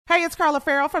Hey, it's Carla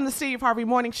Farrell from the Steve Harvey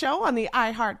Morning Show on the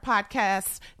iHeart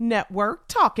Podcast Network,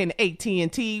 talking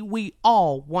AT&T. We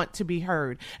all want to be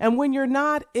heard. And when you're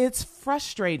not, it's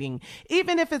frustrating.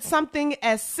 Even if it's something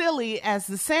as silly as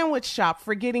the sandwich shop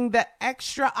forgetting the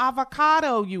extra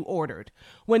avocado you ordered.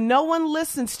 When no one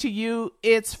listens to you,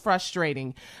 it's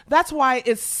frustrating. That's why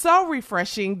it's so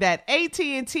refreshing that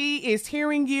AT&T is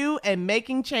hearing you and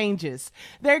making changes.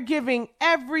 They're giving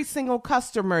every single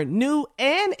customer, new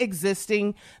and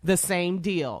existing, the same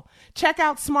deal. Check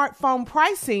out smartphone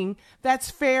pricing that's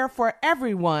fair for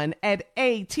everyone at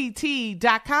att.com/best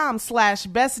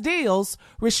deals.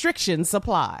 Restrictions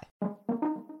apply.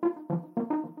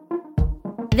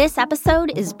 This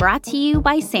episode is brought to you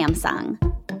by Samsung.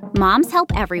 Moms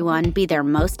help everyone be their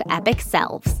most epic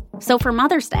selves. So for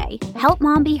Mother's Day, help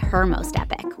mom be her most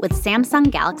epic with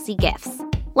Samsung Galaxy gifts.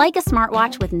 Like a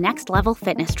smartwatch with next-level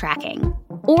fitness tracking.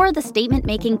 Or the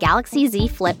statement-making Galaxy Z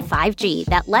Flip 5G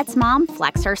that lets mom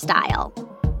flex her style.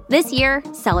 This year,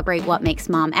 celebrate what makes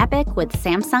mom epic with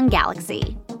Samsung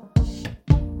Galaxy.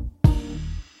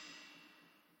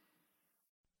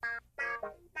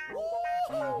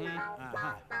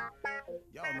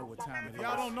 Y'all know what time it is.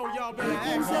 Y'all don't know, y'all better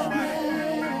ask somebody.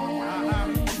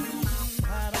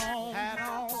 Hat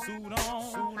on, suit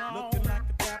on, looking like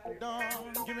a dapper dog,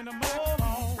 giving them all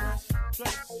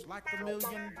dressed like $1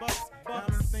 million,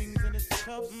 diamond things in its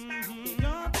cuffs.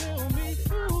 Y'all tell me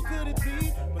who could it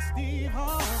be but Steve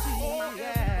Harvey? Oh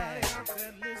yeah, everybody out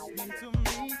there listening to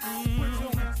me. Put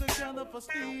your hands together for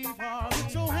Steve Harvey.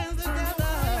 Put your hands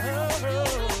together.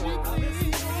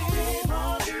 Steve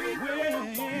Harvey.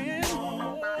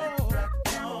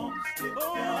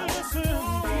 Oh, listen,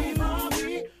 Steve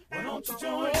Harvey. Why don't you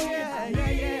join in?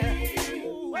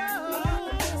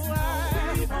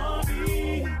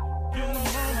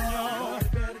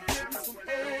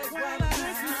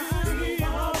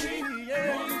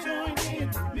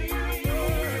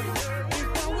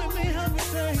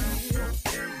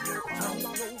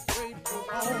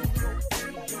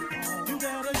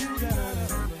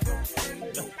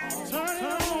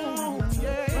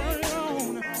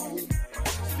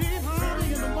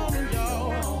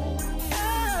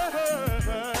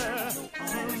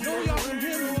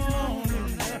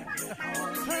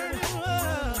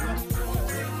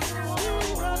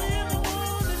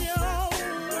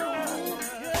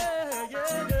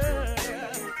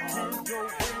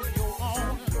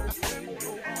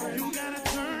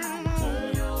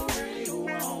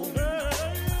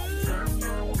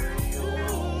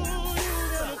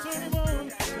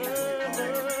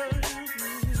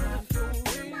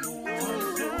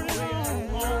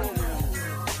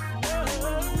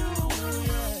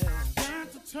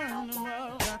 Turn them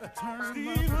out. Got to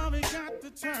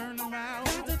turn them out.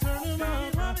 Got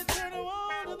to turn them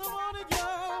on in the morning,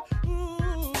 y'all.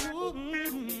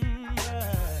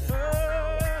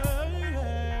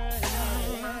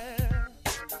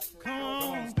 Come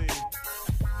on, Steve.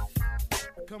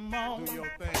 Come on. Do your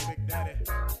thing, Big Daddy.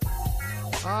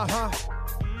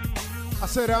 I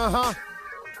said,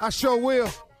 I sure will.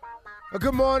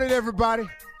 Good morning, everybody.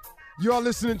 You are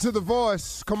listening to The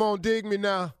Voice. Come on, dig me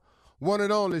now. One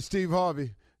and only Steve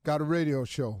Harvey got a radio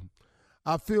show.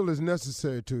 I feel it's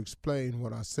necessary to explain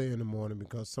what I say in the morning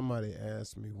because somebody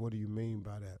asked me, what do you mean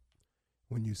by that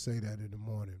when you say that in the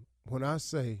morning? When I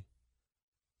say,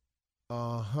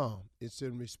 it's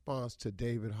in response to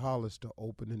David Hollister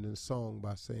opening the song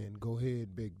by saying, go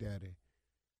ahead, Big Daddy,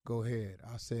 go ahead.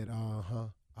 I said,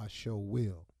 I sure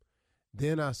will.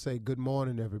 Then I say, good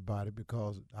morning, everybody,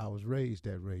 because I was raised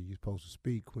that way. You're supposed to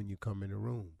speak when you come in the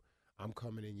room. I'm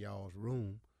coming in y'all's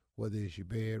room. Whether it's your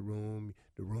bedroom,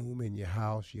 the room in your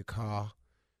house, your car,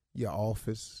 your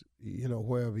office,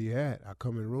 wherever you're at. I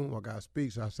come in the room, I got to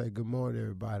speak, so I say, good morning,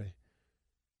 everybody.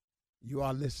 You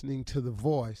are listening to The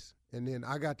Voice, and then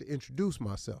I got to introduce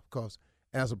myself, because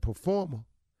as a performer,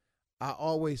 I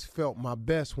always felt my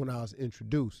best when I was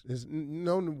introduced.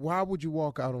 Why would you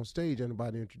walk out on stage and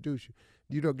anybody introduce you?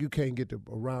 You can't get a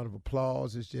round of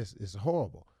applause. It's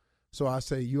horrible. So I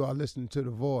say, you are listening to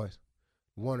The Voice.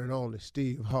 One and only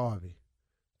Steve Harvey.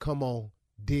 Come on,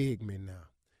 dig me now.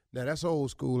 Now, that's old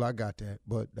school. I got that,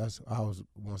 but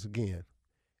once again,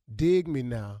 dig me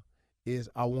now is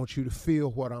I want you to feel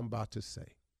what I'm about to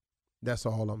say. That's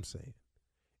all I'm saying.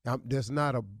 There's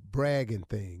not a bragging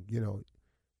thing.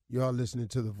 Y'all listening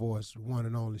to The Voice, one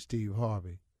and only Steve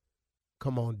Harvey.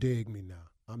 Come on, dig me now.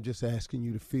 I'm just asking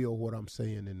you to feel what I'm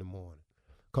saying in the morning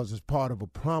because it's part of a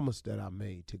promise that I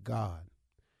made to God.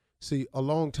 See, a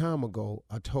long time ago,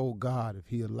 I told God if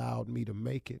he allowed me to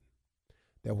make it,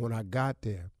 that when I got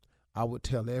there, I would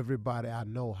tell everybody I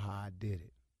know how I did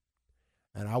it.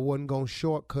 And I wasn't going to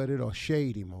shortcut it or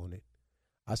shade him on it.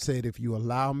 I said, if you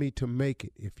allow me to make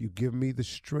it, if you give me the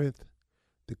strength,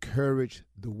 the courage,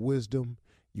 the wisdom,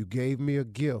 you gave me a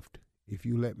gift. If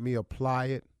you let me apply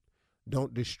it,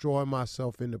 don't destroy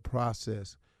myself in the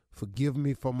process. Forgive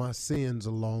me for my sins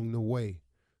along the way.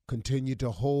 Continue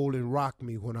to hold and rock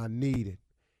me when I need it.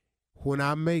 When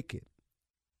I make it,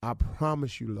 I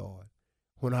promise you, Lord,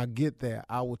 when I get there,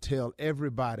 I will tell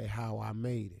everybody how I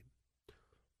made it.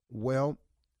 Well,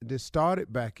 this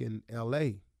started back in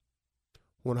L.A.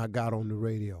 when I got on the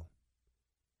radio.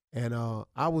 And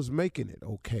I was making it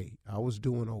okay. I was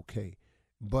doing okay.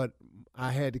 But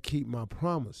I had to keep my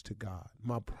promise to God.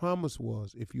 My promise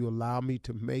was, if you allow me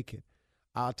to make it,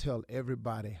 I'll tell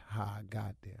everybody how I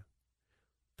got there.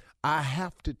 I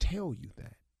have to tell you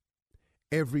that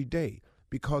every day,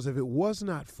 because if it was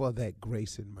not for that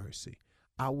grace and mercy,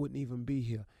 I wouldn't even be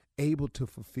here able to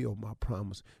fulfill my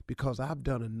promise, because I've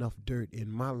done enough dirt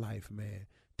in my life, man,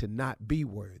 to not be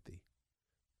worthy.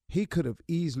 He could have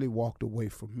easily walked away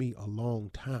from me a long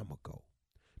time ago,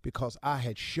 because I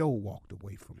had walked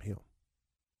away from him.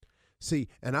 See,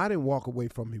 and I didn't walk away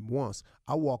from him once.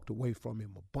 I walked away from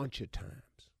him a bunch of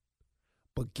times.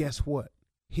 But guess what?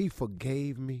 He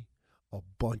forgave me a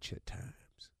bunch of times.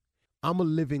 I'm a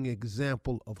living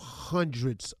example of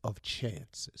hundreds of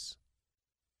chances.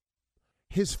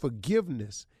 His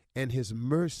forgiveness and his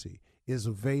mercy is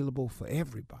available for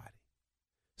everybody.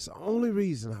 It's the only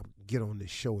reason I get on this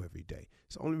show every day.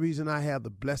 It's the only reason I have the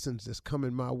blessings that's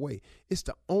coming my way. It's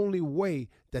the only way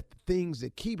that the things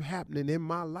that keep happening in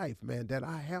my life, man, that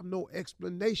I have no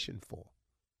explanation for,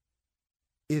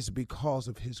 is because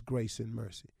of his grace and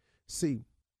mercy. See,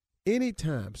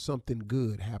 anytime something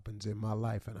good happens in my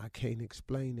life and I can't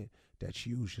explain it, that's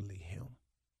usually him.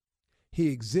 He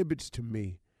exhibits to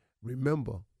me,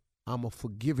 remember, I'm a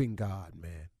forgiving God,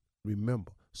 man.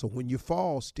 Remember. So when you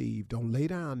fall, Steve, don't lay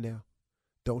down there.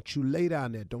 Don't you lay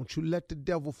down there. Don't you let the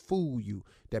devil fool you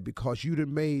that because you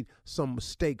done made some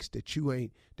mistakes that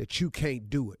you can't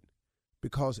do it.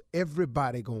 Because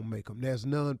everybody gonna make them. There's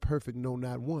none perfect, no,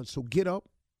 not one. So get up,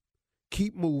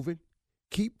 keep moving,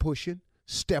 keep pushing,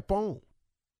 step on.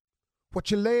 What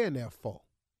you laying there for?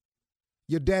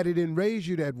 Your daddy didn't raise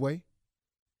you that way.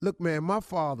 Look, man, my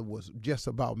father was just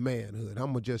about manhood.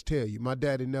 I'm going to just tell you. My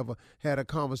daddy never had a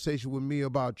conversation with me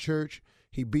about church.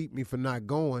 He beat me for not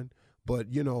going, but,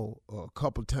 a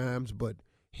couple times. But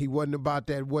he wasn't about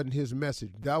that. It wasn't his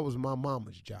message. That was my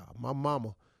mama's job. My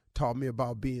mama taught me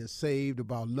about being saved,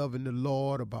 about loving the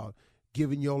Lord, about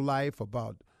giving your life,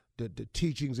 about the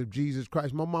teachings of Jesus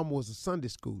Christ. My mama was a Sunday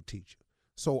school teacher.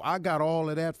 So I got all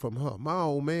of that from her. My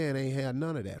old man ain't had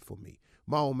none of that for me.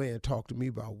 My old man talked to me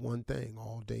about one thing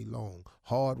all day long,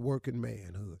 hard-working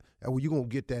manhood. And well, you're going to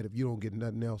get that if you don't get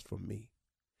nothing else from me.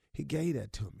 He gave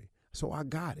that to me, so I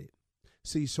got it.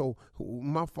 See, so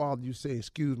my father, you say,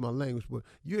 excuse my language, but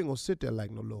you ain't going to sit there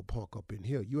like no little punk up in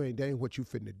here. That ain't what you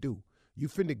finna do. You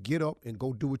finna get up and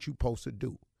go do what you supposed to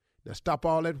do. Now stop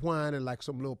all that whining like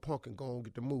some little punk and go and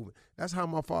get to moving. That's how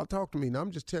my father talked to me. Now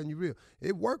I'm just telling you real.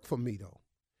 It worked for me, though.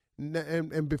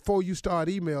 And before you start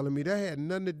emailing me, that had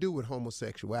nothing to do with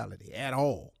homosexuality at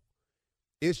all.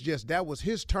 It's just that was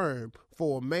his term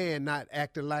for a man not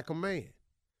acting like a man.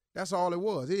 That's all it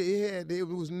was. It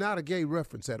was not a gay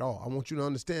reference at all. I want you to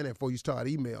understand that before you start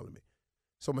emailing me.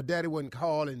 So my daddy wasn't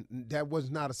calling. That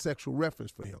was not a sexual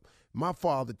reference for him. My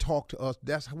father talked to us.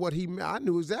 That's what he meant. I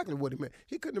knew exactly what he meant.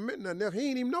 He couldn't have meant nothing else. He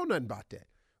ain't even know nothing about that.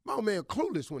 My old man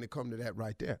clueless when it come to that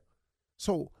right there.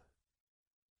 So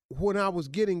when I was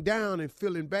getting down and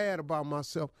feeling bad about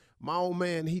myself, my old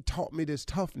man, he taught me this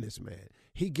toughness, man.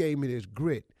 He gave me this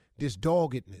grit, this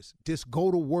doggedness, this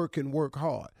go to work and work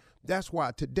hard. That's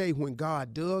why today when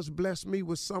God does bless me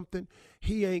with something,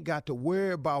 he ain't got to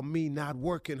worry about me not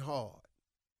working hard,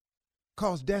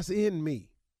 because that's in me.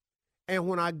 And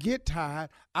when I get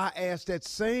tired, I ask that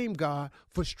same God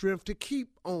for strength to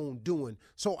keep on doing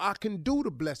so I can do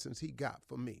the blessings he got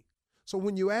for me. So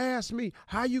when you ask me,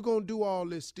 how you going to do all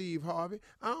this, Steve Harvey?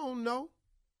 I don't know.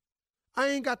 I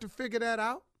ain't got to figure that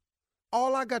out.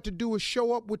 All I got to do is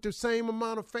show up with the same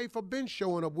amount of faith I've been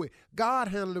showing up with. God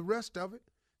handle the rest of it.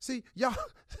 See, y'all,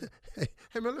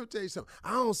 hey man, let me tell you something.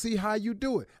 I don't see how you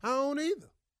do it. I don't either.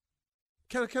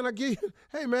 Can I give you,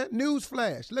 hey man, news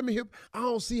flash. Let me hear. I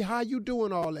don't see how you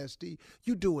doing all that, Steve.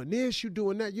 You doing this, you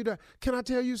doing that, you that. Can I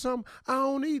tell you something? I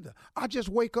don't either. I just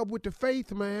wake up with the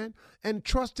faith, man, and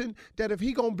trusting that if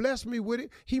he gonna bless me with it,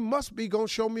 he must be gonna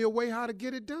show me a way how to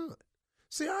get it done.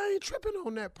 See, I ain't tripping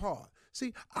on that part.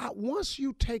 See, once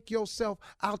you take yourself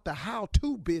out the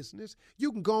how-to business,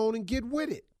 you can go on and get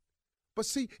with it. But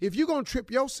see, if you're going to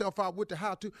trip yourself out with the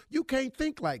how-to, you can't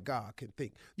think like God can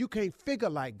think. You can't figure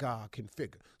like God can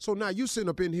figure. So now you sitting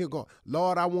up in here going,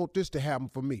 Lord, I want this to happen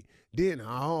for me. Then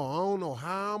I don't know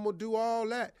how I'm going to do all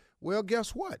that. Well, guess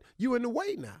what? You in the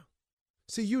way now.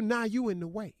 See, you in the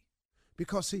way.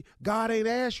 Because, see, God ain't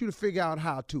asked you to figure out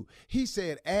how to. He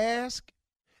said, ask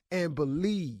and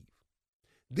believe.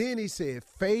 Then he said,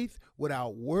 faith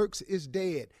without works is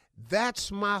dead.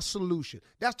 That's my solution.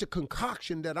 That's the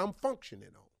concoction that I'm functioning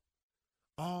on.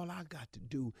 All I got to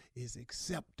do is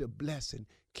accept the blessing,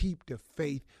 keep the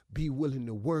faith, be willing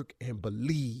to work and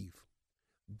believe.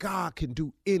 God can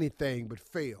do anything but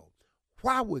fail.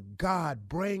 Why would God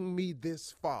bring me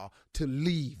this far to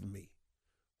leave me?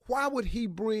 Why would he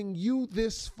bring you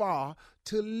this far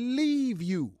to leave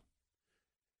you?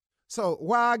 So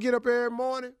why I get up every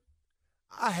morning?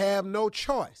 I have no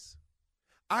choice.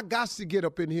 I got to get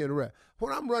up in here and rest.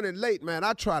 When I'm running late, man,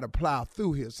 I try to plow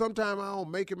through here. Sometimes I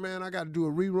don't make it, man. I got to do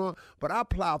a rerun, but I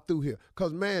plow through here.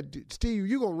 Because, man, Steve,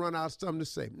 you're going to run out of something to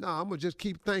say. No, I'm going to just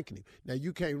keep thanking him. Now,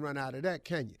 you can't run out of that,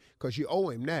 can you? Because you owe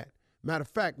him that. Matter of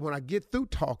fact, when I get through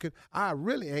talking, I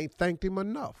really ain't thanked him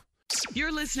enough.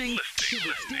 You're listening to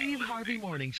the Steve Harvey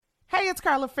Morning Show. Hey, it's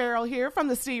Carla Farrell here from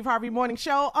the Steve Harvey Morning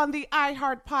Show on the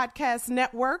iHeart Podcast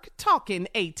Network, talking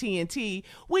AT&T.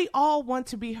 We all want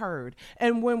to be heard,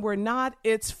 and when we're not,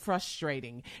 it's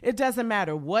frustrating. It doesn't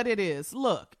matter what it is.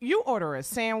 Look, you order a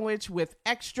sandwich with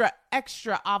extra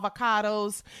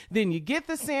avocados, then you get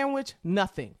the sandwich,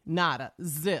 nothing, nada,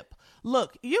 zip.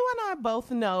 Look, you and I both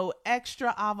know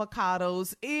extra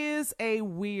avocados is a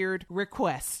weird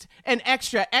request, and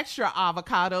extra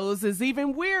avocados is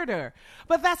even weirder.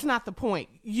 But that's not the point.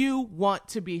 You want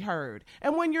to be heard.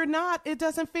 And when you're not, it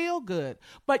doesn't feel good.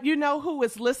 But you know who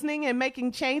is listening and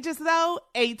making changes, though?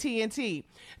 AT&T.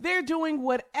 They're doing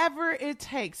whatever it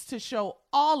takes to show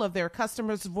all of their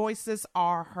customers' voices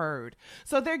are heard.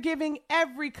 So they're giving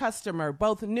every customer,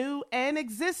 both new and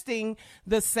existing,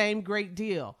 the same great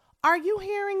deal. Are you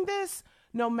hearing this?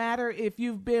 No matter if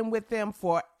you've been with them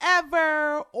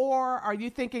forever or are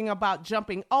you thinking about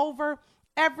jumping over,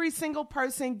 every single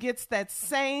person gets that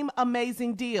same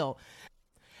amazing deal.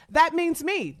 That means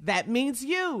me. That means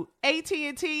you.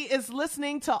 AT&T is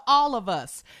listening to all of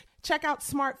us. Check out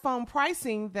smartphone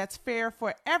pricing that's fair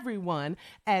for everyone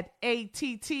at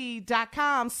att.com/best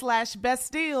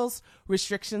deals.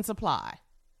 Restrictions apply.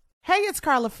 Hey, it's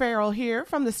Carla Farrell here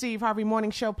from the Steve Harvey Morning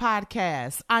Show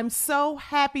podcast. I'm so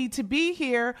happy to be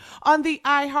here on the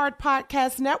iHeart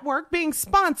Podcast Network, being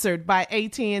sponsored by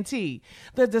AT&T.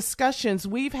 The discussions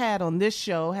we've had on this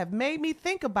show have made me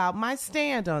think about my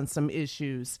stand on some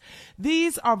issues.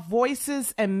 These are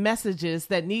voices and messages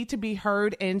that need to be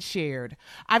heard and shared.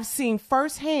 I've seen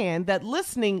firsthand that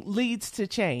listening leads to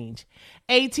change.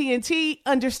 AT&T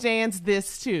understands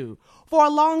this too. For a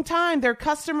long time, their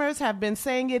customers have been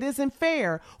saying it isn't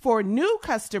fair for new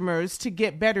customers to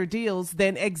get better deals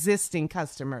than existing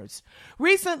customers.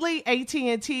 Recently,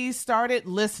 AT&T started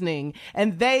listening,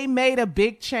 and they made a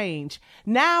big change.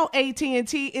 Now,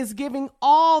 AT&T is giving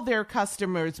all their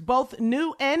customers, both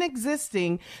new and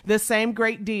existing, the same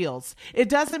great deals. It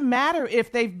doesn't matter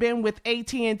if they've been with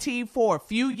AT&T for a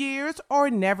few years or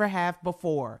never have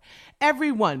before.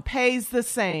 Everyone pays the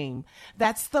same.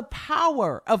 That's the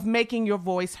power of making your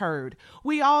voice heard.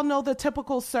 We all know the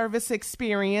typical service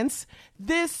experience.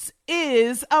 This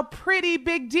is a pretty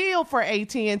big deal for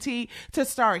AT&T to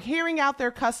start hearing out their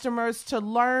customers, to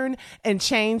learn and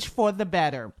change for the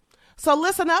better. So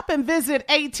listen up and visit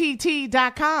att.com/best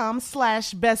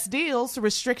deals.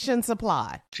 Restrictions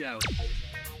apply. Joe.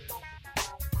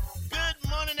 Good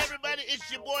morning, everybody. It's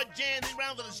your boy Jan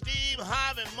around for the Steve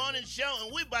Harvey Morning Show,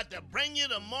 and we about to bring you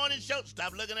the morning show.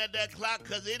 Stop looking at that clock,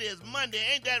 because it is Monday.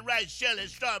 Ain't that right, Shirley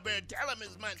Strawberry? Tell him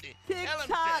it's Monday. Tell him,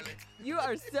 TikTok, Shirley. you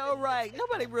are so right.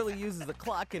 Nobody really uses a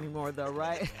clock anymore, though,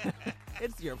 right?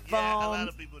 It's your phone. Yeah, a lot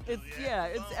of people do.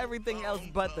 It's everything else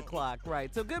but the clock,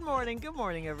 right? So good morning,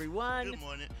 everyone. Good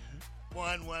morning.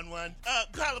 111.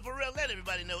 Carla, for real, let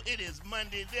everybody know it is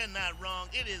Monday. They're not wrong.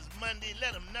 It is Monday.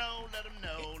 Let them know. Let them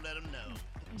know. Let them know.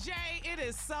 Jay, it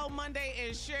is so Monday,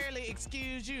 and Shirley,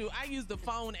 excuse you, I use the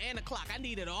phone and the clock. I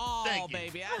need it all, Thank you.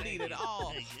 baby. I need it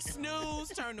all. Snooze,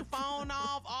 turn the phone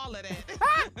off, all of that.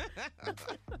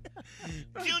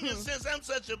 Junior, since I'm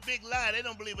such a big lie, they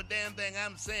don't believe a damn thing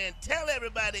I'm saying. Tell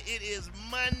everybody it is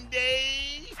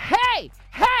Monday. Hey,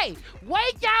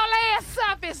 wake y'all ass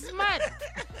up, it's Monday.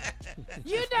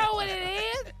 You know what it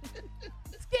is.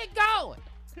 Let's get going.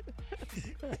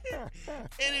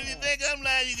 And if you think I'm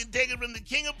lying, you can take it from the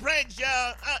king of pranks,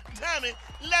 y'all. Tommy,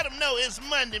 let them know it's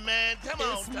Monday, man. Come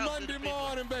on, It's talk Monday to the people.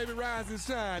 morning, baby. Rise and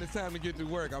shine. It's time to get to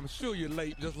work. I'm sure you're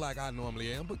late, just like I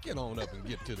normally am, but get on up and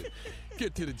get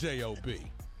to the J.O.B.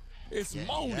 It's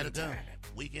morning time.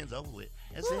 Weekend's over with.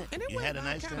 That's it. And it You went had a by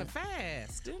nice kind time. of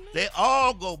fast, didn't it? They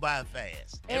all go by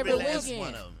fast. Every last weekend.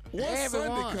 one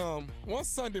of them. Once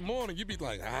Sunday morning, you be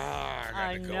like, I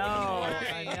got to go in the know. morning.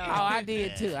 I know. Oh, I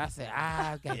did too. I said,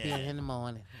 I got to be in the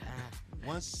morning.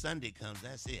 Once Sunday comes,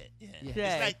 that's it. Yeah.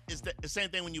 Yeah. It's the same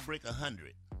thing when you break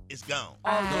 100. It's gone.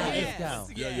 Let's go.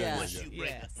 Yeah. Once you break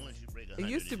 100. It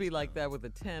used to be it's like gone. that with a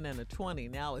 10 and a 20.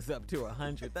 Now it's up to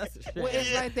 100. That's a shame. Well,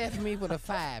 it's like that for me with a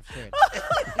 5 shirt.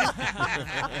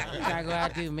 I go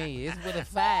out do me. It's with a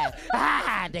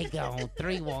 5. They gone.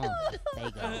 3-1.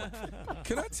 They gone.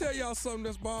 Can I tell y'all something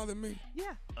that's bothering me?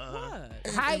 Yeah. What?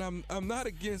 And I'm not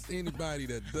against anybody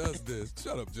that does this.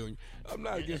 Shut up, Junior. I'm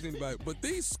not against anybody. But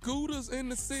these scooters in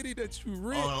the city that you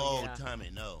rent, Tommy,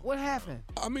 no. What happened?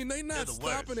 I mean, they not They're the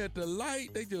stopping worst. at the light.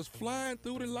 They just flying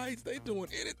through the lights. They doing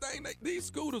anything. These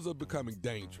scooters are becoming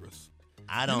dangerous.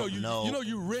 I don't know. You know,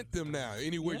 you rent them now.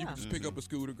 Anywhere you can just pick up a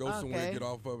scooter, go somewhere, Okay. get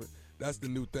off of it. That's the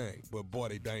new thing. But boy,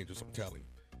 they dangerous. I'm telling you.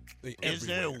 They Is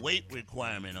there a everywhere. weight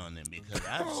requirement on them? Because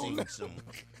I've seen some.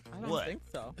 I don't What? think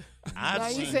so. I've No,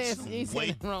 you seen said some you said weight.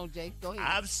 it wrong, Jake. Go ahead.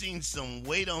 I've seen some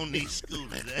weight on these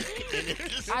scooters. And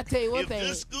if I tell you what if they-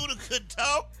 this scooter could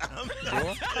talk,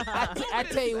 I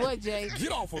tell you what, Jay.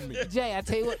 Get off of me. Jay, I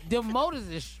tell you what, the motors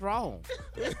is strong.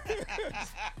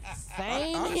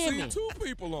 Same I've seen Hemi. 2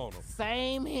 people on them.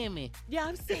 Same Hemi. Yeah,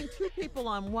 I've seen 2 people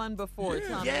on one before. Yeah.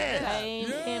 Tommy. Yeah. Same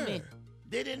Yeah. Hemi.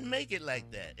 they didn't make it like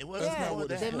that. It wasn't. That's not what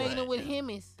They're it's making it for. with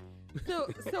Hemis.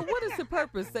 So what is the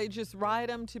purpose? They just ride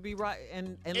them to be right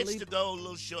and It's leave. to go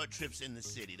little short trips in the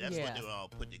city. That's what they were all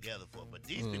put together for. But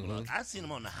these people, I've seen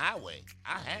them on the highway.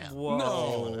 I have. Whoa.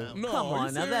 No. Come are you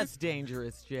on, now serious? that's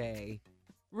dangerous, Jay.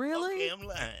 Really? Okay, I'm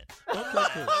lying.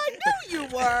 I knew you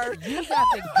were. You got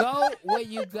to go where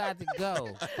you got to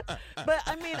go. But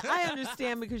I mean, I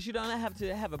understand because you don't have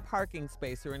to have a parking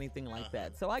space or anything like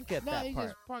that. So I get No, that you part.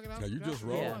 just park it out. Now, you just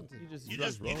roll. Yeah, You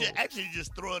just actually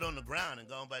just throw it on the ground and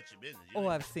go on about your business. You Oh,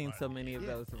 don't I've have to seen park so it. many of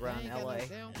those They around ain't got no LA.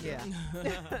 damn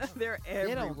Yeah. They're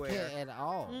They don't everywhere. care at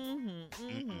all.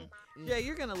 Yeah,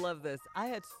 you're going to love this. I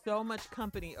had so much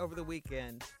company over the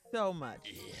weekend. So much.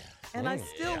 Yeah. And I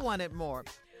still wanted more.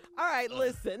 All right,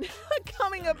 listen.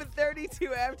 Coming up at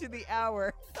 32 after the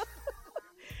hour,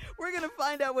 we're going to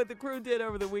find out what the crew did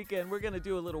over the weekend. We're going to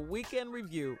do a little weekend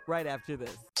review right after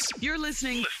this. You're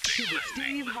listening to the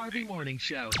Steve Harvey Morning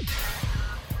Show.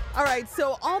 All right,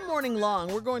 so all morning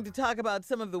long, we're going to talk about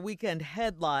some of the weekend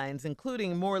headlines,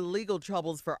 including more legal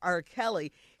troubles for R.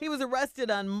 Kelly. He was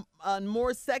arrested on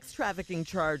more sex trafficking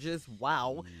charges.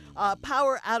 Wow.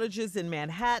 Power outages in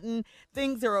Manhattan.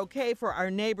 Things are okay for our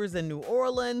neighbors in New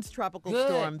Orleans. Tropical Good.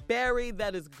 Storm Barry.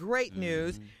 That is great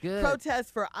news. Good.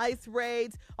 Protests for ICE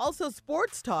raids. Also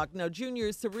sports talk. Now,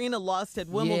 Junior, Serena lost at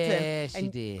Wimbledon. Yeah, she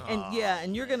did.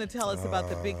 And you're going to tell us about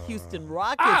the big Houston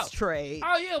Rockets trade.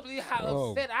 Oh, you don't believe how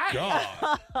Oh, upset I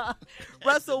am. God.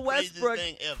 Russell Craziest Westbrook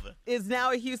thing ever. is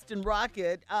now a Houston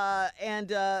Rocket.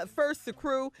 First, the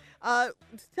crew.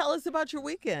 Tell us about your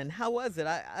weekend. How was it?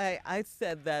 I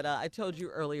said that I told you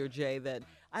earlier, Jay, that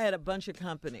I had a bunch of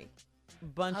company.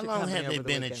 How long have they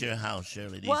been at your house,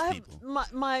 Shirley? These people.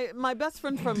 My best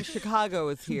friend from Chicago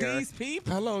is here. These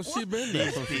people. How long she been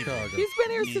there from Chicago? He's been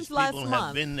here These since last people month.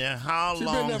 have been there. How She been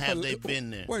long there have for- they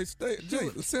been there? Wait, Jay,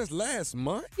 since last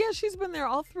month? Yeah, she's been there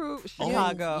all through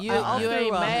Chicago. You all ain't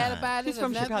through, mad about it? She's or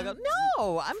from nothing? Chicago.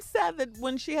 No, I'm sad that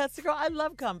when she has to go, I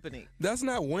love company. That's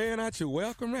not wearing out your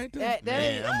welcome right there? That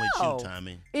ain't- Yeah, I'm with No. you,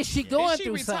 Tommy. Is she going Is she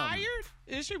through retired? something?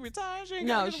 Is she retired? She ain't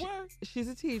No, got to work. she's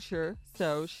a teacher,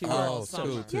 so she Oh, works.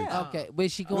 school teacher. Yeah. Okay, but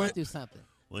is she going What? through something?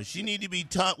 Well, she need to be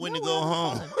taught when to No, go we're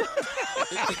home.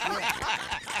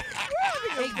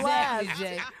 Exactly,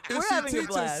 Jay. We're Is she having a teaching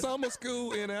blast. summer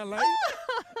school in L.A.?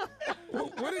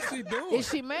 What is she doing? Is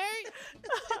she married?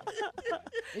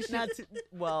 Is she, Not to,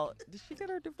 well, did she get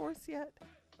her divorce yet?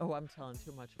 Oh, I'm telling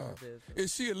too much of her business.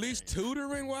 Is she at least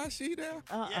tutoring while she there?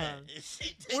 Yeah, is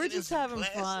she We're taking just some having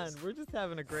classes? fun. We're just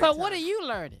having a great so time. what are you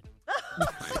learning?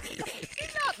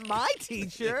 She's not my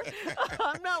teacher.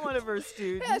 I'm not one of her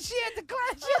students. Yeah, she at the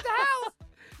class. She at the house.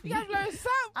 You gotta learn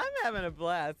something. I'm having a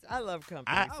blast. I love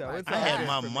company, so it's I all had good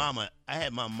my for me. mama. I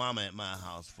had my mama at my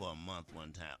house for a month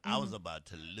one time. I was about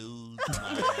to lose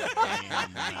my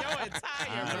damn mind.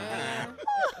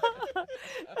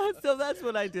 So that's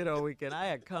what I did all weekend. I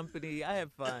had company. I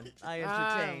had fun. I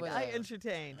entertained. well. I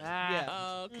entertained.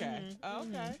 Yeah. Okay.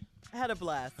 Okay. I had a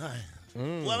blast.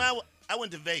 Well, I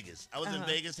went to Vegas. I was in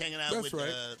Vegas hanging out That's with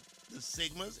right. the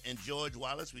Sigmas and George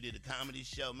Wallace. We did a comedy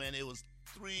show, man. It was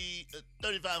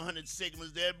 3,500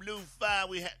 Sigmas there. Blue Fire.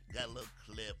 We got a little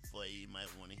clip for you. You might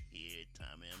want to hear it,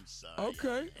 Tommy. I'm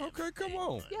sorry. Okay, come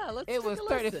on. Yeah, let's It take was a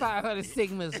listen. 3,500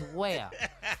 Sigmas where?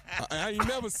 I ain't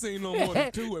never seen no more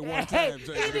than 2 at one time,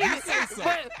 Jay. He didn't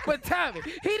say, but Tommy,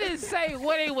 he didn't say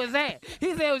where it was at.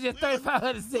 He said it was just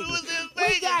 3,500 Sigmas. was in We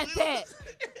Vegas. got that.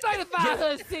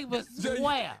 3,500 Sigmas Jay,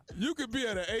 where? You could be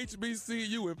at a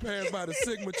HBCU and pass by the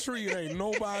Sigma tree and ain't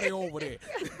nobody over there.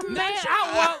 Man,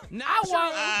 I won't.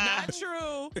 Not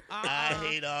true. I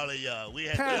hate all of y'all. We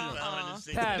had Tommy. 3,500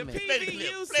 The Sigmas. Tommy. Play the clip,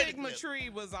 PVU play the Sigma clip. tree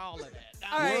was all of that.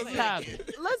 All right, Tommy.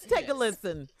 let's take a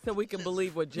listen so we can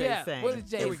believe what Jay's Yeah, saying. what is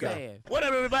Jay Here we go. saying? What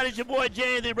up, everybody? It's your boy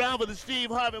Jay Brown for the Steve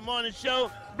Harvey Morning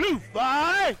Show. Blue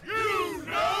Fire. You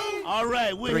know. All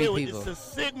right, we're 3 here with people. the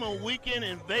Sigma Weekend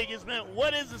in Vegas, man.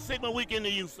 What is the Sigma Weekend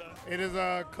to you, sir? It is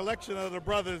a collection of the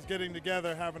brothers getting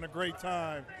together, having a great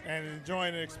time, and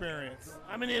enjoying the experience.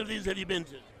 How many of these have you been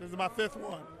to? This is my 5th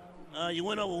one, You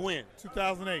went over when?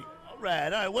 2008. All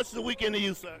right. What's the weekend to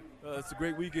you, sir? It's a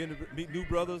great weekend to meet new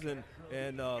brothers and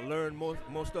learn more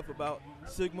stuff about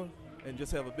Sigma and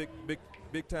just have a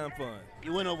big time fun.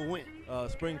 You went over when?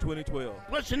 Spring 2012.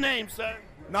 What's your name, sir?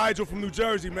 Nigel from New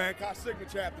Jersey, man. Chi Sigma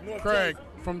chapter, North Craig Jersey.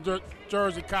 from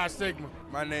Jersey, Chi Sigma.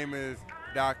 My name is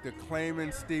Dr.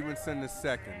 Clayman Stevenson II.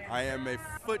 I am a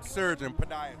foot surgeon,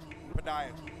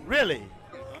 podiatrist. Really?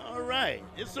 All right.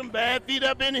 There's some bad feet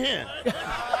up in here.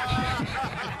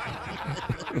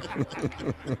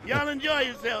 Y'all enjoy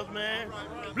yourselves, man.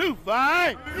 Blue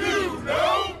Fire. You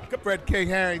know. Fred K.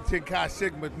 Harrington, Chi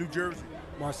Sigma, New Jersey.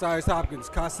 Marcellus Hopkins,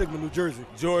 Chi Sigma, New Jersey.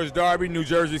 George Darby, New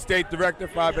Jersey State Director,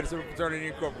 Phi Beta Sigma Fraternity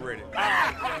Incorporated.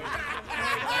 Hey,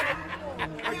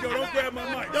 yo, don't grab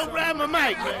my mic. Don't grab my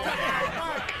mic, man.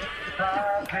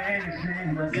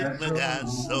 Sigma got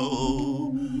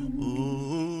soul.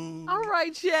 Ooh. All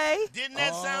right, Jay. Didn't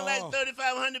that sound like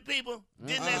 3,500 people?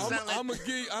 Didn't that sound like? I'm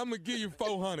gonna give you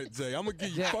 400, Jay. I'm gonna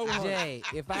give you 400. Jay,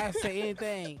 if I say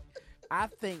anything, I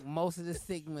think most of the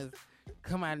Sigmas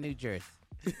come out of New Jersey.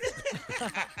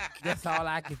 That's all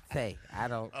I can say. I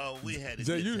don't. Oh, we had a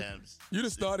Jay, good times. you done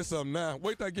started something now.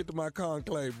 Wait till I get to my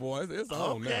conclave, boy. It's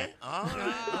on now. Okay. All right.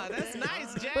 Ah, that's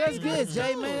nice, Jay. But that's good,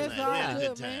 Jay, man. That's We all had a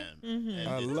good, good man.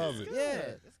 time. I love it. Yeah,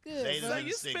 that's good. They man. So love you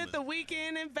the spent Sigma. the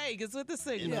weekend in Vegas with the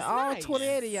Sigmas. Yeah, all Nice.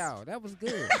 28 of y'all. That was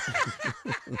good.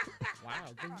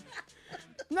 Wow.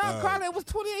 No, Carly, it was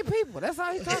 28 people. That's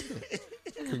all he talked to.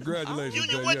 Congratulations, Jay.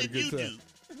 Junior, You what had a did good you time.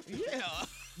 do? Yeah.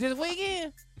 This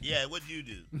weekend? Yeah, what did you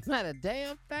do? Not a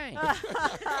damn thing.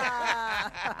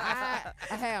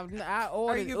 I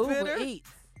ordered you Uber bitter?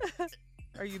 Eats.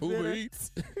 Are you Uber bitter?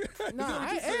 Eats. No,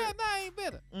 I ain't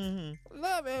bitter. Mm-hmm.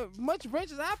 Love it. Much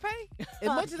rent as I pay, as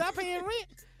much as I pay in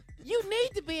rent, you need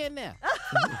to be in there.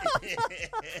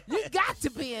 You got to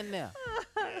be in there.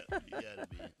 You gotta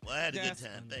be. Well, I had a good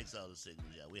time. Thanks all the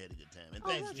Sigmas, y'all. We had a good time. And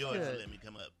thanks, that's George, for good. letting me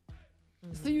come up.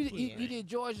 So you did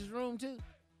George's room too?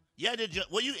 Yeah, I did.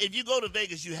 Well, if you go to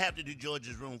Vegas, you have to do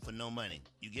George's room for no money.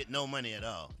 You get no money at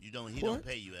all. He don't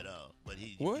pay you at all. But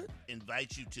he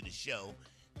invites you to the show.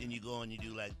 Then you go and you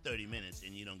do like 30 minutes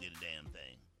and you don't get a damn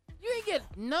thing. You ain't get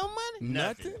no money?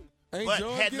 Nothing. Ain't But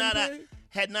George had getting not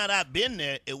paid? I been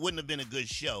there, it wouldn't have been a good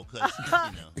show because you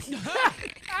know.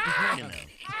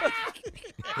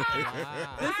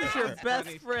 This is your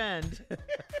best friend.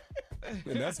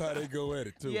 And that's how they go at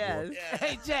it, too. Yes. Boy.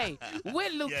 Hey, Jay,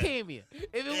 with leukemia.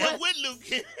 If it Yeah, was, with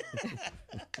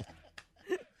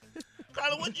Luke.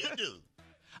 Carla, what'd you do?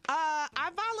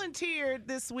 I volunteered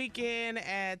this weekend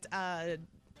at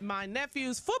my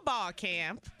nephew's football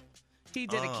camp. He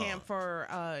did a camp for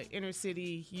inner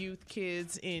city youth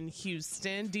kids in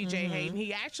Houston. DJ Hayden.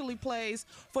 He actually plays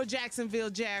for Jacksonville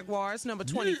Jaguars, number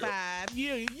 25.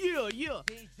 Yeah. So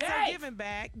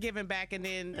giving back, and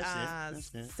then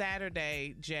That's it.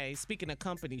 Saturday, Jay. Speaking of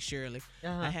company, Shirley,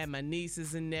 I had my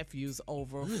nieces and nephews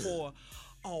over for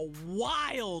a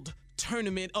wild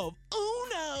tournament of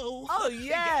Uno. Oh,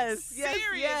 yes.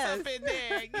 Serious up in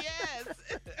there. Yes.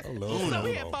 So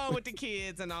we had fun with the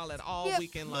kids and all that all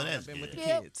weekend long. I've been with the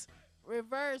kids.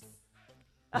 reverse.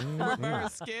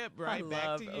 Reverse skip right back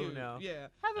love to you. Uno. Yeah.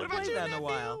 Haven't What about played you, that in a nephew?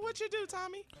 while. What you do,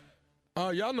 Tommy?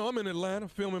 Y'all know I'm in Atlanta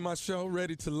filming my show,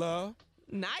 Ready to Love.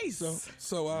 Nice.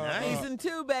 So Season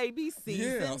 2, baby.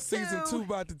 Season 2. Season 2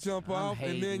 about to jump off.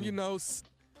 And then,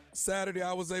 Saturday,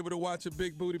 I was able to watch a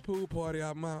big booty pool party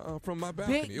out from my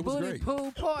balcony. Big It was booty great.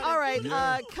 pool party. All right,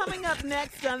 Yeah. coming up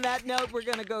next on that note, we're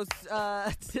going to go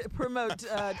to promote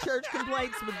church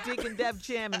complaints with Deacon Def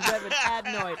Jam and Reverend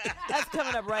Adnoid. That's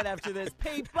coming up right after this.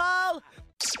 People!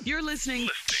 You're listening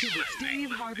to the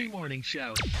Steve Harvey Morning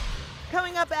Show.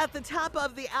 Coming up at the top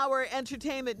of the hour,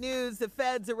 entertainment news. The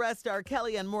feds arrest R.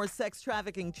 Kelly on more sex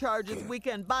trafficking charges.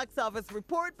 Weekend box office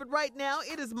report. But right now,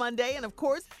 it is Monday. And, of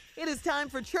course, it is time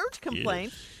for church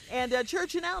complaints and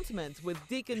church announcements with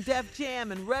Deacon Def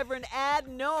Jam and Reverend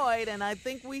Adnoid. And I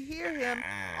think we hear him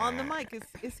on the mic.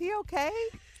 Is he okay?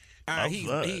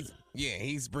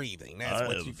 He's breathing. That's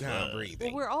what you call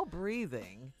breathing. Well, we're all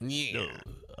breathing. Yeah. No,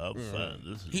 I'm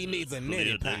fine. He needs a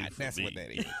neti pot. That's what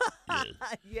that is.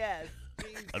 Yes.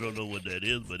 I don't know what that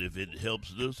is, but if it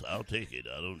helps this, I'll take it.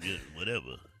 I don't get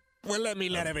whatever. Well, let me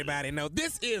let everybody know.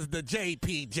 This is the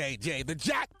JPJJ, the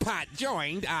jackpot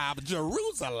joint of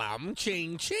Jerusalem.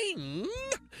 Ching, ching.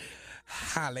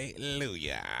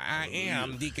 Hallelujah. I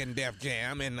am Deacon Def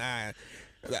Jam, and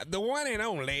the one and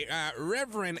only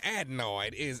Reverend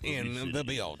Adnoid is in the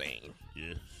building.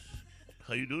 Yes.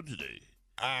 How you doing today?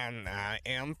 I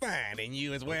am fine, and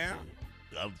you as well?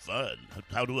 I'm fine.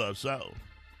 How do I sound?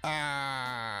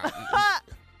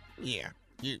 Yeah.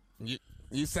 You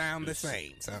sound the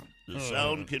same. So the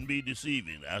sound can be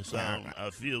deceiving. I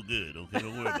feel good. Okay,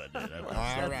 don't worry about that.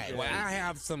 All right. Well, I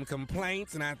have some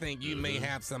complaints, and I think you may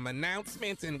have some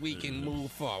announcements, and we can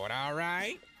move forward. All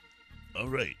right. All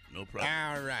right. No problem.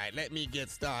 All right. Let me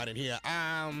get started here.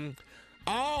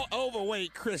 All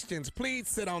overweight Christians, please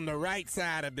sit on the right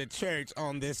side of the church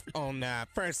on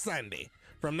first Sunday.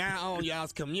 From now on,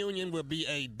 y'all's communion will be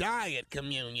a diet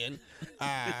communion.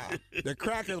 The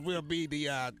crackers will be the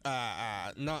now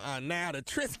the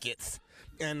Triscuits,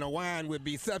 and the wine will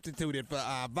be substituted for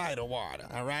Vital Water.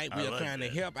 All right, we are trying to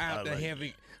help out the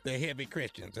heavy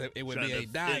Christians. It would be a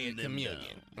diet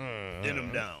communion. Thin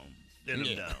them down. Thin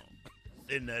them down.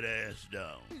 Thin that ass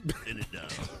down. Thin it down.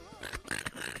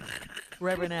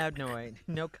 Reverend Adnoid,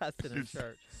 no cussing in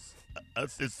church. I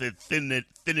said thin it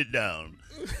down.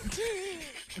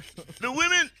 The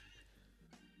women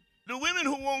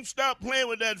who won't stop playing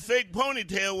with that fake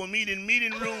ponytail will meet in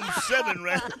meeting room 7,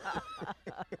 right?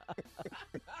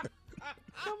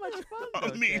 So much fun,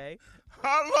 I mean,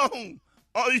 how long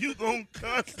are you going to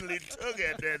constantly tug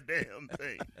at that damn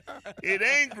thing? It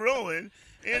ain't growing,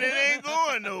 and it ain't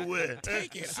going nowhere.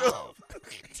 Take it off.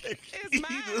 It's mine.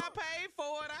 I paid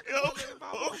for it. I can pull it if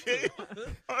I want Okay.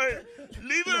 All right.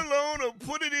 Leave it alone or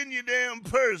put it in your damn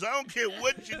purse. I don't care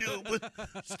what you do, but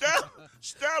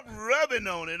stop rubbing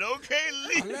on it, okay?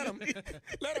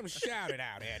 Let him shout it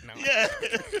out, Adnoid. Yeah.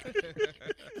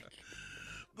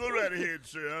 Go right ahead,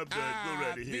 sir. I'm done. Go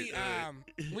right ahead.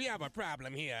 We have a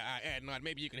problem here, Adnoid.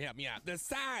 Maybe you can help me out. The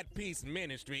Side Piece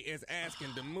Ministry is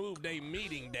asking to move their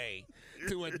meeting day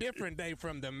to a different day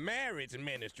from the marriage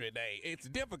ministry day. It's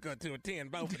difficult to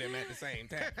attend both of them at the same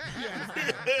time. You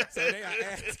understand? So they are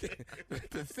asking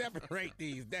to separate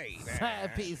these days.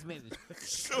 Side Piece Ministry.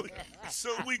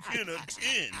 So we can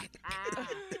attend.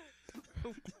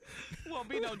 Won't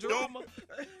be no drama.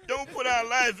 Don't put our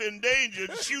life in danger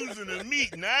choosing a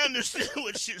meeting. I understand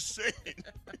what you're saying.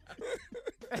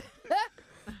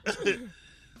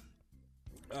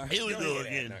 Here we go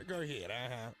again. Go ahead.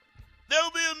 There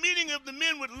will be a meeting of the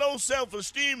men with low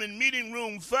self-esteem in meeting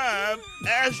room 5.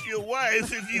 Ask your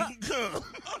wife if you can come.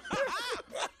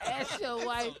 Ask your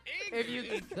wife if you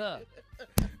can come.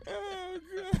 Oh,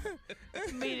 God.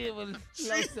 Meeting with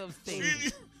low self-esteem.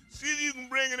 See if you can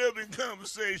bring it up in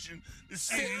conversation to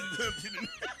see if you can come to the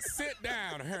Sit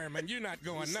down, Herman. You're not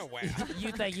going nowhere.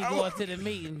 You think you're going to the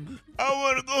meeting? I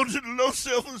want to go to the low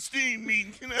self-esteem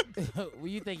meeting. Can I? Well,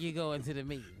 you think you're going to the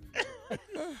meeting?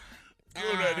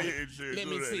 Go right ahead, sir. Let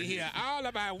me see here. All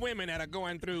of our women that are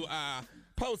going through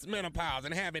post-menopause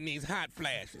and having these hot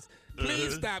flashes,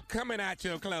 please stop coming out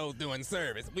your clothes doing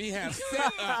service. We have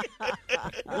set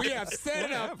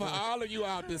it up for all of you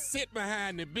all to sit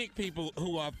behind the big people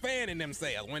who are fanning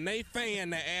themselves. When they fan,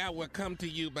 the air will come to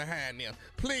you behind them.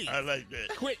 Please. I like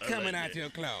that. Quit coming out your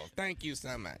clothes. Thank you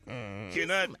so much. Can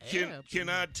I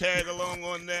tag along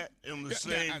on that in the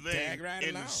same vein? Tag right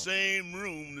in along. the same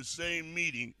room, the same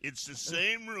meeting. It's the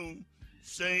same room,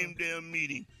 same damn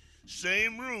meeting.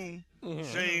 Same room,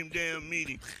 same damn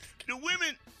meeting. The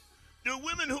women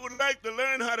who would like to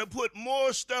learn how to put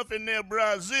more stuff in their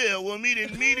Brazil will meet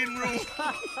in meeting room.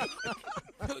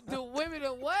 The women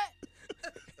of what?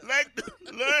 like to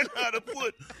learn how to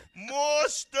put more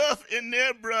stuff in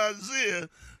their brassiere,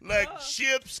 like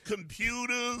chips,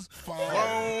 computers,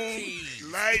 phones,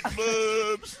 light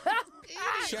bulbs,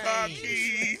 car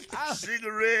keys,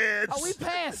 cigarettes. Oh, we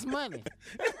pass money.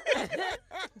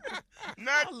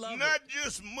 Not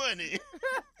just money.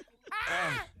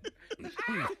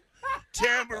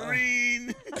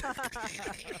 Tambourine.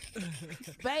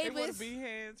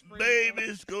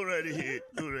 Babies, go right ahead.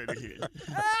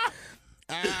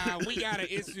 We got an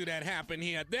issue that happened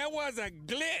here. There was a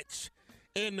glitch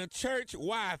in the church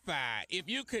Wi-Fi. If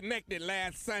you connected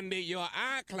last Sunday, your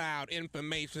iCloud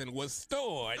information was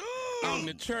stored on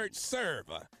the church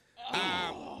server.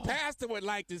 Pastor would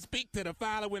like to speak to the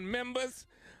following members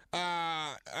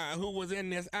who was in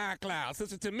this iCloud.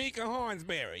 Sister Tamika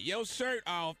Hornsberry, your shirt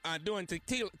off doing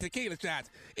tequila shots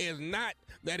is not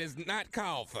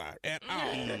called for at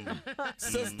all.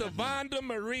 Sister Vonda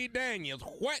Marie Daniels,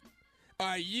 what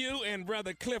are you and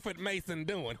Brother Clifford Mason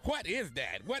doing? What is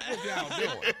that? What was y'all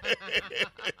doing?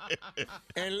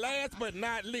 And last but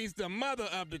not least, the mother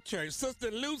of the church,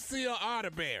 Sister Lucille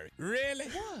Arterberry. Really?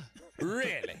 What?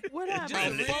 Really? What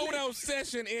happened? A photo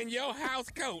session in your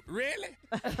house coat. Really?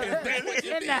 Is that what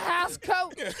you In did? the house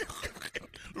coat?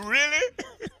 Really?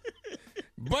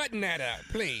 Button that up,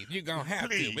 please. You're going to have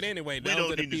to. But anyway, We those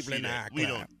don't are the need to people see in the that.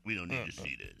 iCloud. We don't need to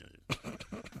see that.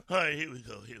 All right, here we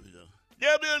go.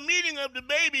 There'll be a meeting of the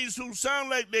babies who sound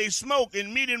like they smoke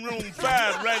in meeting room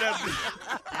 5 right after.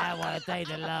 I want to thank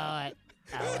the Lord.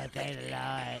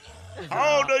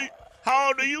 How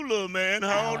old are you, little man?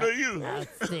 How old are you? I'm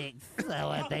 6. I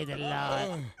want to thank the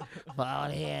Lord for all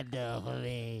He done for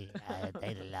me. I want to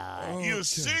thank the Lord. You're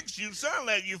 6? You sound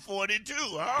like you're 42.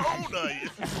 How old are you?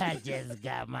 I just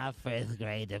got my first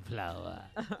grade diploma.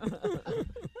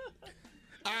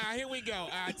 Here we go.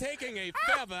 Taking a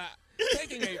feather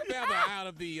out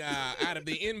of the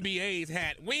NBA's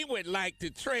hat, we would like to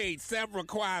trade several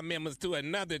choir members to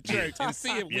another church and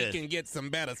see if we can get some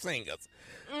better singers.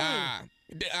 Reverend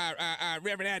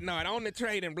Adnoid, on the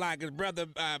trading block is Brother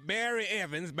Barry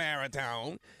Evans,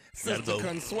 baritone, Sister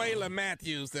Consuela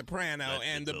Matthews, soprano,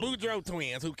 and the Boudreaux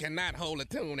twins, who cannot hold a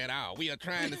tune at all. We are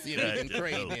trying to see if we can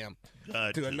trade them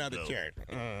to another church.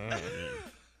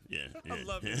 Yeah. I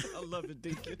love it. I love it,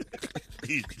 Deacon.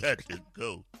 He's got to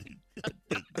go.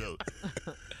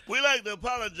 We like to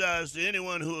apologize to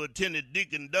anyone who attended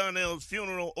Deacon Donnell's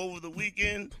funeral over the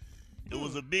weekend. It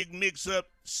was a big mix-up.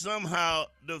 Somehow,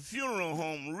 the funeral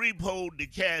home repoed the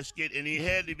casket, and he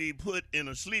had to be put in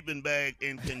a sleeping bag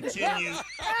and continue.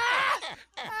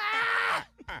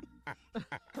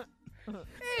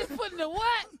 He's putting the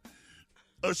what?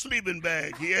 A sleeping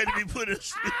bag. He had to be put in a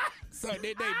sleeping bag. So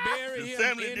did they bury him? The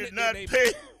family did not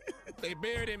pay. They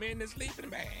buried him in the sleeping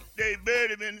bag. They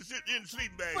buried him in the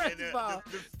sleeping bag. First of all,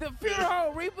 the funeral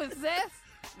home repossessed.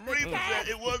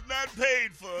 It was not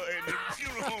paid for, and the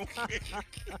funeral home.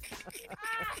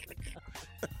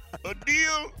 A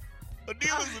deal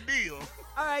is a deal.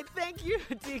 All right, thank you,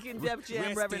 Deacon Deb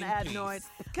Jam, Reverend Adnoid.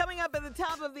 Coming up at the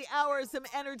top of the hour, some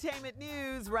entertainment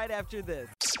news right after this.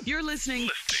 You're listening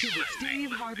to the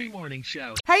Steve Harvey Morning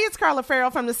Show. Hey, it's Carla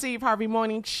Farrell from the Steve Harvey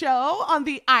Morning Show on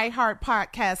the iHeart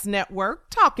Podcast Network,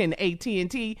 talking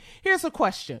AT&T. Here's a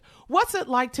question. What's it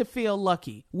like to feel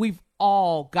lucky? We've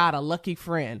all got a lucky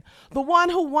friend. The one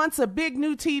who wants a big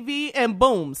new TV and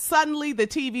boom, suddenly the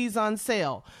TV's on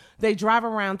sale. They drive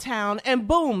around town and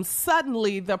boom,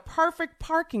 suddenly the perfect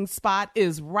parking spot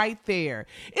is right there.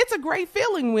 It's a great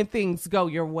feeling when things go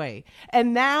your way.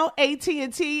 And now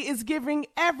AT&T is giving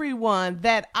everyone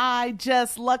that I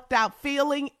just lucked out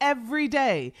feeling every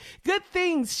day. Good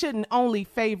things shouldn't only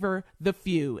favor the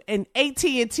few, and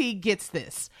AT&T gets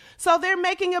this. So they're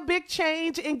making a big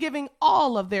change in giving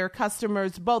all of their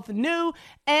customers, both new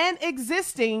and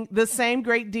existing, the same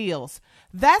great deals.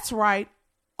 That's right,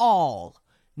 all.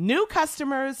 New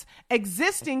customers,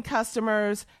 existing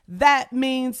customers, that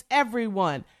means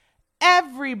everyone,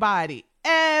 everybody.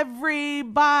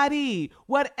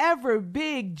 Whatever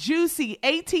big, juicy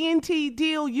AT&T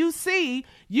deal you see,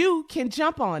 you can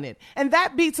jump on it. And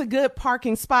that beats a good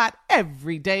parking spot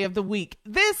every day of the week.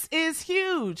 This is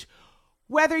huge.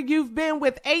 Whether you've been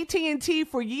with AT&T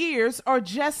for years or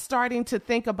just starting to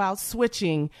think about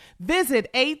switching, visit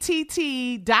att.com/best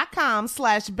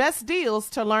deals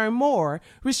to learn more.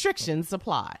 Restrictions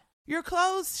apply. Your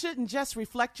clothes shouldn't just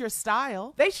reflect your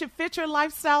style. They should fit your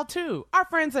lifestyle too. Our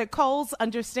friends at Kohl's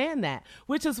understand that,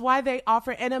 which is why they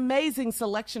offer an amazing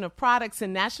selection of products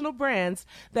and national brands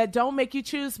that don't make you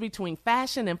choose between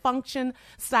fashion and function,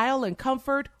 style and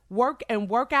comfort, work and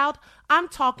workout, I'm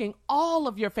talking all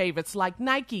of your favorites like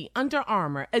Nike, Under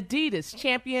Armour, Adidas,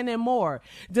 Champion, and more.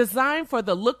 Designed for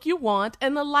the look you want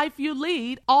and the life you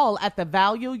lead, all at the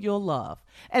value you'll love.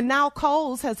 And now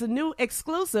Kohl's has a new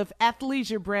exclusive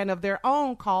athleisure brand of their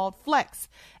own called Flex.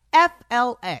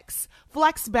 FLX.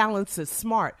 Flex balances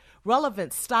smart,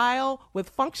 relevant style with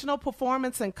functional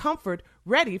performance and comfort,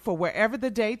 ready for wherever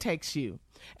the day takes you.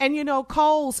 And you know,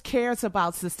 Kohl's cares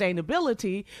about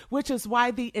sustainability, which is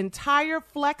why the entire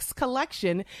Flex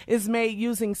collection is made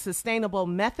using sustainable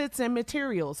methods and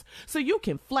materials, so you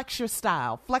can flex your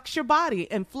style, flex your body,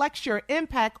 and flex your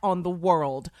impact on the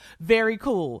world. Very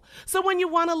cool. So when you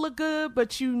want to look good,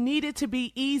 but you need it to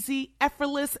be easy,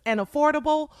 effortless, and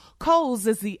affordable, Kohl's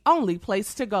is the only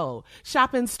place to go.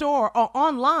 Shop in store or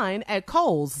online at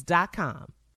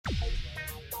Kohls.com.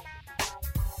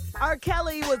 R.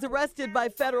 Kelly was arrested by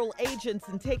federal agents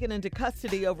and taken into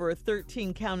custody over a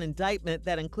 13-count indictment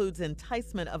that includes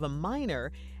enticement of a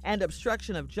minor and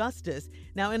obstruction of justice.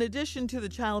 Now, in addition to the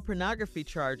child pornography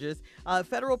charges,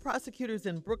 federal prosecutors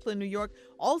in Brooklyn, New York,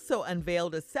 also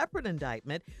unveiled a separate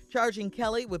indictment charging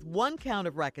Kelly with 1 count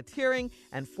of racketeering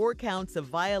and 4 counts of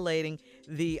violating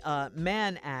the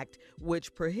Mann Act,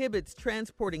 which prohibits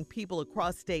transporting people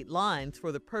across state lines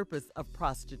for the purpose of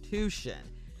prostitution.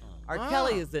 R.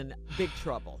 Kelly is in big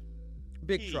trouble.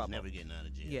 He's never getting out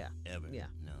of jail. Yeah. Ever. Yeah.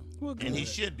 No. Well, and he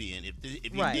should be in. If he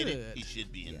did it, he should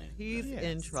be in there. He's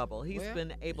in trouble. He's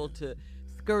been able to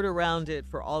skirt around it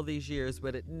for all these years,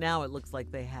 but now it looks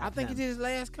like they have I think him. he did his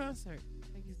last concert. I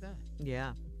think he's done.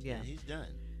 Yeah. He's done.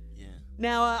 Yeah.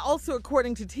 Now, also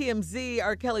according to TMZ,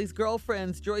 R. Kelly's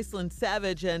girlfriends Joycelyn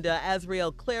Savage and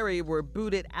Azriel Clary were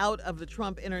booted out of the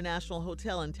Trump International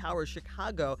Hotel in Tower,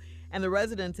 Chicago, and the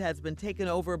residence has been taken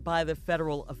over by the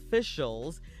federal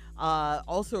officials.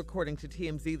 Also, according to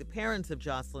TMZ, the parents of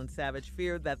Joycelyn Savage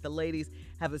feared that the ladies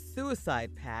have a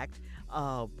suicide pact.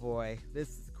 Oh boy, this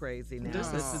is crazy now.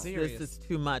 This is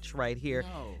too much right here.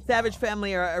 Savage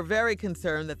family are very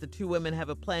concerned that the two women have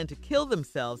a plan to kill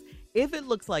themselves if it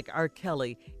looks like R.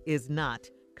 Kelly is not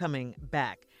coming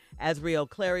back. Azriel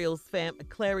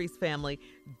Clary's family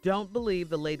don't believe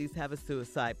the ladies have a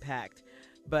suicide pact.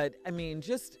 But I mean,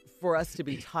 just for us to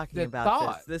be talking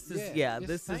about this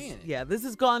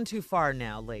has gone too far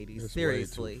now, ladies. It's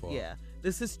Seriously. way too far. Yeah.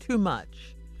 This is too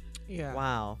much. Yeah.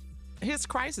 Wow. His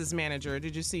crisis manager,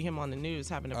 did you see him on the news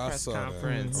having a I press saw that.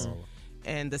 conference? Mhm.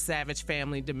 And the Savage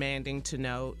family demanding to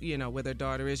know, where their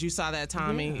daughter is. You saw that,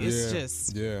 Tommy? Yeah. It's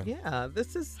just... Yeah,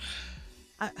 this is...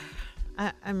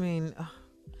 I mean...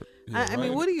 Yeah, I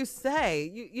mean, what do you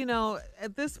say? You know,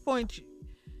 at this point...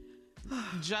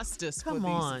 Justice Come for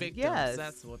on, these victims. yes.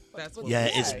 That's what Yeah,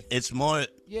 it it's more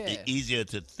Yeah. easier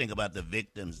to think about the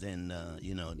victims than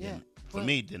for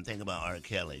me than think about R.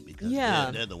 Kelly because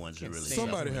they're the ones who really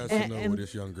Somebody has suffer. to know where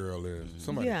this young girl is.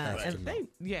 Somebody has to know.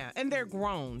 and they're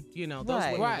grown. Those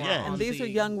Right. women were on And these are the-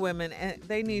 young women, and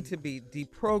they need to be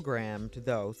deprogrammed,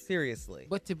 though, seriously.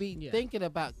 But to be thinking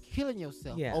about killing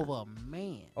yourself Yeah. over a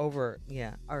man. Over,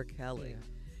 R. Kelly.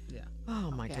 Yeah.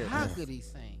 Oh, my goodness. How could he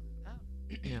sing?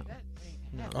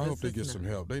 No. I hope they get some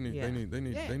help. They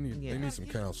need some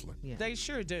counseling. They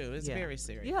sure do. It's very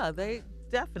serious. Yeah, they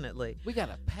definitely. We got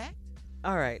a pact?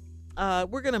 All right.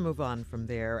 We're going to move on from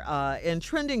there. In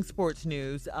trending sports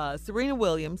news, Serena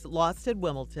Williams lost at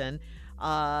Wimbledon.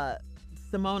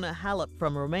 Simona Halep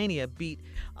from Romania beat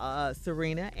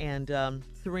Serena, and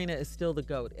Serena is still the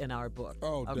GOAT in our book.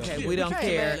 Oh, okay. definitely. We don't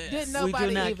care. Didn't We do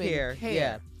nobody not even care. care.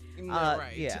 Yeah.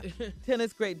 Right. Yeah.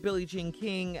 Tennis great Billie Jean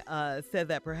King said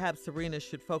that perhaps Serena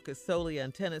should focus solely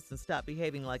on tennis and stop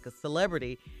behaving like a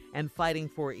celebrity and fighting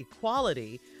for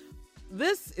equality.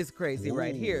 This is crazy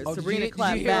right here. Oh, Serena did you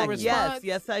clapped hear her back. response?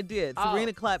 Yes, I did. Oh.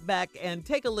 Serena clapped back, and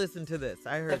take a listen to this.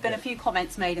 I heard There have been a this. few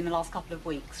comments made in the last couple of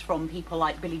weeks from people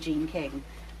like Billie Jean King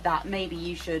that maybe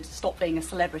you should stop being a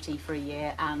celebrity for a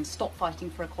year and stop fighting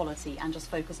for equality and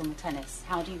just focus on the tennis.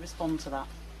 How do you respond to that?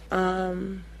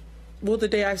 Well, the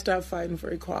day I stop fighting for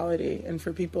equality and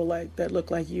for people that look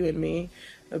like you and me,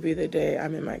 will be the day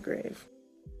I'm in my grave.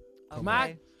 Okay.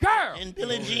 My girl! And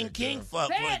Billie Jean King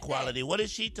fought for equality. What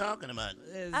is she talking about?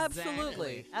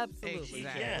 Absolutely.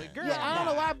 Exactly. Girl, Yeah, I don't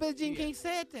know why Billie Jean King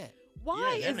said that.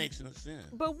 Why that is, makes no sense.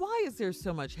 But why is there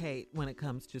so much hate when it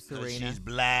comes to 'Cause Serena? she's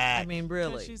black. I mean,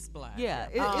 really. she's black. Yeah,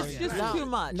 it's just Not- too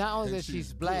much. Not only And that she's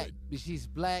she's black, good. but she's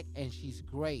black and she's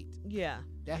great. Yeah.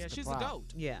 That's Yeah, the she's problem. a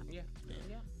goat. Yeah. Yeah.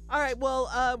 All right,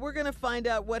 well, we're going to find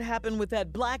out what happened with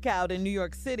that blackout in New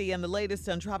York City and the latest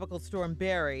on Tropical Storm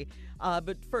Barry.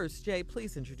 But first, Jay,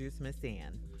 please introduce Miss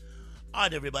Ann. All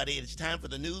right, everybody, it's time for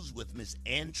the news with Miss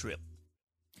Ann Tripp.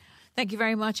 Thank you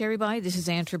very much, everybody. This is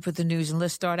Ann Tripp with the news, and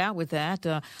let's start out with that.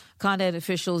 Con Ed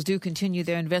officials do continue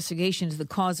their investigation into the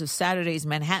cause of Saturday's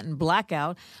Manhattan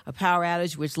blackout, a power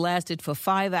outage which lasted for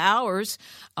 5 hours.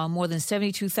 More than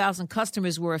 72,000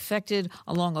 customers were affected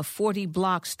along a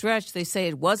 40-block stretch. They say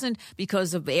it wasn't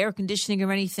because of air conditioning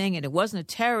or anything, and it wasn't a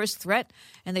terrorist threat,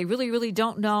 and they really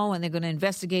don't know, and they're going to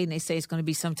investigate, and they say it's going to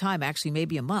be some time, actually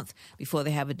maybe a month, before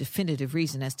they have a definitive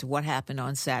reason as to what happened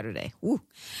on Saturday. Ooh.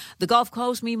 The Gulf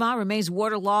Coast, meanwhile, remains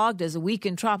waterlogged as a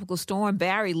weakened tropical storm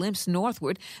Barry limps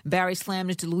northward. Barry slammed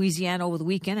into Louisiana over the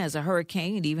weekend as a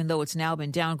hurricane, and even though it's now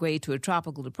been downgraded to a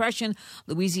tropical depression,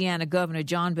 Louisiana Governor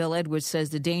John Bel Edwards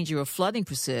says the danger of flooding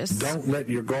persists. Don't let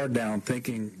your guard down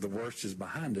thinking the worst is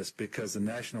behind us, because the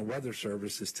National Weather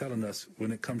Service is telling us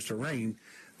when it comes to rain,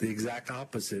 the exact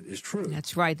opposite is true.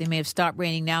 That's right. They may have stopped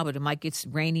raining now, but it might get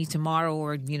rainy tomorrow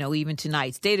or, even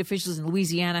tonight. State officials in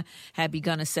Louisiana have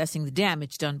begun assessing the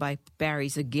damage done by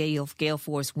Barry's gale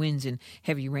force winds and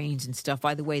heavy rains and stuff.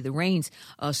 By the way, the rains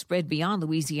spread beyond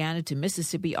Louisiana to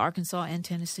Mississippi, Arkansas, and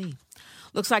Tennessee.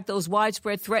 Looks like those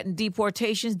widespread threatened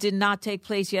deportations did not take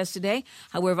place yesterday.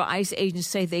 However, ICE agents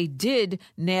say they did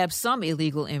nab some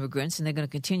illegal immigrants, and they're going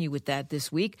to continue with that this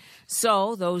week.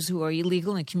 So those who are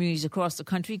illegal in communities across the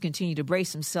country continue to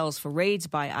brace themselves for raids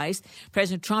by ICE.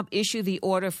 President Trump issued the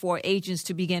order for agents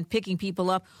to begin picking people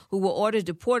up who were ordered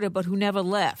deported but who never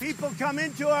left. People come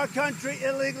into our country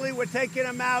illegally. We're taking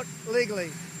them out legally.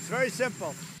 It's very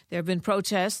simple. There have been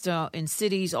protests in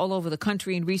cities all over the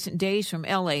country in recent days, from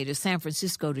L.A. to San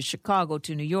Francisco to Chicago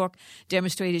to New York.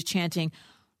 Demonstrators chanting,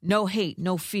 "No hate,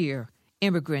 no fear.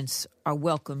 Immigrants are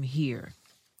welcome here."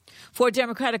 4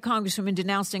 Democratic congresswomen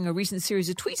denouncing a recent series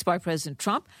of tweets by President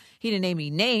Trump. He didn't name any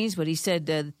names, but he said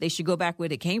they should go back where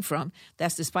they came from.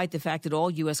 That's despite the fact that all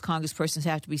U.S. congresspersons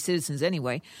have to be citizens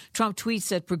anyway. Trump tweets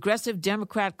that progressive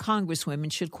Democrat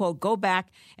congresswomen should, quote, go back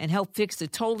and help fix the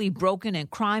totally broken and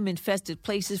crime-infested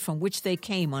places from which they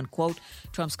came, unquote.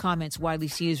 Trump's comments widely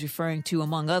seen as referring to,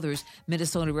 among others,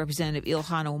 Minnesota Representative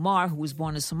Ilhan Omar, who was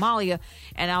born in Somalia,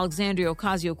 and Alexandria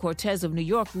Ocasio-Cortez of New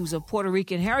York, who's of Puerto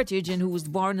Rican heritage and who was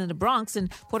born in the Bronx, and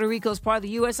Puerto Rico is part of the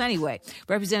U.S. anyway.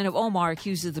 Representative Omar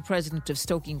accuses the president of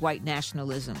stoking white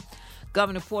nationalism.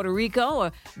 Governor of Puerto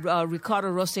Rico,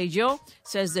 Ricardo Rosselló,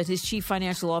 says that his chief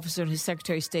financial officer and his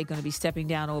secretary of state are going to be stepping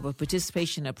down over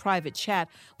participation in a private chat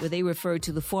where they referred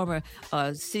to the former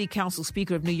city council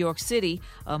speaker of New York City,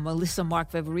 Melissa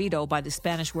Mark Veverito, by the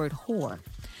Spanish word whore.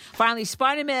 Finally,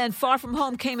 Spider-Man Far From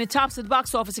Home came in tops at the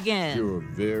box office again. You're a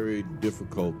very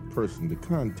difficult person to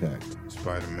contact,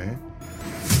 Spider-Man.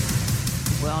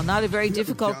 Well, not a very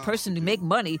difficult person to make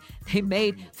money. They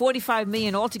made $45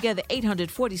 million altogether,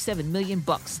 $847 million.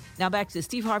 Now back to the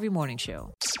Steve Harvey Morning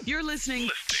Show. You're listening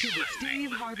to the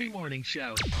Steve Harvey Morning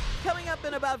Show. Coming up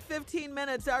in about 15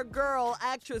 minutes, our girl,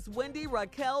 actress Wendy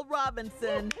Raquel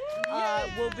Robinson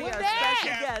will be our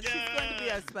special guest. She's going to be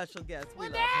our special guest. We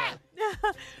love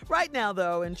her. Right now,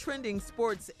 though, in trending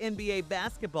sports NBA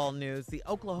basketball news, the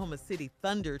Oklahoma City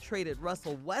Thunder traded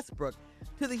Russell Westbrook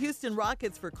to the Houston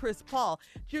Rockets for Chris Paul.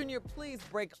 Junior, please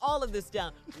break all of this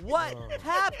down. What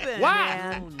happened,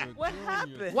 man? What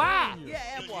happened? Why? Yeah,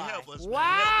 and why?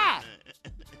 Why?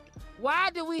 Why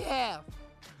do we have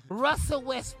Russell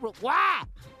Westbrook? Why?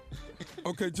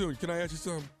 Okay, Junior, can I ask you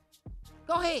something?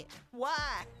 Go ahead.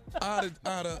 Why?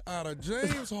 Out of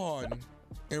James Harden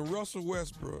and Russell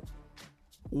Westbrook,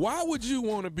 why would you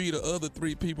want to be the other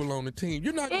 3 people on the team?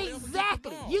 You're not gonna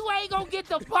exactly. You ain't gonna get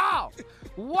the ball.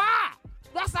 Why?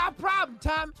 That's our problem,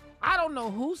 Tom. I don't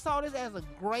know who saw this as a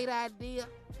great idea,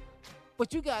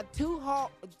 but you got two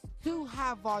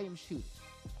high volume shooters.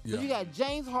 So you got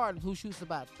James Harden, who shoots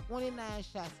about 29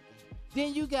 shots a game.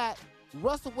 Then you got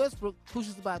Russell Westbrook, who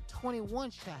shoots about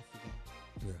 21 shots a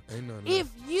game. Yeah, ain't none of If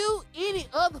you any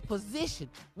other position,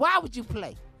 why would you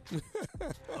play?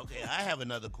 Okay, I have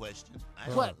another question.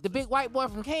 What? The big white boy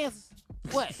from Kansas?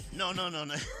 What? No.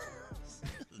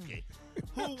 Okay.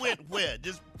 Who went where?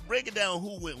 Just break it down.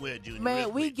 Who went where, Junior?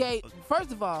 Man,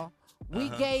 first of all, we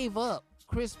gave up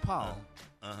Chris Paul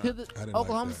to the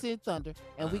Oklahoma City Thunder,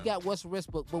 and we got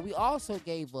Westbrook, but we also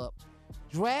gave up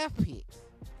draft picks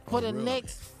for the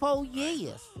next 4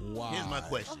 years. Wow.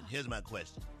 Here's my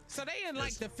question. So they in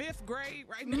like the 5th grade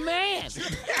right now? Man.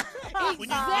 When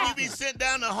you be sent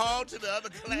down the hall to the other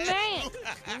class? Man,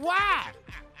 why?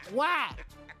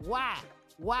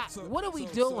 So, what are we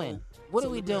doing? What are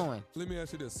we doing? Let me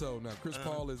ask you this. So now Chris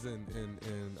Paul is in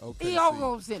OKC. He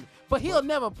almost in, but he'll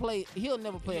never play. He'll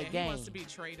never play a game. He wants to be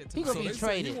traded. To He gonna be they say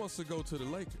traded. he wants to go to the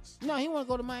Lakers. No, he want to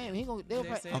go to Miami. He gonna. They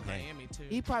said Miami too.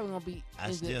 He probably gonna be.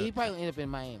 He probably gonna end up in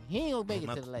Miami. He ain't gonna make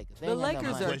it to the Lakers. They The ain't got no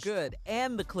Lakers money. are good,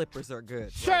 and the Clippers are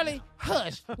good. Shirley,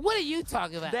 hush. What are you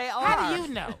talking about? They are. How do you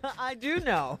know? I do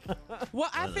know. Well,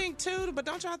 I think too, but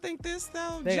don't y'all think this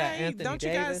though, They got Jay? Anthony Don't you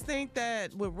guys Davis. think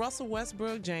that with Russell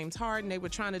Westbrook, James Harden, they were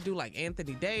trying to do like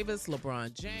Anthony Davis,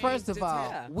 LeBron James? First of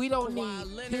all, we don't Kawhi need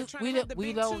Leonard, two, trying to have the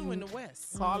big two in the need-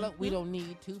 West. Carla, we don't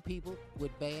need two people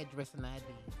with bad dressing ideas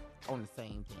on the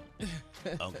same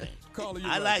team. Okay. Carla, you're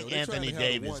I right, like though. They're Anthony trying to have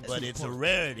a Davis, but 1-2 it's a punch.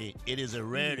 rarity. It is a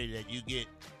rarity that you get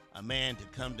a man to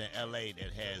come to L.A.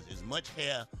 that has as much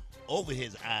hair over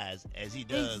his eyes as he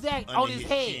does Exactly, under on his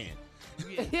head.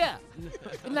 chin. Yeah.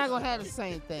 We're not going to have the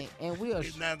same thing. And we are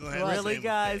He's not gonna have the Really, same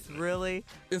guys? effect. Really?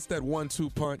 It's that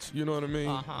 1-2 punch. You know what I mean?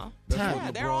 Uh-huh. That's Time. what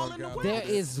Yeah, they're all LeBron in the got. West.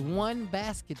 There is one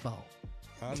basketball.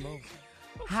 I know.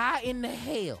 How in the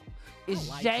hell is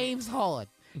James Harden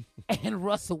and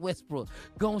Russell Westbrook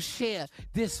gonna share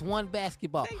this one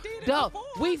basketball? They did it Dog, before.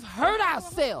 we've hurt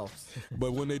ourselves.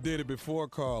 But when they did it before,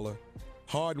 Carla,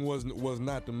 Harden was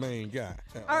not the main guy.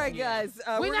 All right, guys.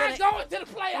 We're not going to the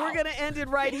playoffs. We're going to end it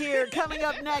right here. Coming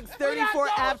up next, 34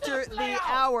 after the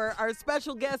hour, our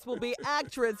special guest will be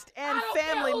actress and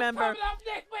family member Coming up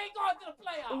next, we ain't going to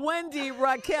the playoffs. Wendy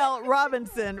Raquel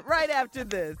Robinson right after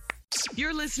this.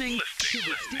 You're listening to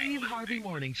the Steve Harvey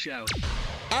Morning Show.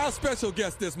 Our special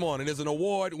guest this morning is an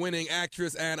award-winning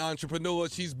actress and entrepreneur.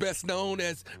 She's best known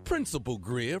as Principal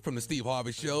Greer from The Steve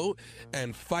Harvey Show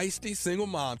and feisty single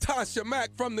mom Tasha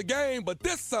Mack from The Game. But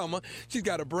this summer, she's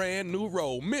got a brand new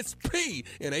role, Miss P,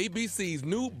 in ABC's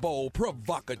new, bold,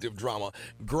 provocative drama,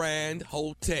 Grand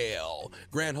Hotel.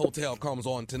 Grand Hotel comes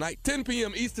on tonight, 10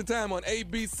 p.m. Eastern Time on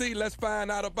ABC. Let's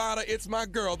find out about her. It's my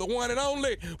girl, the one and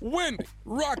only Wendy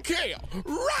Raquel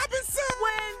Robinson.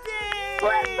 Wendy!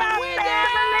 What's up, What's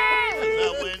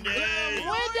up, Wendy?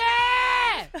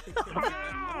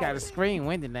 Wendy! Got to scream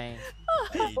Wendy name.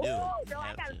 Yeah, you do. No,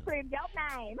 I gotta scream your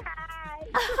name.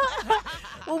 Hi.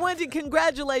 Well, Wendy,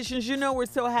 congratulations. You know we're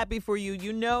so happy for you.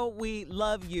 You know we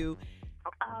love you.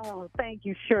 Oh, thank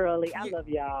you, Shirley. I love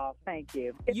y'all. Thank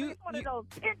you. It's one of those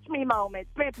pinch me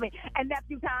moments. Pinch me. And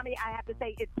nephew Tommy, I have to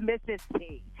say it's Mrs.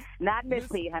 P. Not Miss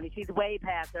P, honey. She's way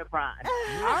past her prime.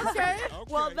 Okay.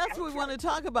 Well, that's what we want to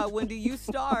talk about, Wendy. You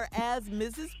star as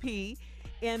Mrs. P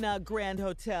in a Grand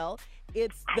Hotel.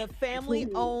 It's the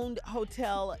family-owned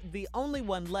hotel, the only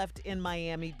one left in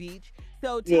Miami Beach.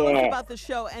 So tell us about the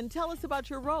show and tell us about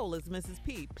your role as Mrs.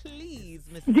 P. Please,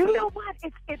 Mrs. P. You know what?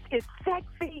 It's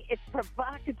sexy, it's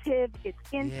provocative, it's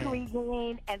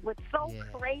intriguing, and what's so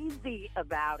crazy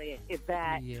about it is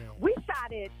that we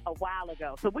shot it a while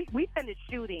ago. So we finished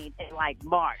shooting in like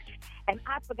March, and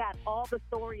I forgot all the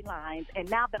storylines, and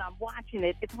now that I'm watching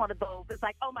it, it's one of those, it's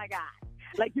like, oh my God.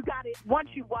 Like, you got it. Once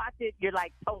you watch it, you're,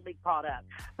 like, totally caught up.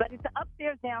 But it's an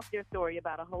upstairs, downstairs story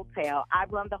about a hotel. I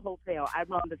run the hotel. I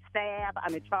run the staff.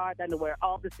 I'm in charge. I know where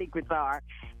all the secrets are.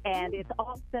 And it's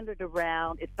all centered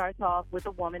around, it starts off with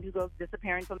a woman who goes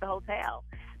disappearing from the hotel.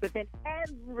 But then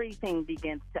everything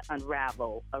begins to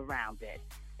unravel around it.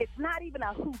 It's not even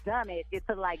a whodunit. It's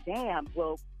a, like, damn,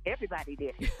 well, everybody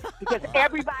did it. Because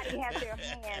everybody has their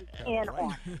hands in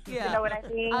on it. Yeah. You know what I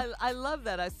mean? I love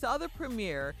that. I saw the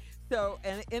premiere. So,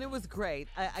 and it was great.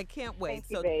 I can't wait.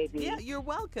 Thank you, baby. Yeah, you're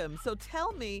welcome. So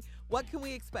tell me, what can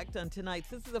we expect on tonight?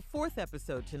 This is the 4th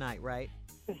episode tonight, right?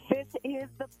 This is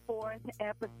the 4th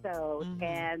episode.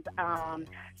 And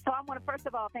so I want to, first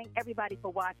of all, thank everybody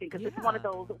for watching, because it's one of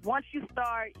those, once you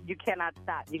start, you cannot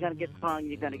stop. You're going to get sprung,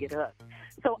 you're going to get hooked.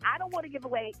 So I don't want to give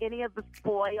away any of the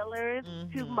spoilers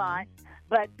too much,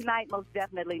 but tonight, most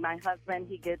definitely, my husband,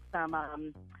 he gets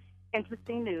some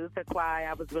interesting news. That's why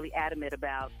I was really adamant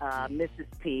about Mrs.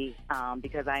 P,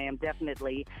 because I am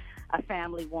definitely a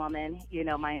family woman. You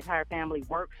know, my entire family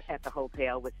works at the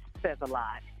hotel, which says a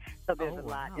lot. So there's a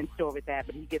lot in store with that.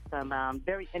 But he gets some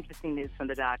very interesting news from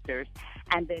the doctors.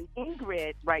 And then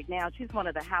Ingrid, right now, she's one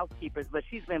of the housekeepers, but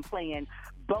she's been playing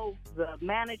both the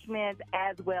management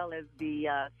as well as the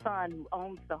son who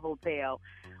owns the hotel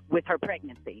with her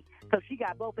pregnancy. So she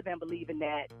got both of them believing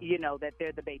that, you know, that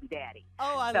they're the baby daddy.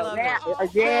 Oh, I so love now, it.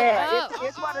 Yeah,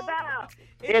 it's one of those.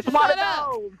 It's one of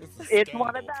those. It's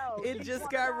one of those. It just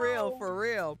got real, for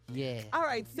real. Yeah. All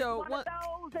right, so one of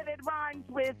those, and it rhymes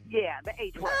with, the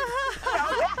H word.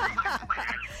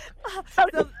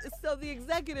 So the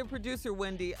executive producer,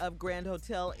 Wendy, of Grand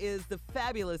Hotel is the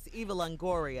fabulous Eva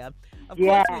Longoria. Of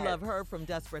Yes. course, we love her from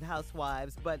Desperate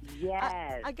Housewives, but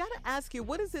Yes. I got to ask you,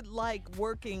 what is it like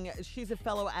working? She's a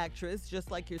fellow actress,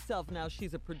 just like yourself. Now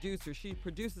she's a producer. She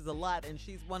produces a lot, and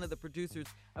she's one of the producers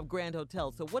of Grand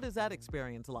Hotel. So what is that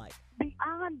experience like?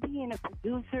 Beyond being a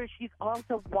producer, she's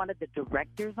also one of the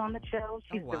directors on the show.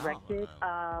 She's directed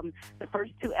the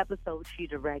first 2 episodes she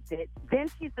directed. Then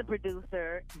she's the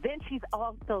producer. Then she's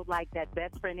also like that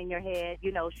best friend in your head.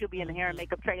 You know, she'll be in the hair and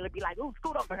makeup trailer, be like, "Ooh,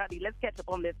 scoot over, honey. Let's catch up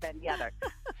on this, that, and the other."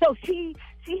 So she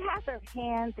has her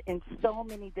hands in so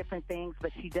many different things,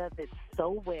 but she does it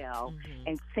so well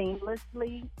and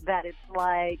seamlessly that it's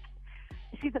like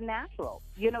she's a natural.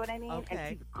 You know what I mean? Okay. And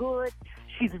she's good.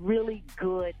 She's really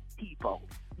good people.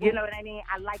 You know what I mean?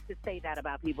 I like to say that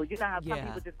about people. You know how some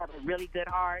people just have a really good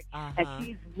heart? And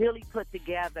she's really put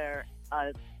together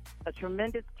a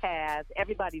tremendous cast.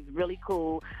 Everybody's really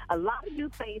cool. A lot of new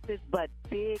faces, but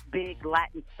big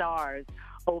Latin stars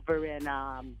over in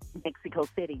Mexico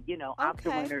City, you know, Oscar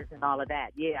winners and all of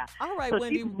that. Yeah. All right, so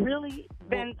Wendy. she's really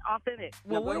been authentic.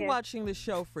 Well, we're watching the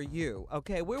show for you,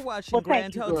 okay? We're watching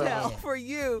Grand Hotel for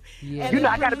you. Yeah. And You know,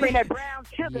 I got to bring that brown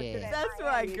sugar to that. That's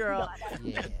right, girl.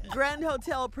 Grand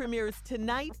Hotel premieres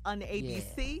tonight on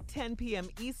ABC, 10 p.m.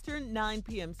 Eastern, 9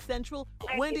 p.m. Central.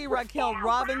 Wendy Raquel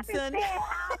Robinson.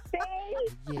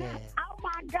 Yeah. Oh,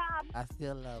 my God. I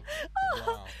still love you.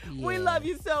 Wow. We love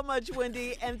you so much,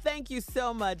 Wendy, and thank you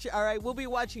so much. All right, we'll be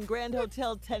watching Grand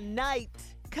Hotel tonight.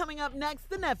 Coming up next,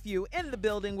 the nephew in the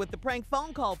building with the prank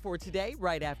phone call for today,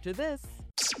 right after this.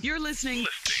 You're listening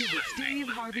to the Steve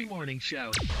Harvey Morning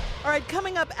Show. All right,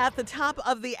 coming up at the top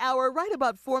of the hour, right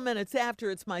about 4 minutes after,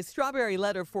 it's my strawberry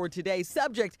letter for today.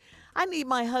 Subject, I need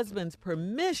my husband's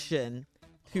permission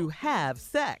to have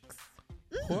sex.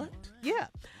 What? Yeah.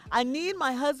 I need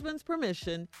my husband's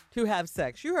permission to have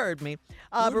sex. You heard me.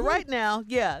 But right now,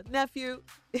 nephew,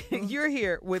 you're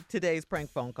here with today's prank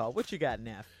phone call. What you got,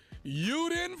 Neff? You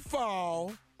didn't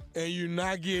fall, and you're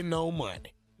not getting no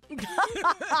money.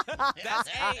 That's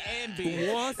A and B.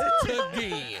 Once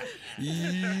again,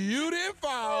 you didn't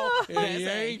fall, and you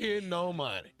ain't getting no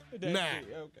money.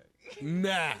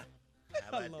 Nah.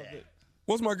 I love it.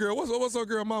 What's my girl? What's her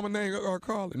girl mama name?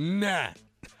 Carly? Nah.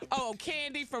 Oh,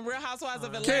 Candy from Real Housewives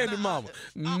of Atlanta. Candy mama.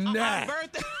 Nah.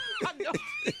 Birthday.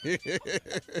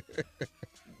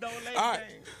 All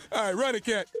right, run it,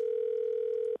 cat.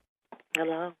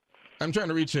 Hello. I'm trying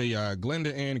to reach a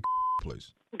Glenda Ann,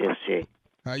 please. Yes, she.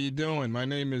 How you doing? My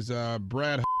name is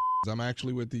Brad. I'm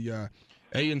actually with the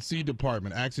A&C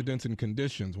department, accidents and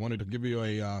conditions. Wanted to give you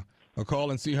a call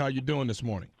and see how you're doing this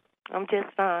morning. I'm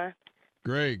just fine.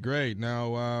 Great.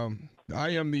 Now, I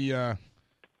am the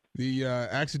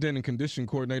accident and condition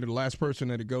coordinator, the last person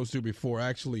that it goes to before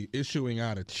actually issuing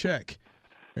out a check.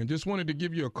 And just wanted to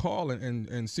give you a call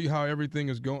and see how everything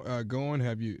is going.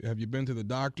 Have you been to the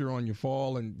doctor on your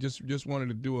fall? And just wanted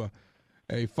to do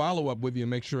a follow-up with you and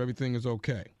make sure everything is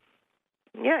okay.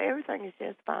 Yeah, everything is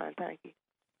just fine, thank you.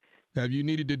 Have you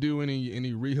needed to do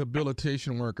any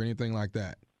rehabilitation work or anything like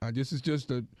that? This is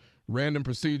just a random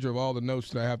procedure of all the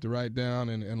notes that I have to write down.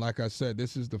 And like I said,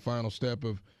 this is the final step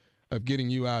of getting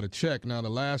you out a check. Now, the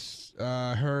last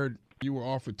I heard, you were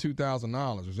offered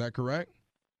 $2,000. Is that correct?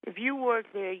 If you work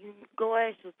there, you go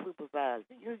ask your supervisor.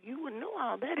 You would know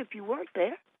all that if you worked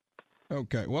there.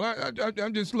 Okay. Well,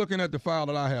 I'm just looking at the file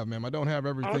that I have, ma'am. I don't have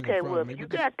everything in front of me. If you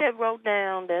got that wrote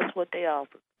down, that's what they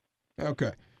offer.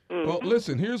 Okay. Mm-hmm. Well,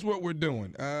 listen, here's what we're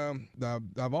doing.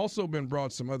 I've also been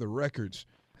brought some other records.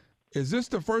 Is this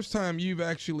the first time you've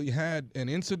actually had an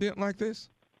incident like this?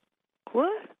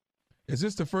 What? Is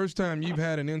this the first time you've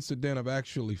had an incident of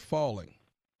actually falling?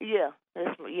 Yeah,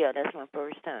 that's my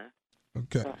first time.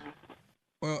 Okay.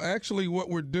 Well, actually, what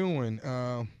we're doing,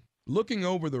 looking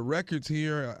over the records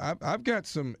here, I've got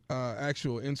some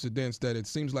actual incidents that it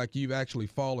seems like you've actually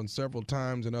fallen several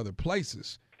times in other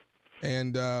places.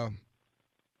 And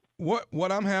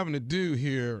what I'm having to do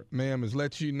here, ma'am, is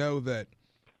let you know that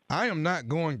I am not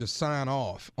going to sign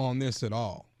off on this at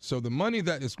all. So the money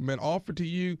that has been offered to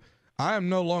you, I am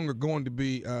no longer going to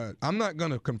be, I'm not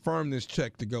going to confirm this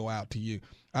check to go out to you.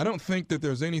 I don't think that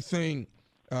there's anything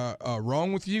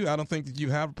wrong with you. I don't think that you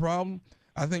have a problem.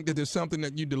 I think that there's something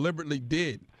that you deliberately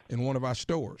did in one of our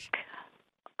stores.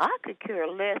 I could care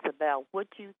less about what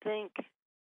you think.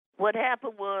 What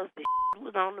happened was the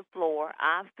was on the floor.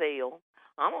 I fell.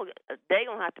 They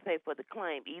gonna have to pay for the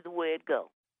claim either way it go.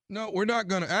 No, we're not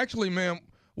gonna. Actually, ma'am,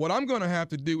 what I'm gonna have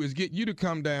to do is get you to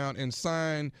come down and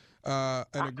sign an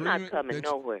agreement. I'm not coming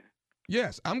nowhere.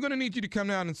 Yes, I'm going to need you to come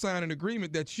down and sign an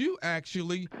agreement that you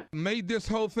actually made this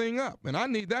whole thing up. And I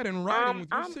need that in writing with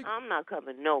your signature. I'm not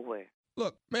coming nowhere.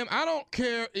 Look, ma'am, I don't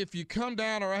care if you come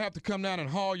down or I have to come down and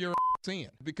haul your in,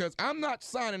 because I'm not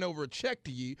signing over a check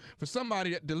to you for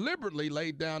somebody that deliberately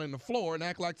laid down in the floor and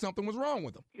act like something was wrong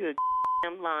with them. You're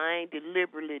lying.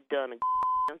 Deliberately done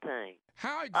a thing.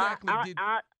 How exactly did...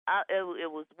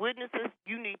 It was witnesses.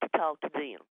 You need to talk to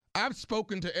them. I've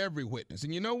spoken to every witness,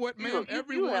 and you know what, ma'am?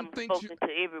 You haven't spoken to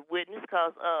every witness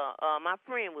because my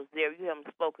friend was there. You haven't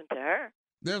spoken to her.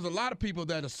 There's a lot of people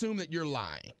that assume that you're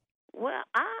lying. Well,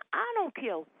 I don't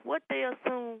care what they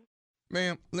assume.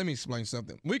 Ma'am, let me explain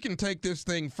something. We can take this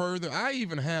thing further. I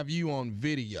even have you on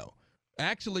video,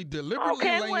 actually deliberately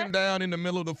laying down in the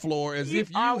middle of the floor as if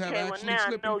you have actually now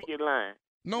slipped. I know you're lying.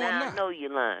 No, now I'm not. I know you're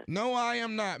lying. No, I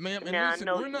am not, ma'am. And now listen,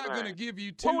 we're not going to give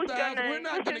you $2,000. We're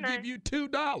not going to give you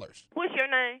 $2. What's your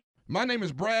name? My name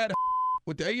is Brad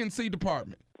with the A&C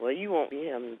department. Well, you won't be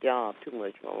having a job too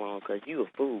much for long because you a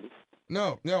fool.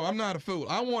 No, I'm not a fool.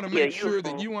 I want to make sure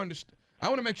that you understand. I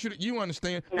want to make sure that you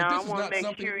understand that this is not something. I want to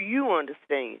make sure you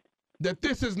understand that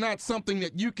this is not something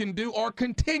that you can do or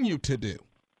continue to do.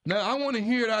 Now, I want to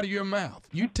hear it out of your mouth.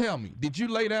 You tell me, did you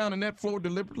lay down on that floor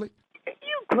deliberately?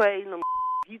 You crazy.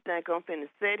 You think I'm finna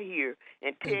sit here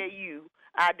and tell you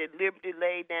I deliberately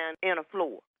laid down in a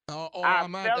floor?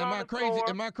 Am I crazy?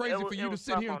 Am I crazy for you to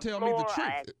sit here and tell me the truth?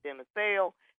 I accidentally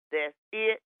fell. That's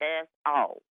it. That's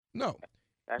all. No.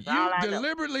 That's you all I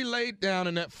deliberately laid down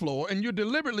on that floor, and you're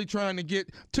deliberately trying to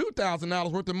get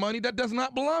 $2,000 worth of money that does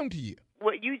not belong to you.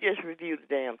 Well, you just reviewed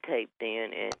the damn tape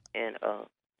then, and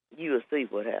you'll see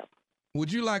what happens.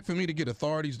 Would you like for me to get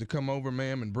authorities to come over,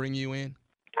 ma'am, and bring you in?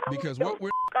 Because what we're...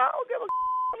 I don't give a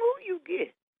who you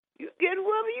get. You get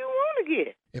whoever you want to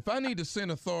get. If I need to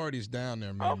send authorities down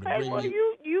there, ma'am, to bring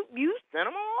you send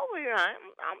them over here.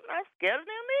 I'm not scared of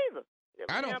them either.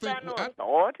 I don't think I'm not.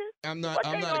 What I'm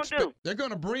they not. gonna do? They're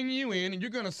going to bring you in, and you're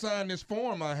going to sign this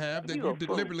form I have that you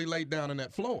deliberately laid down on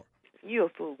that floor. You a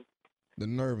fool. The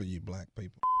nerve of you, black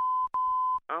people.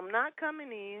 I'm not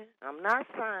coming in. I'm not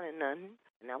signing nothing.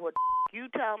 Now what you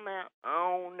talking about?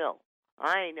 I don't know.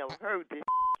 I ain't never heard this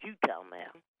you talking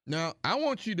about. Now I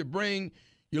want you to bring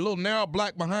your little narrow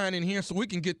black behind in here so we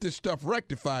can get this stuff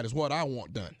rectified. Is what I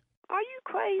want done. Are you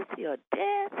crazy or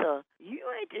deaf? Or you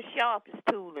ain't the sharpest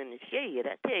tool in the shed.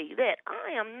 I tell you that.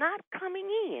 I am not coming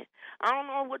in. I don't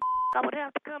know what I would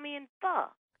have to come in for.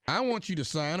 I want you to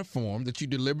sign a form that you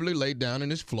deliberately laid down on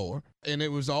this floor, and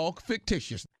it was all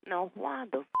fictitious. Now, why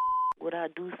the would I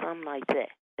do something like that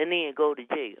and then go to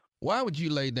jail? Why would you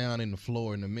lay down in the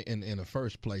floor in the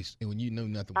first place when you knew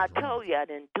nothing was wrong? I told you I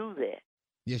didn't do that.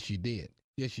 Yes, you did.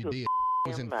 Yes, you did. It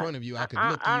was in front of you. I could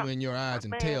look you in your eyes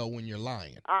and tell when you're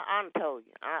lying. I told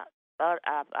you.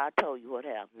 I told you what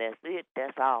happened. That's it.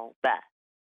 That's all. Bye.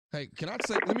 Hey,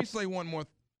 let me say one more.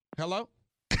 Hello?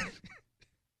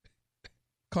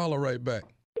 Call her right back.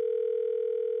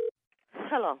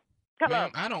 Hello.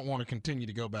 Ma'am, I don't want to continue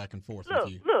to go back and forth with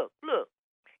you. Look.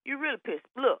 You really pissed.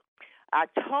 Look, I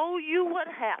told you what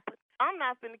happened. I'm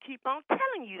not going to keep on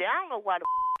telling you that. I don't know why the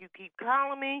you keep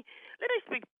calling me. Let me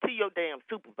speak to your damn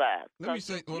supervisor. Let me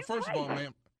say, well, first of all,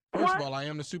 ma'am, I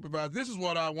am the supervisor. This is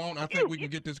what I want. I think we can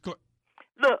get this. Look,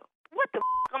 what the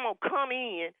I'm going to come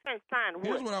in and sign what?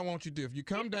 Here's what I want you to do. If you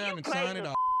come down and sign it,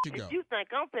 I'll you go. If you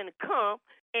think I'm finna come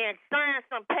and sign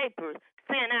some papers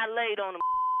saying I laid on the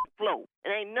floor, it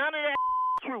ain't none of that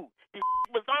true. The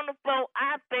was on the floor,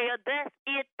 I fell, that's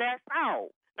it, that's all.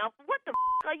 Now, what the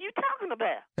are you talking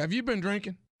about? Have you been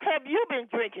drinking? Have you been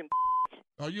drinking?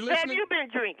 Are you listening? Have you been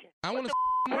drinking? I want to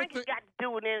drinking got to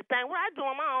do with anything. What I do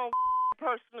on my own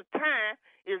personal time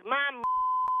is my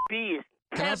business.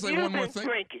 Can I say one more thing?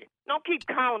 Drinking? Don't keep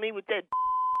calling me with that.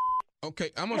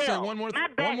 Okay, I'm gonna say one more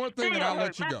thing, and I'll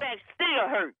let you go. My back still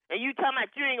hurt, and you talking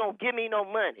about you ain't gonna give me no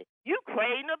money. You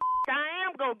crazy? I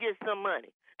am gonna get some money.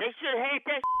 They should have had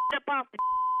that up off the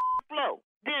floor.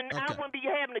 Then I wouldn't be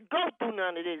having to go through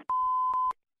none of this.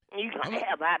 You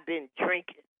have I been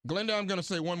drinking? Glenda, I'm gonna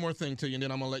say one more thing to you, and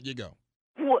then I'm gonna let you go.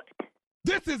 What?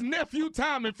 This is Nephew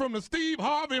Tommy from the Steve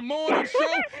Harvey Morning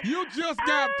Show. You just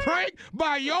got pranked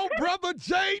by your brother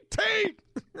JT.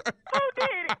 Who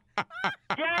did it?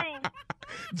 James.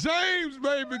 James,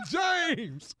 baby,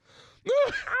 James.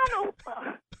 I don't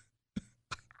know.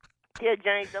 Yeah,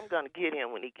 James, I'm gonna get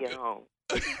him when he get home.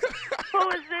 Who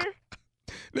is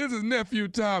this? This is Nephew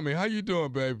Tommy. How you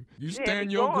doing, baby? You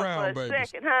stand your ground, baby.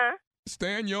 Second, huh?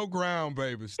 Stand your ground,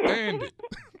 baby. Stand it.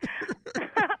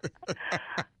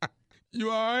 You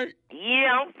all right?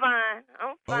 Yeah, I'm fine.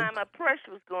 I'm fine. Okay. My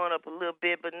pressure was going up a little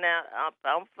bit, but now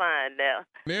I'm fine now.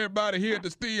 And everybody here at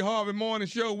the Steve Harvey Morning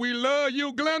Show, we love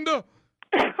you, Glenda.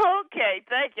 Okay,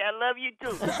 thank you. I love you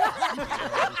too.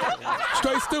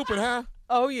 Straight stupid, huh?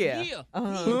 Oh, yeah. Yeah.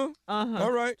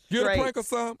 All right. Get Straight. a prank or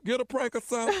something. Get a prank or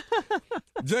something.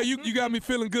 Jay, you got me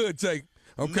feeling good, Jay.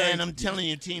 Okay. Man, I'm telling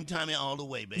you, Team Tommy all the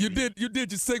way, baby. You did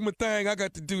your Sigma thing. I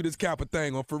got to do this Kappa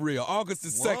thing on for real. August the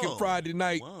 2nd, Friday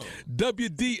night.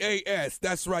 WDAS.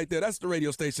 That's right there. That's the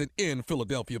radio station in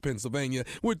Philadelphia, Pennsylvania.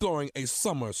 We're throwing a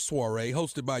summer soiree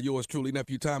hosted by yours truly,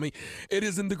 Nephew Tommy. It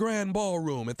is in the Grand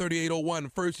Ballroom at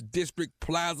 3801 First District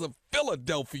Plaza,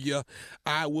 Philadelphia.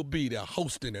 I will be there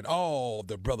hosting it. All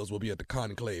the brothers will be at the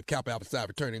Conclave. Kappa Alpha Psi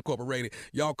Fraternity Incorporated.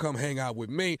 Y'all come hang out with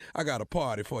me. I got a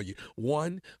party for you.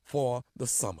 One for the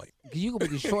summer. You gonna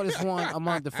be the shortest one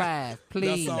among the 5,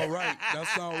 please. That's all right.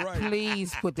 That's all right.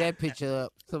 Please put that picture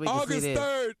up so we can see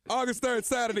this. August 3rd,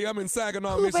 Saturday, I'm in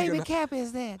Saginaw, Who Michigan. baby Cap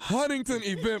is that? Huntington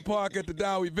Event Park at the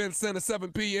Dow Event Center,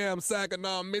 7 p.m.,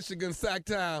 Saginaw, Michigan,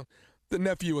 Sacktown. The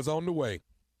nephew is on the way.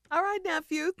 All right,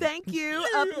 nephew. Thank you.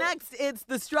 Up next, it's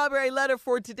the strawberry letter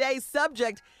for today's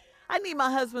subject. I need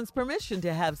my husband's permission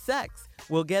to have sex.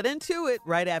 We'll get into it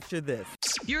right after this.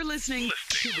 You're listening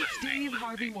to the Steve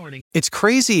Harvey Morning. It's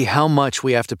crazy how much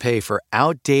we have to pay for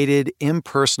outdated,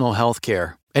 impersonal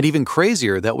healthcare, and even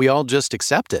crazier that we all just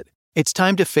accept it. It's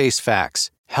time to face facts.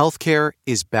 Healthcare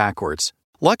is backwards.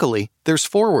 Luckily, there's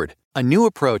Forward, a new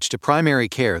approach to primary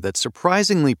care that's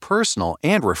surprisingly personal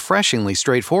and refreshingly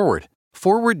straightforward.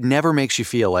 Forward never makes you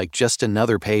feel like just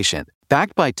another patient.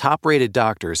 Backed by top-rated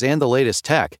doctors and the latest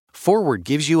tech, Forward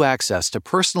gives you access to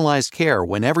personalized care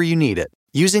whenever you need it.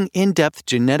 Using in-depth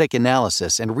genetic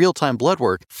analysis and real-time blood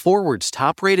work, Forward's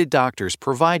top-rated doctors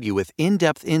provide you with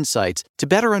in-depth insights to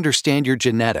better understand your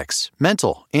genetics,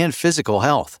 mental, and physical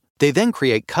health. They then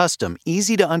create custom,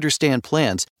 easy-to-understand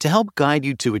plans to help guide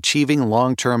you to achieving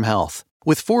long-term health.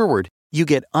 With Forward, you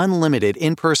get unlimited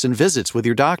in-person visits with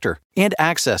your doctor and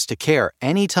access to care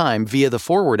anytime via the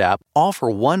Forward app, all for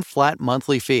one flat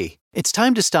monthly fee. It's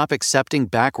time to stop accepting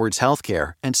backwards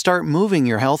healthcare and start moving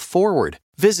your health forward.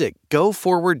 Visit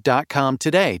GoForward.com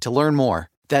today to learn more.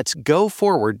 That's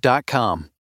GoForward.com.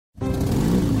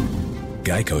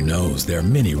 Geico knows there are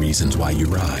many reasons why you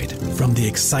ride. From the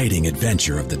exciting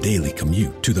adventure of the daily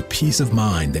commute to the peace of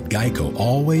mind that Geico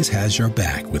always has your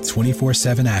back with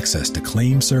 24/7 access to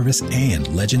claim service and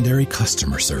legendary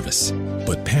customer service.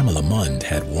 But Pamela Mund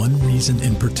had one reason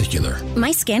in particular.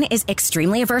 My skin is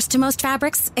extremely averse to most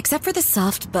fabrics, except for the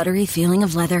soft, buttery feeling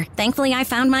of leather. Thankfully, I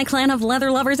found my clan of leather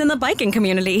lovers in the biking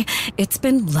community. It's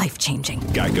been life-changing.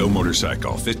 Geico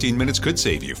Motorcycle. 15 minutes could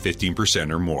save you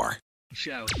 15% or more.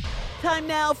 Show. Time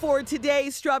now for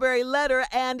today's strawberry letter.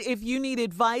 And if you need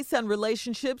advice on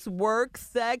relationships, work,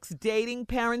 sex, dating,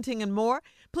 parenting, and more,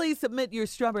 please submit your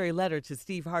strawberry letter to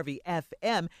Steve Harvey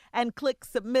FM and click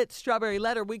Submit Strawberry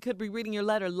Letter. We could be reading your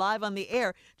letter live on the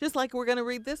air, just like we're going to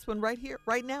read this one right here,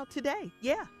 right now, today.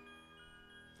 Yeah.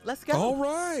 Let's go. All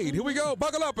right. Here we go.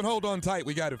 Buckle up and hold on tight.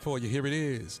 We got it for you. Here it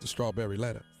is, the strawberry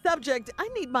letter. Subject, I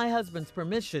need my husband's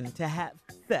permission to have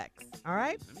sex. All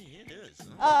right?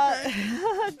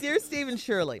 Dear Steve and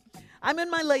Shirley, I'm in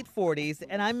my late 40s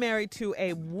and I'm married to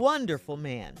a wonderful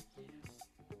man.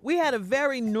 We had a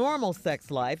very normal sex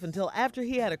life until after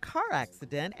he had a car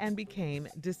accident and became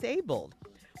disabled.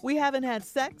 We haven't had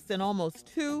sex in almost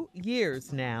 2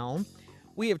 years now.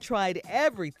 We have tried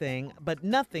everything, but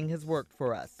nothing has worked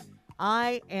for us.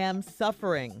 I am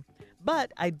suffering,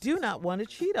 but I do not want to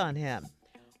cheat on him.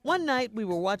 One night, we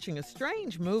were watching a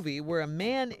strange movie where a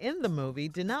man in the movie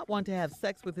did not want to have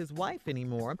sex with his wife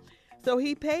anymore, so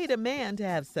he paid a man to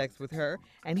have sex with her,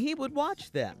 and he would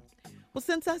watch them. Well,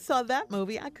 since I saw that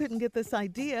movie, I couldn't get this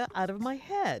idea out of my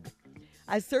head.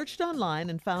 I searched online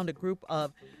and found a group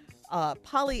of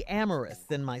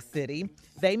polyamorous in my city.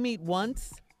 They meet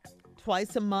once,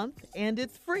 twice a month, and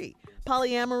it's free.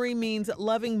 Polyamory means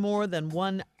loving more than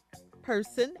one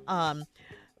person.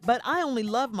 But I only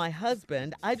love my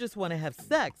husband. I just want to have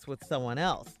sex with someone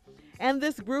else. And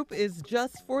this group is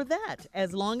just for that,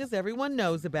 as long as everyone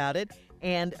knows about it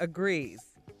and agrees.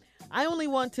 I only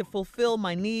want to fulfill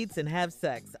my needs and have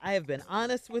sex. I have been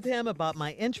honest with him about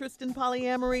my interest in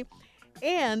polyamory,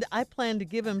 and I plan to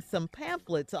give him some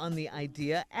pamphlets on the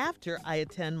idea after I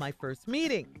attend my first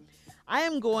meeting. I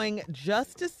am going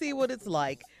just to see what it's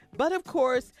like, but of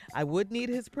course, I would need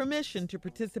his permission to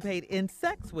participate in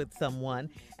sex with someone,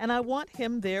 and I want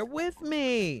him there with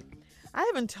me. I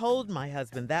haven't told my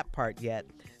husband that part yet,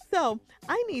 so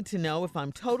I need to know if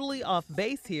I'm totally off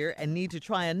base here and need to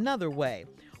try another way.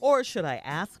 Or should I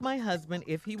ask my husband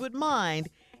if he would mind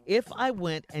if I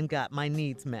went and got my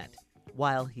needs met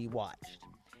while he watched?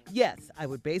 Yes, I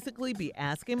would basically be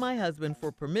asking my husband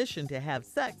for permission to have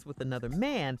sex with another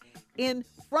man in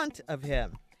front of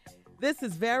him. This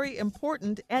is very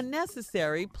important and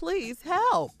necessary. Please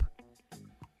help.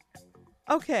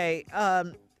 Okay.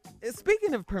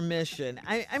 Speaking of permission,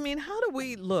 I mean, how do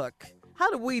we look? How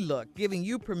do we look giving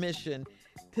you permission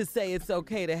to say it's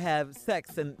okay to have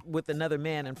sex with another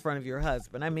man in front of your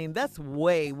husband? I mean, that's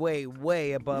way, way,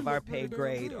 way above our pay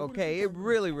grade, okay? It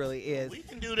really, really is. We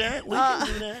can do that. We can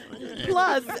do that.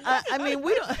 Plus, I mean,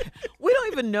 we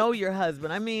don't even know your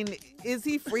husband. I mean, is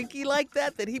he freaky like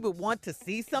that he would want to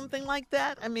see something like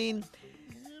that? I mean,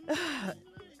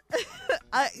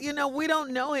 we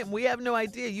don't know him. We have no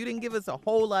idea. You didn't give us a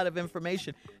whole lot of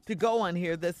information to go on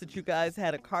here. That you guys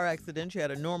had a car accident. You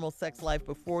had a normal sex life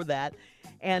before that.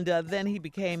 And then he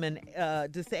became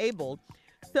disabled.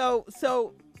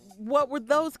 So what were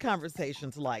those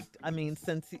conversations like? I mean,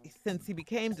 since he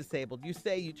became disabled, you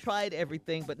say you tried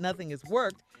everything, but nothing has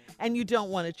worked, and you don't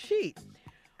want to cheat.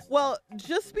 Well,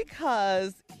 just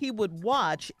because he would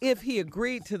watch if he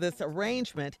agreed to this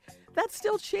arrangement, that's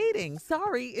still cheating.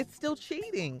 Sorry, it's still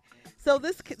cheating. So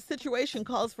this situation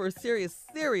calls for a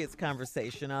serious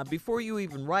conversation. Before you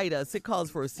even write us, it calls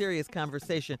for a serious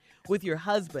conversation with your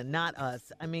husband, not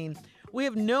us. I mean, we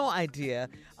have no idea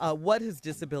what his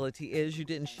disability is. You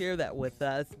didn't share that with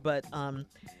us, but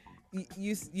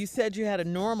you said you had a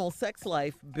normal sex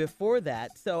life before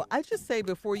that. So I just say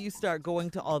before you start going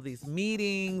to all these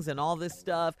meetings and all this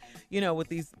stuff, with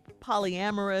these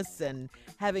polyamorous and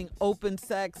having open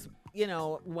sex,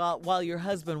 while your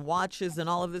husband watches and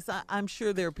all of this, I'm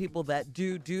sure there are people that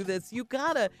do this. You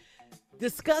gotta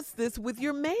discuss this with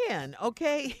your man,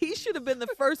 okay? He should have been the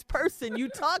first person you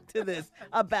talked to this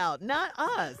about, not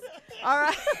us. All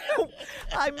right?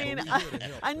 I mean,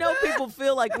 I know people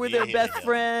feel like we're their best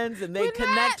friends and they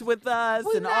connect with us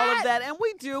and all of that, and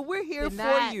we do. We're here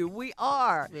for you. We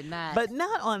are. But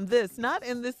not on this, not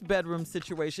in this bedroom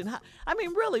situation. I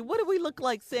mean, really, what do we look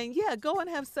like saying, yeah, go and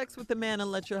have sex with the man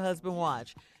and let your husband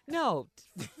watch? No,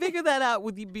 figure that out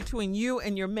between you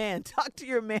and your man. Talk to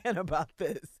your man about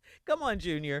this. Come on,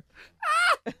 Junior.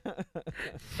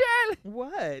 Shirley.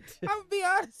 What? I'm going to be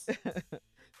honest.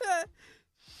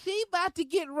 She about to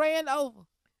get ran over.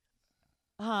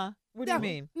 Huh? What do you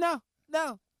mean? No.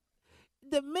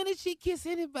 The minute she kiss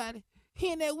anybody,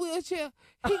 he in that wheelchair,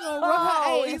 he gonna run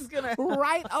her ass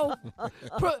right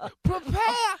over.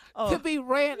 Prepare to be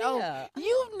ran over.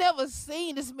 You've never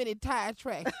seen this many tire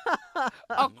tracks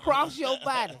across your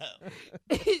body.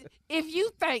 If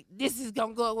you think this is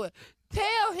gonna go well,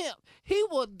 tell him he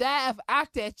will dive out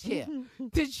that chair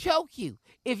to choke you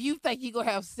if you think you're going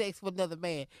to have sex with another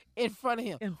man in front of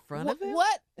him. In front of him?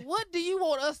 What do you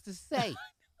want us to say?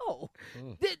 Oh.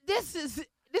 This is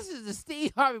the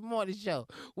Steve Harvey Morning Show.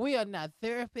 We are not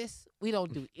therapists. We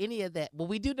don't do any of that. But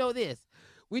we do know this.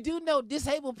 We do know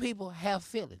disabled people have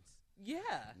feelings. Yeah.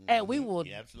 And we will,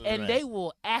 they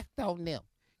will act on them.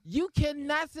 You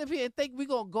cannot sit here and think we're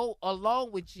going to go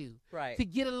along with you to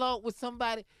get along with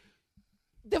somebody.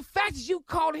 The fact that you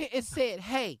called here and said,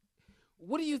 hey,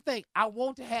 what do you think? I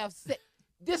want to have sex.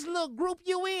 This little group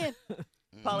you in.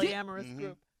 Polyamorous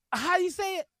group. How do you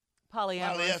say it?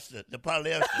 Polyamorous. The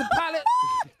polyester.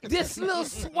 This little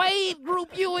suede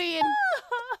group you in.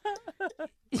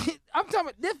 I'm talking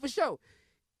about this for sure.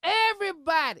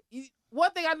 Everybody.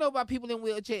 One thing I know about people in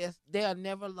wheelchairs, they are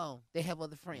never alone. They have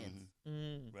other friends.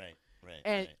 Right.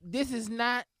 And this is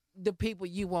not the people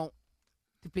you want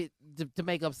to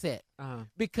make upset.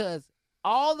 Because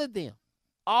all of them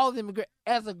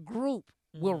as a group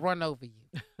will run over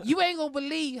you. You ain't going to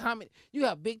believe how many. You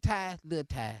have big ties, little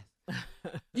ties.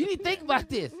 You need to think about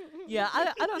this. Yeah,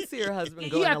 I don't see her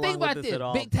husband going along with this at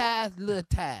all. Big ties, little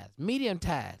ties, medium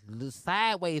ties, little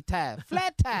sideways ties,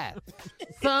 flat ties,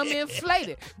 some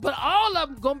inflated. But all of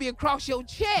them going to be across your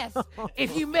chest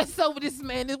if you mess over this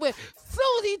man this way.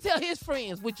 Soon as he tell his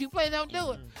friends what you plan on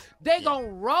doing, they going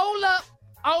to roll up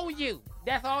on you.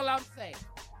 That's all I'm saying.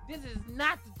 This is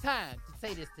not the time to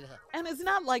say this to her. And it's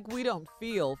not like we don't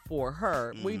feel for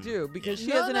her. We do, because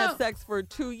she hasn't had sex for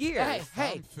 2 years.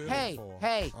 Hey.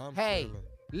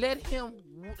 Let him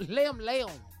lay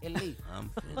on at least.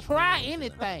 Try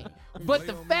anything. But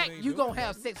the fact you going to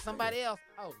have sex with somebody else,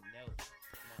 oh, no.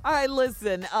 All right,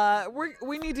 listen,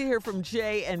 we need to hear from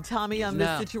Jay and Tommy on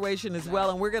this situation as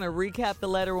well, and we're going to recap the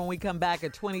letter when we come back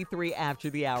at 23 after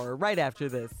the hour, right after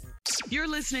this. You're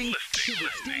listening to the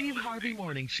Steve Harvey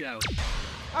Morning Show.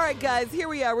 All right, guys, here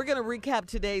we are. We're going to recap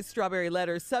today's Strawberry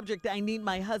Letter. Subject, I need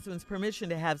my husband's permission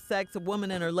to have sex. A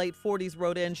woman in her late 40s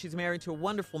wrote in. She's married to a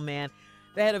wonderful man.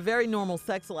 They had a very normal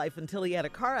sex life until he had a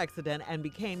car accident and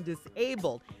became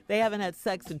disabled. They haven't had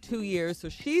sex in 2 years, so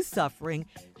she's suffering.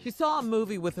 She saw a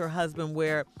movie with her husband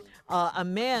where a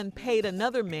man paid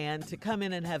another man to come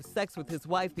in and have sex with his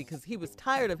wife because he was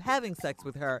tired of having sex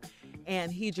with her.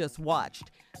 and he just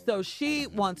watched. So she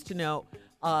wants to know,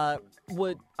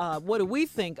 what do we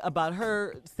think about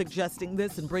her suggesting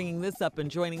this and bringing this up and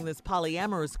joining this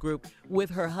polyamorous group with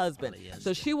her husband?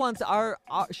 So she wants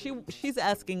she's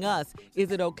asking us,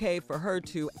 is it okay for her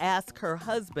to ask her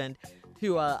husband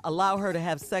to allow her to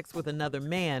have sex with another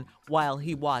man while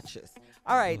he watches?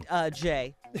 All right,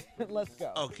 Jay, let's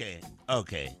go. Okay. Am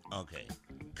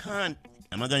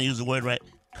I going to use the word right?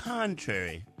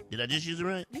 Contrary. Did I just use it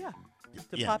right? Yeah.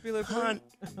 The popular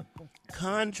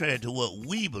contrary to what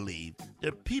we believe,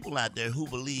 there are people out there who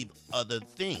believe other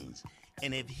things.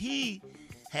 And if he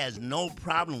has no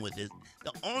problem with it,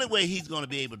 the only way he's going to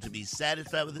be able to be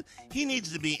satisfied with it, he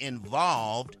needs to be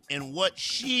involved in what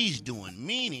she's doing,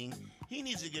 meaning he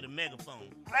needs to get a megaphone.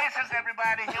 Places,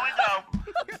 everybody. Here we go.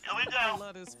 I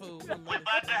love this food. We're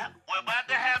about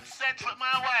to have sex with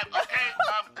my wife. Okay.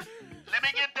 Let me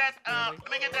get that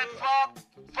fog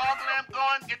lamp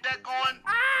going. Get that going.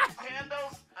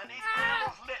 Candles. I need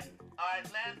candles lit. All right,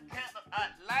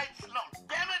 lights low.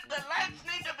 Damn it, the lights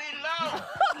need to be low.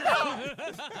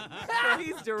 So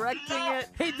he's directing it.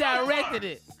 He directed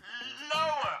it.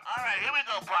 Lower. All right, here we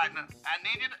go, partner. I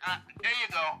need you to, there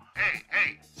you go.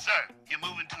 Hey, sir, you're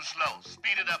moving too slow.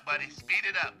 Speed it up, buddy. Speed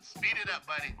it up,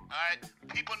 buddy. All right?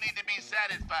 People need to be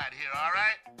satisfied here, all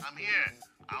right? I'm here.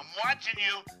 I'm watching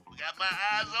you. We got my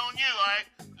eyes on you, all right?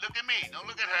 Look at me. Don't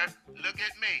look at her. Look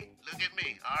at me,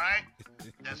 all right?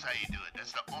 That's how you do it.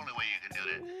 That's the only way you can do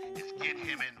that, is get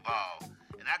him involved.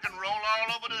 And I can roll all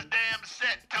over this damn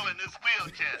set, too, in this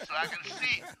wheelchair, so I can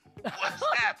see what's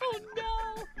happening.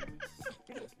 Oh,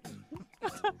 no.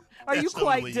 Are you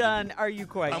quite done? I'm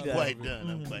quite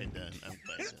done.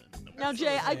 Now,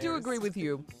 Jay, I do agree with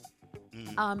you.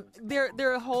 There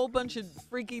are a whole bunch of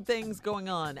freaky things going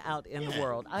on out in the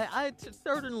world. I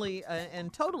certainly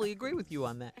and totally agree with you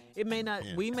on that. It may not,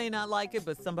 we may not like it,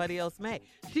 but somebody else may.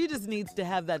 She just needs to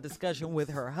have that discussion with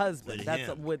her husband.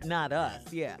 That's with not us.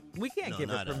 Yeah, we can't give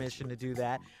her permission to do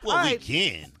that. Well, all right. we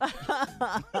can.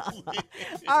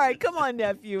 All right, come on,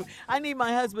 nephew. I need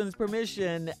my husband's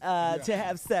permission to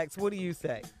have sex. What do you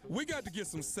say? We got to get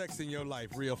some sex in your life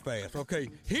real fast, okay?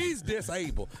 He's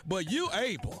disabled, but you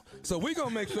able. So we're going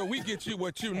to make sure we get you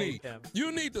what you need.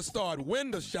 You need to start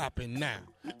window shopping now.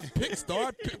 Pick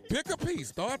a piece.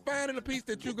 Start finding a piece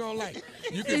that you're going to like.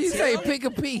 You say pick a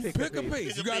piece. Pick a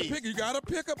piece. You got to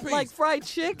pick a piece. Like fried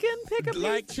chicken? Pick a piece?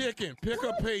 Like chicken. Pick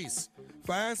a piece.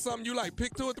 Find something you like.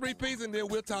 Pick 2 or 3 pieces, and then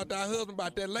we'll talk to our husband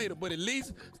about that later. But at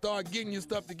least start getting your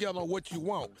stuff together on what you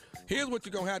want. Here's what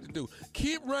you're going to have to do.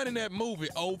 Keep running that movie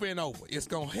over and over. It's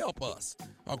going to help us,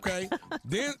 okay?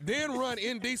 then run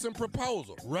Indecent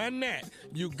Proposal. Run that.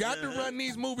 You got to run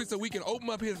these movies so we can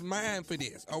open up his mind for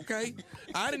this, okay?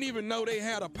 I didn't even know they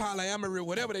had a polyamory,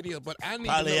 whatever that is, but I need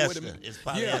to know what it means. It's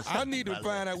polyester. Yeah, I need to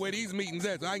find out where these meetings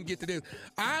at so I can get to this.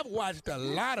 I've watched a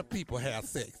lot of people have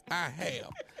sex. I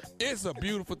have. It's a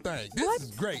beautiful thing. This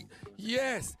is great.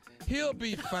 Yes, he'll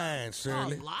be fine,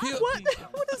 Shirley. What?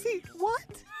 What is he? What?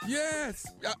 Yes.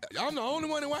 I'm the only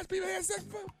one that watch people have sex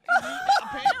before.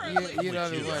 Apparently. You know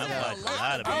the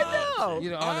one. You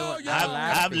know,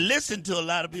 I've listened to a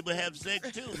lot of people have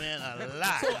sex too, man. A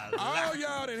lot. All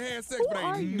y'all that had sex,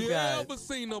 but ain't never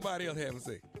seen nobody else having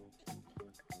sex.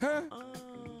 Huh?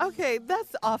 Okay,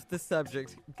 that's off the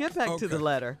subject. Get back to the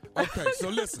letter. Okay, so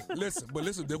listen. But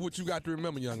listen, that's what you got to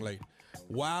remember, young lady.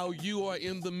 While you are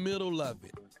in the middle of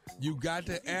it, you got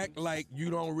to act like you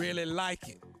don't really like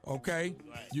it. Okay?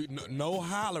 Right. You no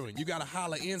hollering. You gotta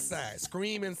holler inside.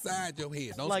 Scream inside your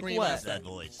head. Don't like scream what? outside. That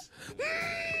voice.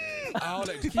 All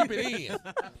that. Keep it in.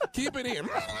 Keep it in.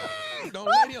 Don't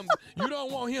let him. You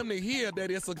don't want him to hear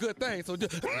that it's a good thing. So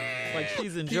just like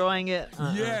she's enjoying it.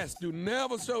 Yes. Do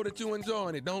never show that you're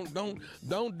enjoying it.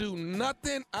 Don't do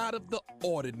nothing out of the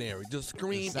ordinary. Just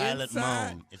scream Silent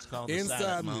inside. moan. It's called the Inside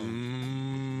silent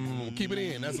moan. Keep it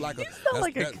in. That's like You sound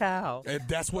like a cow.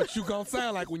 That's what you gonna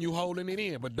sound like when you holding it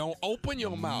in. But don't open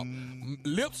your mouth.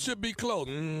 Lips should be closed.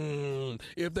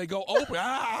 If they go open,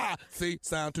 see,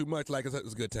 sound too much like it's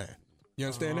a good time. You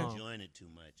understand that? Enjoying it too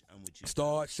much. I'm with you.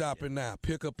 Start shopping now.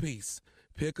 Pick a piece.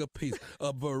 Pick a piece.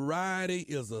 A variety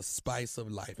is a spice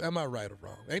of life. Am I right or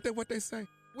wrong? Ain't that what they say?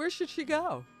 Where should she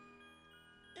go?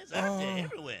 It's out there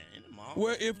everywhere in the mall.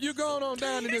 Well, if you're going on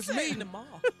down to this meeting,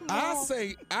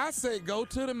 I say go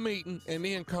to the meeting and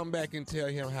then come back and tell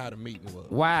him how the meeting was.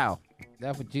 Wow.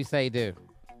 That's what you say do.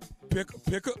 Pick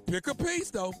a piece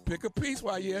though. Pick a piece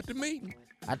while you're at the meeting.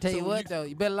 I tell you what though,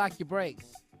 you better lock your brakes.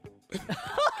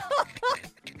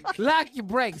 Lock your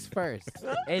brakes first,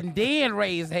 and then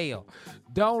raise hell.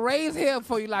 Don't raise hell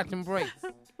before you lock them brakes.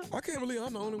 I can't believe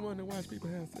I'm the only one that watch people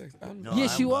have sex. No,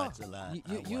 Yes, I you are. watch a lot.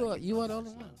 You are the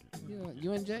only one.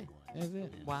 You and Jay. That's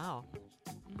it. Wow.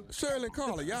 Shirley and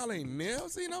Carla, y'all ain't never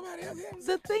seen nobody else have sex?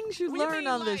 The things you learn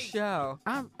on this show.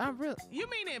 I'm really. You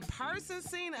mean in person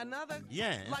seen another?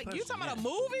 Yeah. in Like you person, talking about a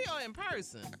movie or in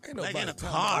person? Ain't Like in a talking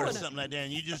car or about something like that,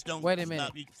 and you just don't Wait a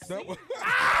minute. stop.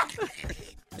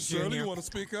 Shirley, you want to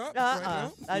speak up? Uh-uh, right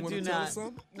now? You I wanna do tell not. us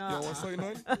something? You don't want to say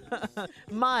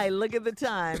nothing? Look at the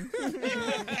time.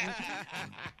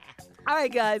 All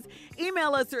right, guys.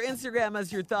 Email us or Instagram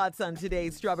us your thoughts on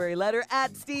today's Strawberry Letter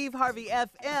at Steve Harvey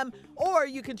FM, or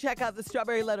you can check out the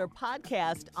Strawberry Letter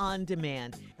podcast on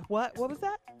demand. What was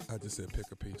that? I just said pick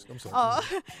a piece. I'm sorry.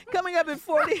 Oh, coming up at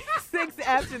 46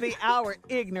 after the hour,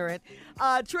 ignorant.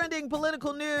 Trending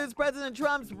political news, President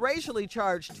Trump's racially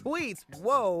charged tweets.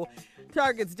 Whoa.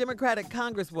 Targets Democratic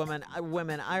Congresswomen.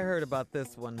 Women, I heard about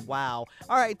this one. Wow.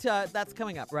 All right, that's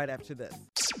coming up right after this.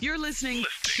 You're listening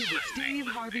to the Steve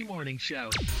Harvey Morning Show.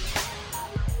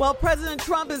 Well, President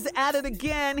Trump is at it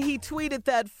again. He tweeted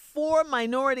that 4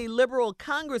 minority liberal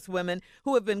congresswomen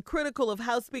who have been critical of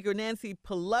House Speaker Nancy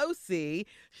Pelosi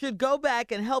should go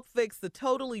back and help fix the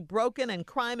totally broken and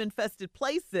crime-infested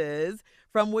places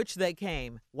from which they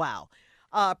came. Wow.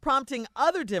 Prompting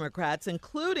other Democrats,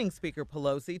 including Speaker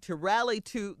Pelosi, to rally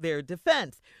to their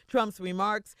defense. Trump's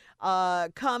remarks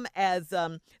come as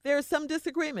there are some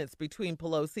disagreements between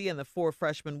Pelosi and the 4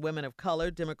 freshman women of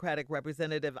color, Democratic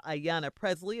Representative Ayanna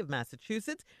Pressley of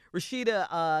Massachusetts, Rashida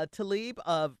Tlaib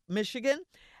of Michigan,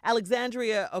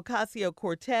 Alexandria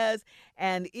Ocasio-Cortez,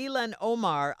 and Ilhan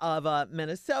Omar of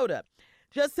Minnesota.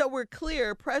 Just so we're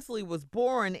clear, Pressley was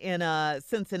born in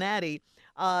Cincinnati.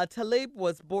 Tlaib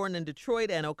was born in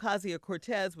Detroit, and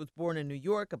Ocasio-Cortez was born in New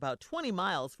York, about 20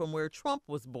 miles from where Trump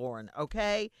was born,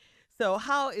 okay? So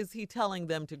how is he telling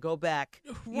them to go back,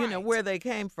 where they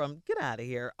came from? Get out of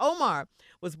here. Omar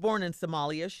was born in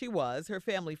Somalia. She was. Her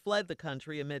family fled the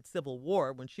country amid civil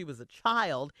war when she was a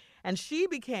child, and she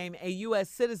became a U.S.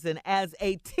 citizen as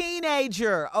a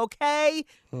teenager, okay?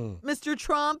 Mr.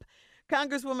 Trump?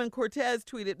 Congresswoman Cortez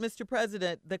tweeted, Mr.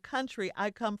 President, the country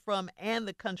I come from and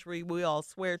the country we all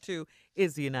swear to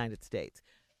is the United States.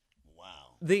 Wow.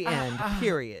 The end,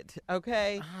 period.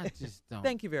 Okay? I just don't.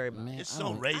 Thank you very much. Man, It's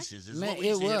so racist. It's man, what we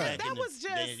it said was. back in That the was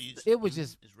just- day. It was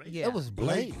just. It's racist. Yeah. It was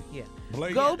blatant. Yeah.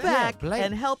 Blatant. Go back blatant.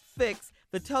 and help fix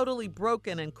the totally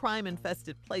broken and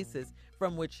crime-infested places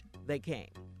from which they came.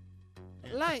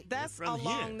 Like That's from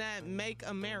along here. that Make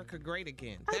America Great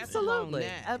Again. That's Absolutely. along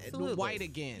that. Absolutely. White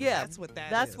again. Yeah, That's what that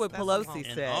that's is. what That's Pelosi along-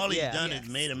 And said. all he's yeah. done is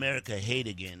made America hate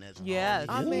again. That's Yes.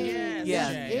 all. I mean, Yes,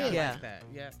 Yes. Jay, I Yeah. like that.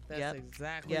 Yeah, that's Yep.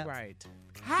 exactly Yep. right.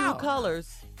 how? True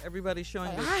colors. Everybody's showing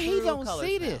Like, their how he true don't colors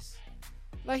see now. this?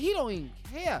 Like he don't even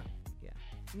care.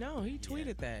 No, he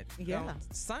tweeted that. Yeah. on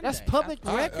Sunday. That's public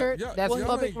record. yeah, That's well,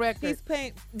 public he- record. He's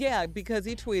paying, because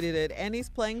he tweeted it, and he's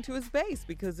playing to his base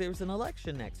because there's an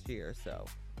election next year. So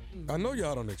I know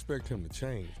y'all don't expect him to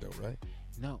change, though, right?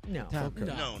 No. No. Tom, Okay.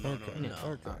 No.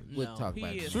 Okay. We'll talk he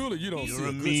about is- it. Surely you don't You're see a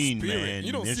a good mean spirit. man,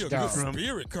 You don't see a Mr. good Trump.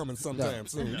 spirit coming sometime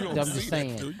soon. You don't I'm see just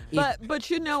saying. that, do you? But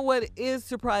you know what is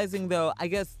surprising though? I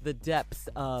guess the depths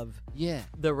of Yeah.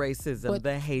 the racism, But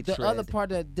the hatred. The other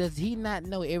part of does he not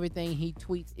know everything he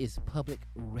tweets is public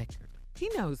record? he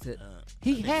knows it.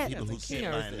 He had. People who sit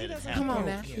by and let it happen. Come on Don't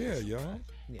now. care, y'all.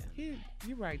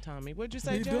 You're right, Tommy. What'd you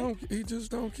say, He Jay? He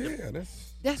just don't care.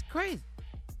 That's crazy.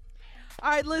 All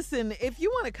right, listen, if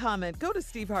you want to comment, go to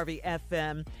Steve Harvey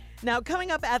FM. Now, coming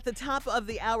up at the top of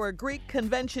the hour, Greek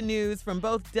convention news from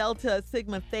both Delta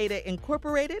Sigma Theta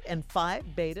Incorporated and Phi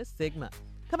Beta Sigma.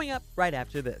 Coming up right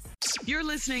after this. You're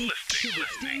listening to the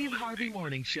Steve Harvey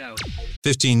Morning Show.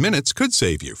 15 minutes could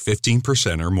save you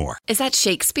 15% or more. Is that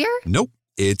Shakespeare? Nope,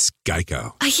 it's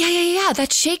Geico. Yeah,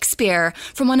 that's Shakespeare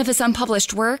from one of his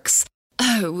unpublished works.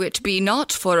 Oh, it be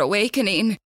not for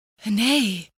awakening.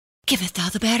 Nay, giveth thou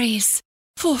the berries.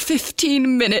 For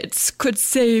 15 minutes could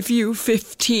save you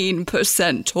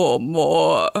 15% or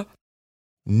more.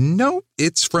 Nope,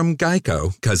 it's from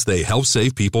Geico, because they help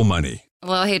save people money.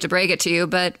 Well, I hate to break it to you,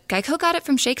 but Geico got it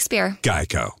from Shakespeare.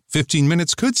 Geico. 15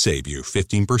 minutes could save you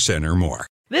 15% or more.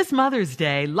 This Mother's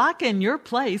Day, lock in your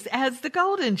place as the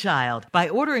golden child by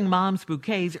ordering Mom's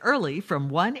bouquets early from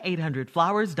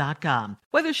 1-800-Flowers.com.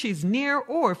 Whether she's near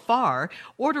or far,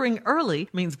 ordering early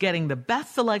means getting the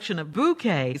best selection of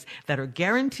bouquets that are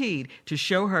guaranteed to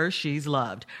show her she's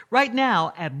loved. Right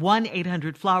now at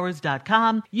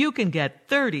 1-800-Flowers.com, you can get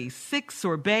 36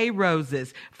 sorbet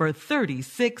roses for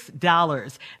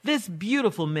 $36. This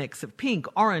beautiful mix of pink,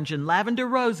 orange, and lavender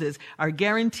roses are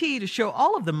guaranteed to show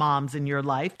all of the moms in your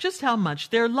life life just how much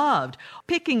they're loved.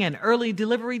 Picking an early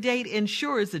delivery date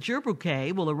ensures that your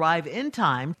bouquet will arrive in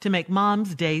time to make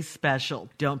Mom's Day special.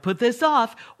 Don't put this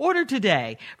off. Order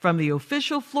today from the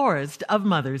official florist of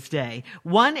Mother's Day,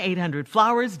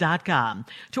 1-800-Flowers.com.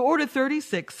 To order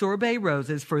 36 sorbet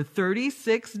roses for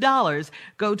 $36,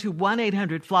 go to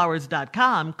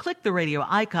 1-800-Flowers.com, click the radio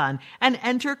icon, and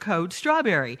enter code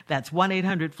STRAWBERRY. That's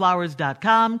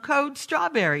 1-800-Flowers.com, code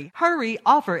STRAWBERRY. Hurry,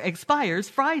 offer expires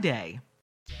Friday.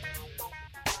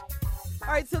 All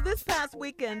right, so this past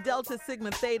weekend, Delta Sigma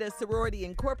Theta Sorority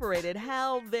Incorporated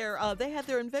held they had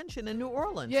their invention in New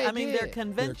Orleans. Yeah, their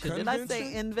convention. Did I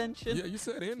say invention? Yeah, you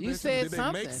said invention. You said Did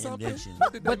something. They make something?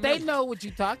 But they know what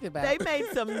you're talking about. They made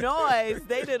some noise.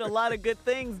 They did a lot of good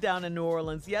things down in New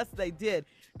Orleans. Yes, they did.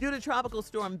 Due to Tropical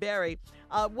Storm Barry,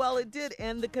 it did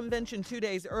end the convention 2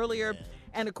 days earlier.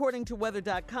 And according to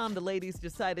weather.com, the ladies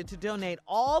decided to donate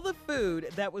all the food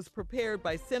that was prepared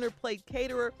by Center Plate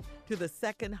Caterer to the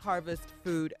Second Harvest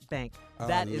Food Bank.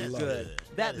 That is good.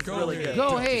 That is really good.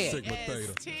 Go ahead.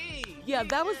 Yeah,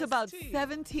 that was about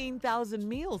 17,000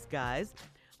 meals, guys.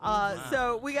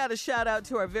 So we got a shout out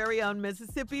to our very own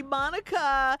Mississippi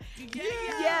Monica.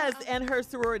 Yes, and her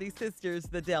sorority sisters,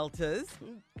 the Deltas.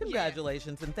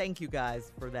 Congratulations, and thank you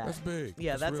guys for that. That's big.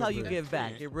 Yeah, that's how you give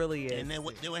back. It really is. And they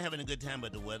were having a good time,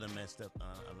 but the weather messed up a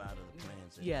lot of the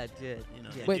plans. Yeah, it did.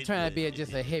 We're trying to be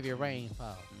just a heavy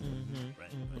rainfall.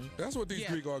 That's what these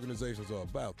Greek organizations are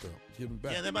about, though. Giving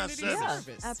back. Yeah, they're about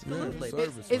service. Yeah, absolutely. Yeah,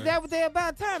 service, Is man. that what they're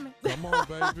about, Tommy? Come on,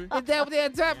 baby. Is that what they're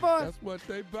about, boy? That's what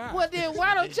they buy. Well, then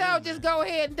why don't y'all just go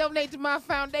ahead and donate to my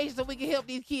foundation so we can help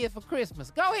these kids for Christmas?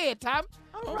 Go ahead, Tommy.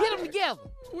 Get them together.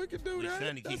 We can do that. We're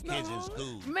trying to keep kids in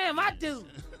school. Ma'am, I do.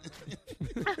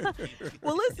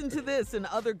 Well, listen to this in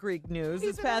other Greek news.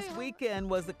 This past weekend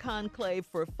was a conclave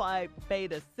for Phi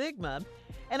Beta Sigma.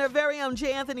 And our very own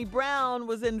J. Anthony Brown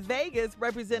was in Vegas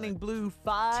representing Blue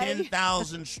Phi.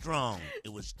 10,000 strong.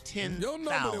 It was 10,000. Your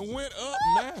number that went up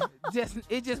now.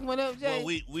 It just went up, Jay.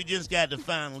 Well, we just got the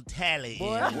final tally in,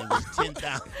 and it was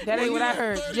 10,000. That ain't what I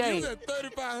heard, Jay. You said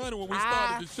 3,500 when we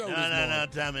started the show this morning. No,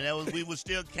 Tommy. We were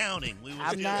still counting.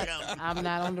 I'm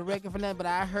not on the record for nothing, but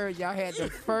I heard y'all had the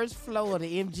first flow of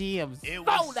the MGMs. It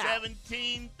was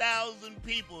 17,000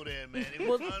 people there, man. It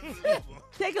was unbelievable.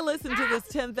 Take a listen to this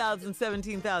 10,000,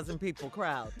 17,000 people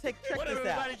crowd. Check What this up,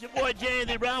 out. everybody? It's your boy Jay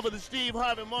Anthony Brown for the Steve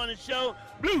Harvey Morning Show.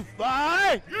 Blue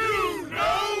Phi. You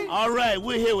know. All right,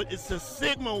 we're here with it's a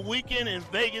Sigma weekend in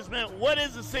Vegas, man. What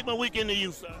is a Sigma weekend to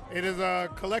you, sir? It is a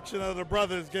collection of the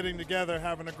brothers getting together,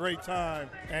 having a great time,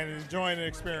 and enjoying the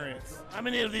experience. How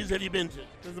many of these have you been to?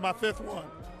 This is my fifth one.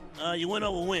 You went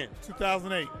over when?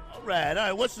 2008. All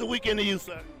right. What's the weekend to you,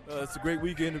 sir? It's a great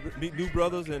weekend to meet new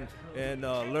brothers and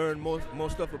learn more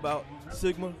stuff about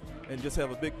Sigma and just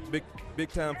have a big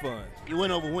time fun. You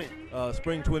went over when?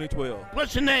 Spring 2012.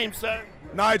 What's your name, sir?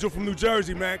 Nigel from New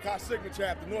Jersey, man. Chi Sigma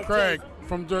chapter, North Craig Jersey.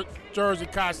 from Jersey,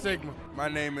 Chi Sigma. My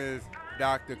name is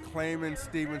Dr. Clayman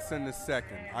Stevenson II.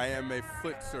 I am a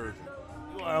foot surgeon.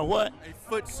 You are what? A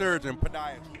foot surgeon,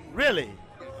 podiatrist. Really?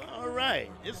 All right.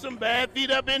 There's some bad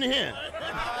feet up in here.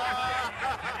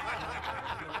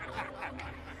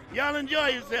 Y'all enjoy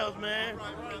yourselves, man.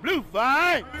 Blue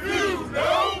Phi. You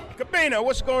know. Cabina,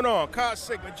 what's going on? Chi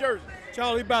Sigma, Jersey.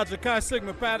 Charlie Boucher, Chi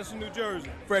Sigma, Patterson, New Jersey.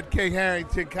 Fred K.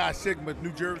 Harrington, Chi Sigma,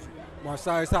 New Jersey.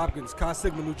 Marcius Hopkins, Chi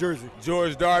Sigma, New Jersey.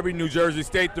 George Darby, New Jersey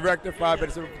State Director, Phi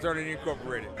Beta Sigma Fraternity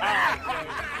Incorporated. Hey,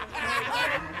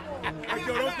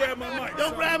 yo, don't grab my mic.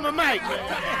 Don't grab my mic, man.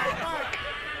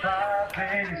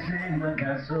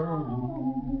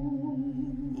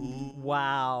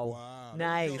 Wow.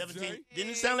 Nice. 17.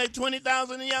 Didn't it sound like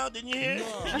 20,000 of y'all? Didn't you hear it?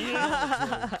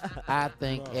 I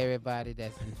think everybody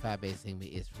that's in Phi Beta Sigma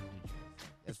is from New Jersey.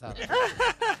 That's all.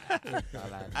 That's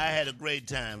all I had a great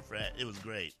time, Frat. It was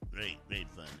great fun.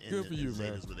 Good for you,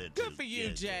 man. Good for you,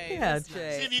 Jay. Yeah, That's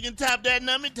Jay. See if you can top that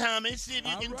number, Tommy. See if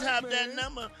you can top that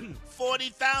number.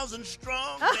 40,000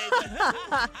 strong, baby.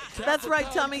 That's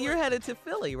right, Tommy. You're headed to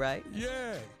Philly, right?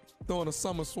 Yeah. Throwing a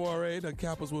summer soiree. The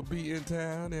Kappas will be in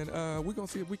town, and we're going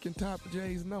to see if we can top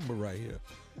Jay's number right here.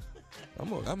 I'm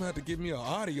gonna have to give me an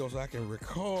audio so I can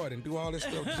record and do all this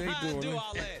stuff Jay doing. Do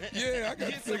all that. Yeah, I got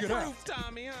to Get some figure it out. proof,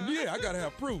 Tommy, huh? Yeah, I got to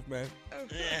have proof, man.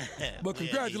 But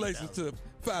congratulations to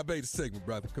Phi Beta Sigma,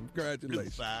 brother.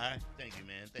 Congratulations. Phi. Thank you,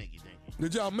 man. Thank you.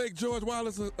 Did y'all make George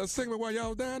Wallace a Sigma while y'all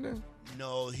was down there?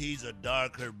 No, he's a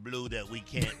darker blue that we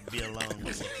can't be along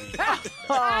with.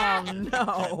 Oh,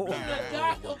 no. The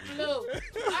darker blue.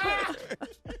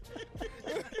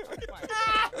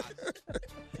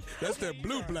 That's that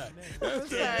blue-black. That's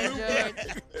Sorry, that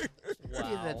George.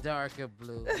 He's a darker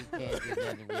blue. We can't do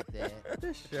nothing with that.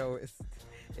 This show is...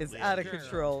 is out of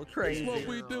control. Crazy. That's what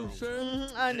we do, sir.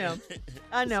 I know.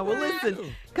 Well,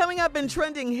 listen, coming up in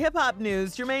trending hip-hop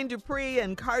news, Jermaine Dupri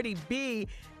and Cardi B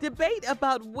debate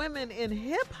about women in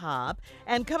hip-hop.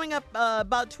 And coming up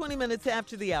about 20 minutes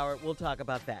after the hour, we'll talk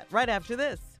about that right after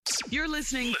this. You're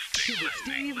listening to the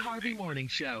Steve Harvey Morning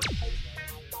Show.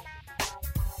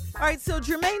 All right, so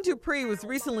Jermaine Dupri was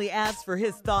recently asked for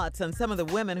his thoughts on some of the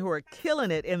women who are killing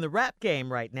it in the rap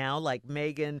game right now, like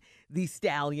Megan Thee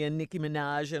Stallion, Nicki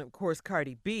Minaj, and of course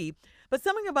Cardi B. But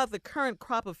something about the current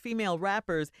crop of female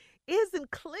rappers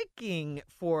isn't clicking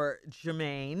for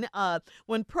Jermaine.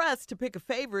 When pressed to pick a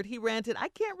favorite, he ranted, "I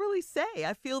can't really say.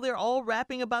 I feel they're all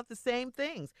rapping about the same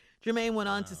things." Jermaine went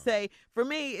on to say, "For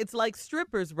me, it's like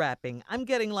strippers rapping. I'm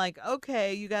getting like,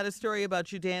 okay, you got a story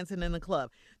about you dancing in the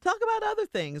club. Talk about other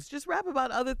things. Just rap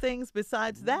about other things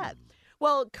besides that."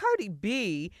 Well, Cardi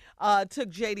B took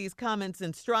JD's comments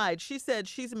in stride. She said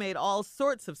she's made all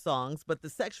sorts of songs, but the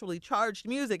sexually charged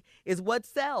music is what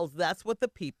sells. That's what the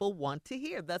people want to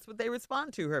hear. That's what they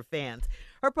respond to, her fans.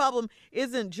 Her problem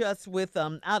isn't just with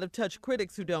out-of-touch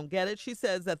critics who don't get it. She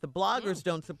says that the bloggers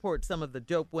don't support some of the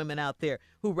dope women out there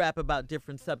who rap about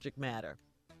different subject matter.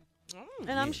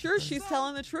 And I'm sure she's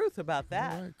telling the truth about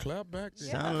that. All right, clap back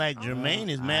there. Sound like Jermaine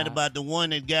is mad about the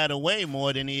one that got away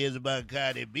more than he is about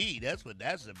Cardi B. That's what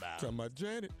that's about. Talking about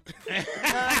Janet.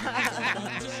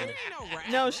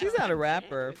 No, she's not a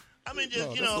rapper. I mean, just,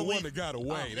 No, you that's know. the one that got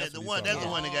away. That's the what one. he's That's the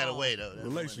talking one that got away, though. That's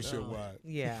Relationship-wise.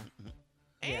 Yeah.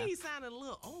 And he sounded a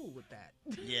little old with that.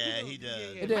 Yeah, he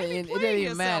does. It doesn't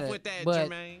even matter. With that, but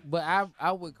Jermaine.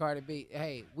 I with Cardi B.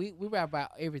 Hey, we rap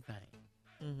about everything.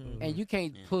 Mm-hmm. And you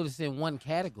can't put us in one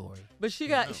category. But she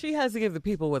has to give the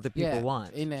people what the people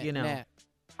want. You know.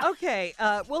 Okay,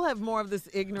 we'll have more of this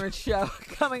ignorant show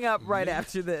coming up right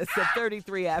after this at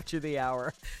 33 after the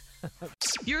hour.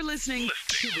 You're listening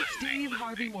to the Steve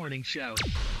Harvey Morning Show.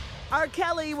 R.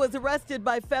 Kelly was arrested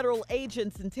by federal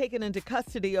agents and taken into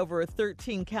custody over a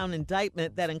 13-count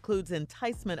indictment that includes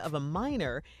enticement of a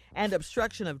minor and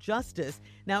obstruction of justice.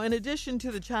 Now, in addition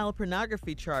to the child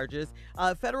pornography charges,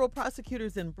 federal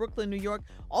prosecutors in Brooklyn, New York,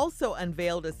 also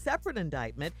unveiled a separate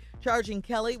indictment charging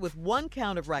Kelly with 1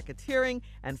 count of racketeering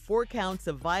and 4 counts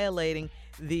of violating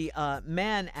the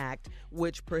Mann Act,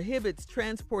 which prohibits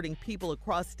transporting people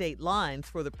across state lines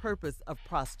for the purpose of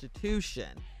prostitution.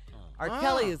 R.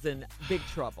 Kelly is in big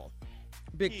trouble.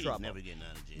 He's never getting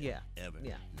out of jail. Yeah. Ever.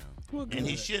 Yeah. No. Well, and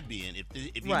he should be in. If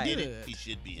he did it, he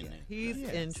should be in there. He's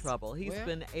in trouble. He's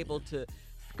been able to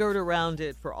skirt around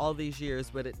it for all these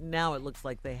years, but now it looks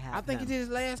like they have I think him. he did his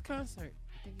last concert.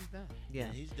 I think he's done.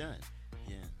 Yeah, he's done.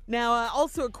 Yeah. Now,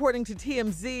 also according to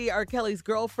TMZ, R. Kelly's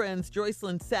girlfriends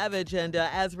Joycelyn Savage and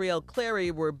Azriel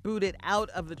Clary were booted out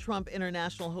of the Trump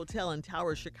International Hotel in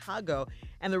Tower, Chicago,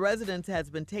 and the residence has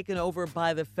been taken over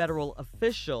by the federal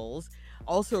officials.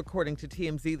 Also, according to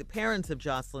TMZ, the parents of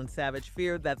Joycelyn Savage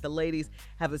feared that the ladies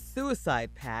have a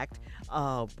suicide pact.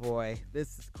 Oh boy,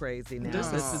 this is crazy now.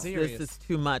 This is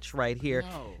too much right here.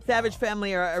 Savage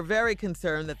family are very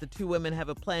concerned that the two women have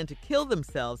a plan to kill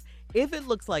themselves if it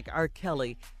looks like R.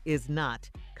 Kelly is not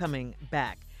coming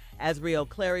back. Azriel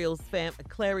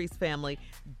Clary's family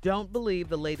don't believe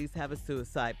the ladies have a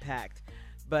suicide pact.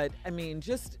 But I mean,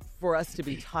 just for us to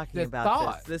be talking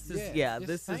about this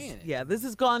this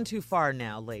has gone too far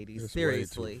now, ladies. It's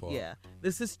Seriously, way too far. yeah,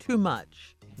 this is too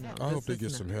much. No, I hope they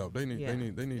get some help. They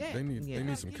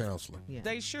need some counseling. Yeah.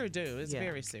 They sure do. It's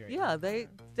very serious. Yeah, they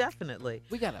definitely.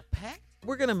 We got a pact?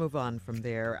 We're going to move on from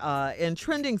there. In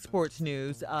trending sports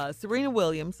news, Serena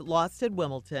Williams lost at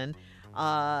Wimbledon.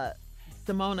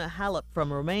 Simona Halep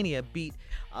from Romania beat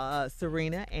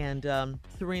Serena, and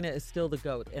Serena is still the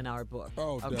GOAT in our book.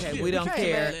 Oh, okay, we don't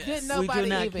care. We do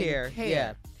not care.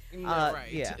 Yeah.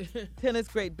 Right. Tennis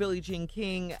great Billie Jean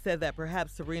King said that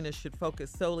perhaps Serena should focus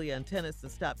solely on tennis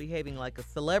and stop behaving like a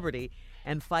celebrity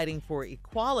and fighting for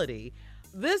equality.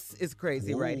 This is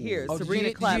crazy right here. Oh,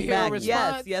 Serena clapped back.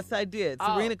 Yes, I did.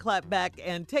 Oh. Serena clapped back,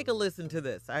 and take a listen to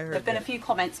this. I heard There have been a few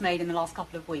comments made in the last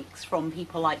couple of weeks from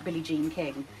people like Billie Jean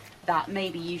King that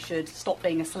maybe you should stop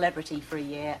being a celebrity for a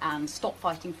year and stop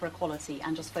fighting for equality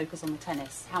and just focus on the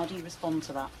tennis. How do you respond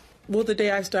to that? Well, the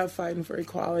day I stop fighting for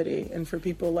equality and for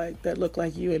people like that look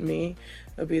like you and me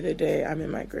will be the day I'm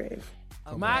in my grave.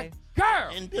 Okay. My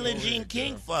girl! And Billie Jean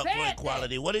King fought for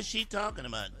equality. What is she talking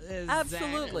about?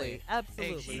 Absolutely.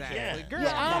 Exactly. Yeah. Girl,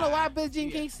 Yeah, I don't know why Billie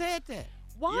Jean King said that.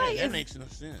 Why that makes no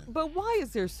sense. But why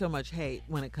is there so much hate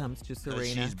when it comes to Serena?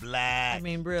 She's black. I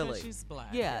mean, really. she's black.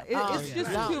 Yeah, it's just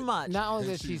too much. Not only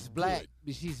that she's black,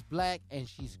 but she's black and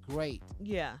she's great.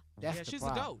 Yeah. That's the she's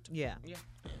problem. a GOAT. Yeah.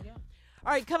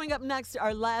 All right, coming up next,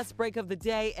 our last break of the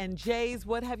day. And Jay's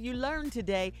What Have You Learned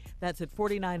Today? That's at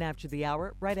 49 after the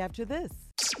hour, right after this.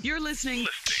 You're listening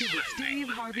to the Steve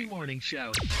Harvey Morning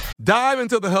Show. Dive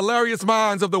into the hilarious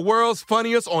minds of the world's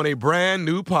funniest on a brand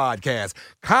new podcast,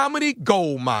 Comedy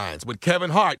Gold Mines with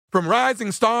Kevin Hart. From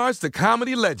rising stars to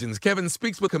comedy legends, Kevin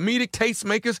speaks with comedic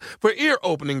tastemakers for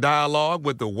ear-opening dialogue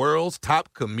with the world's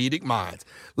top comedic minds.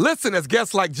 Listen as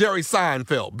guests like Jerry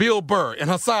Seinfeld, Bill Burr, and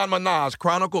Hassan Minhaj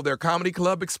chronicle their comedy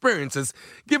club experiences,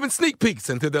 giving sneak peeks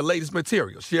into their latest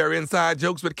material, share inside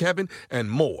jokes with Kevin, and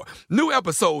more. New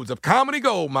episodes of Comedy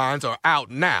Gold Mines are out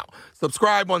now.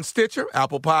 Subscribe on Stitcher,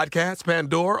 Apple Podcasts,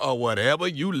 Pandora, or whatever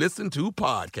you listen to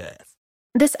podcasts.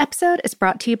 This episode is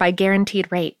brought to you by Guaranteed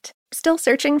Rate. Still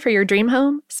searching for your dream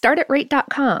home? Start at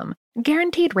Rate.com.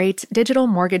 Guaranteed Rate's digital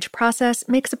mortgage process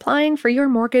makes applying for your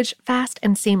mortgage fast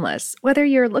and seamless, whether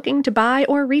you're looking to buy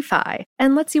or refi,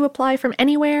 and lets you apply from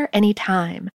anywhere,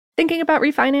 anytime. Thinking about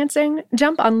refinancing?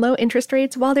 Jump on low interest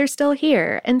rates while they're still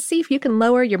here and see if you can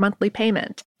lower your monthly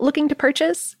payment. Looking to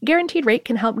purchase? Guaranteed Rate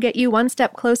can help get you one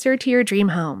step closer to your dream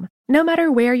home. No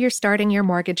matter where you're starting your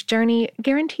mortgage journey,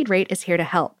 Guaranteed Rate is here to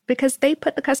help because they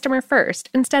put the customer first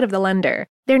instead of the lender.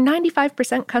 Their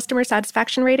 95% customer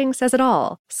satisfaction rating says it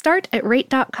all. Start at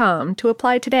Rate.com to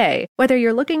apply today. Whether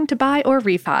you're looking to buy or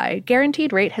refi,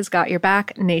 Guaranteed Rate has got your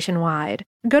back nationwide.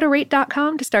 Go to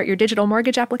Rate.com to start your digital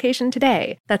mortgage application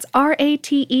today. That's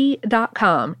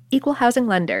RATE.com. Equal housing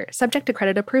lender. Subject to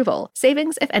credit approval.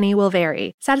 Savings, if any, will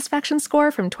vary. Satisfaction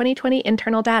score from 2020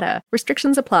 internal data.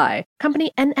 Restrictions apply.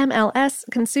 Company NMLS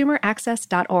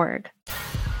ConsumerAccess.org.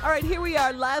 All right, here we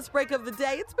are. Last break of the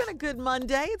day. It's been a good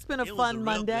Monday. It's been a fun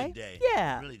Monday. Good day.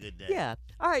 Yeah. Really good day. Yeah.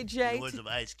 All right, Jay. In the words of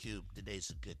Ice Cube, today's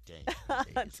a good day.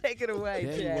 Take it away,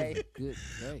 Jay. Good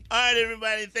day. All right,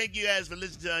 everybody. Thank you guys for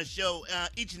listening to our show.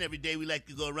 Each and every day, we like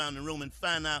to go around the room and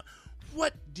find out,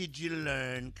 what did you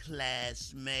learn,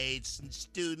 classmates and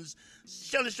students?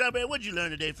 Shirley Strawberry, what did you learn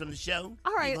today from the show?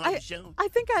 All right. I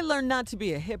think I learned not to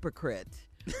be a hypocrite.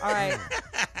 All right.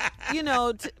 You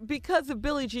know, because of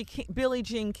Billie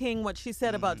Jean King, what she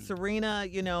said about Serena,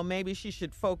 you know, maybe she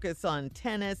should focus on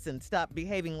tennis and stop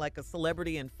behaving like a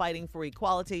celebrity and fighting for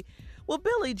equality. Well,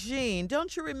 Billie Jean,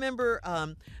 don't you remember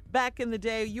back in the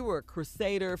day, you were a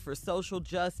crusader for social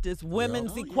justice,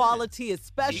 women's equality,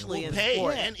 especially equal in pay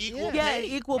sports. and equal Yeah, pay.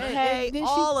 equal pay,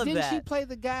 all of that. Didn't she play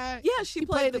the guy? Yeah, she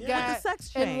played the guy with the sex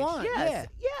change. and won. Yes,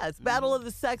 yes, Battle of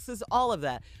the Sexes, all of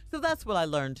that. So that's what I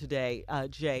learned today,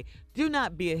 Jay. Do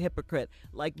not be a hypocrite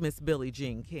like Miss Billie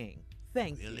Jean King.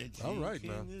 Thank you. All right,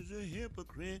 man. Is a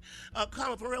hypocrite.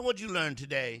 Colin Farrell, what did you learn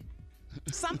today?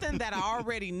 Something that I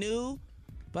already knew,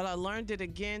 but I learned it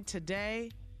again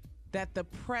today, that the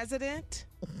president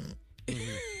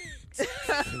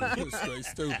Straight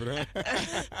stupid,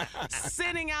 huh?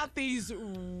 sending out these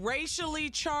racially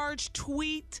charged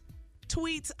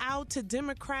tweets out to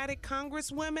Democratic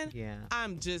congresswomen. Yeah.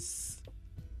 I'm just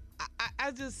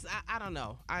I don't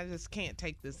know. I just can't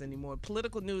take this anymore.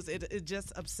 Political news, it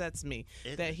just upsets me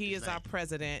that he is our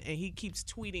president and he keeps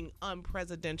tweeting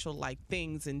unpresidential like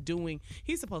things and doing.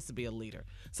 He's supposed to be a leader.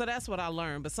 So that's what I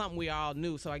learned, but something we all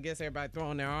knew. So I guess everybody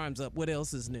throwing their arms up. What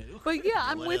else is new? But yeah,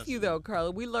 I'm with you though,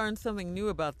 Carla. We learn something new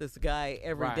about this guy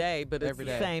every day, but it's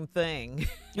the same thing.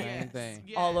 Same thing.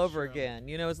 All over again.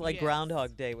 You know, it's like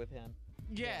Groundhog Day with him.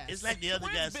 Yes. It's like the other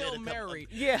guy said. Bill Murray?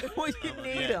 Yeah, well, you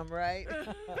need him, right?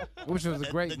 Which was a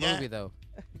great movie, though.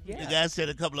 The guy said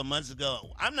a couple of months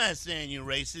ago, I'm not saying you're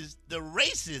racist. The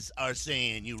racists are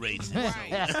saying you racist.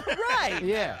 Right.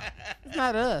 Yeah. It's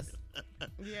not us.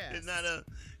 Yeah. It's not us.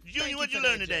 Junior, what you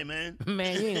learned today, man?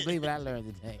 Man, you ain't believe what I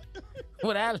learned today.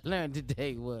 What I learned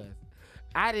today was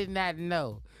I did not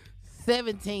know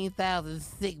 17,000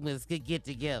 Sigmas could get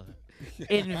together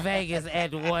in Vegas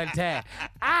at one time.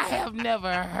 I have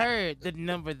never heard the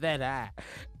number that high,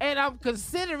 and I'm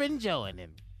considering joining.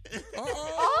 Man,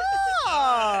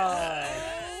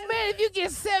 if you get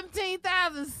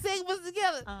 17,000 Sigmas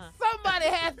together, somebody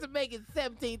has to make it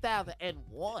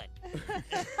 17,001.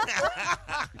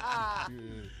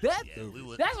 That's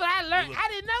what I learned. I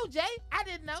didn't know, Jay. I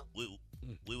didn't know.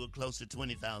 We were close to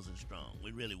 20,000 strong.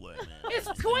 We really were, man. It's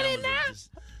 20 now?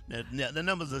 The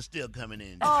numbers are still coming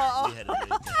in. Oh. We had a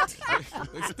great time.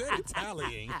 They're still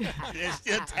tallying. They're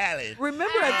still tallying.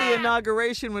 Remember at the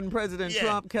inauguration when President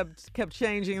Trump kept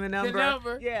changing the number? The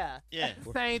number? Yeah. Yeah.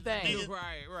 Same thing.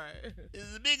 Right.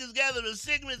 It's the biggest gathering of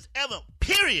Sigmas ever,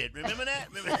 period. Remember that?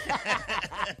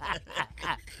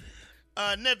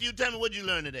 Nephew, tell me what you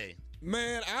learned today.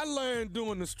 Man, I learned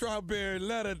doing the strawberry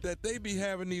letter that they be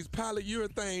having these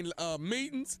polyurethane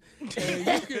meetings,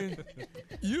 and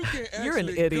you can You're an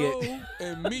actually idiot. go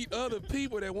and meet other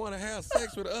people that want to have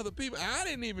sex with other people. I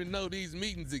didn't even know these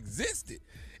meetings existed.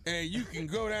 And you can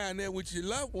go down there with your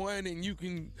loved one, and you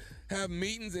can have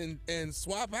meetings and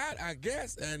swap out, I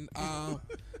guess. And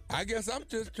I guess I'm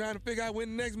just trying to figure out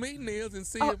when the next meeting is and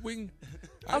see if we can.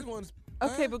 I just want to.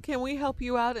 Okay, but can we help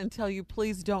you out and tell you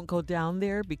please don't go down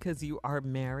there because you are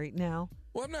married now?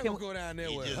 Well, I'm not going to go down there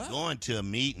with her. He's just going to a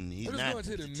meeting. He's not going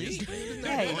to the meeting.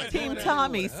 Hey, Team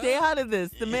Tommy, stay out of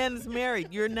this. The man is married.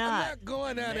 You're not. I'm not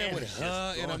going down there with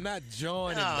her, and I'm not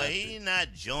joining. No, nothing. he's not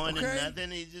joining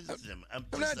nothing. He's just I'm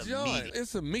not joining. Meeting.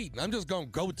 It's a meeting. I'm just going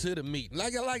to go to the meeting.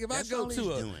 Like if That's I go all to he's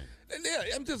a. doing. Yeah,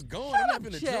 I'm just going. Shut I'm not up,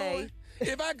 finna Jay. join.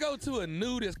 If I go to a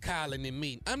nudist colony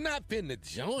meeting, I'm not finna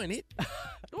join it.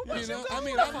 You know, I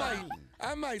mean,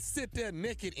 I might sit there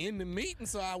naked in the meeting,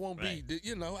 so I won't be.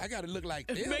 You know, I got to look like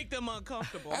this. Make them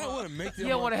uncomfortable. I don't want to make them.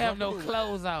 You don't want to have no uncomfortable.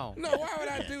 clothes on. No, why would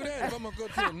I do that if I'm gonna go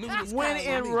to a nudist When colony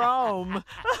in meeting? Rome.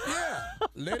 Yeah,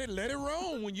 let it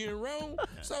roam when you're in Rome.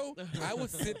 So I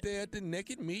would sit there at the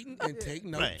naked meeting and take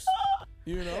notes. Right.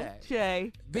 You know,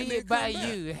 Jay. Be it by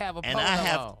you. Have a And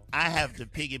polo. I have to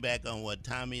piggyback on what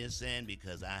Tommy is saying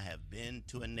because I have been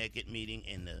to a naked meeting,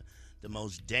 and the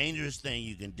most dangerous thing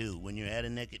you can do when you're at a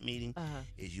naked meeting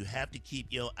is you have to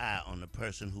keep your eye on the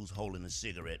person who's holding a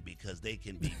cigarette because they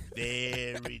can be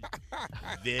very,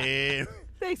 very,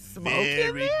 They smoke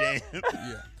very in there?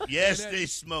 damn. Yes, they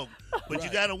smoke, but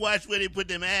you got to watch where they put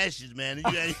them ashes, man. You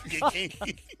can't.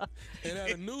 and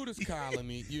at a nudist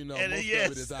colony, you know, And,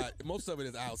 most of it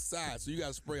is outside, so you got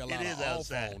to spray a lot It is of off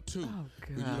outside. on too. Oh, But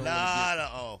you don't wanna Lot get-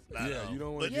 of off. Yeah, you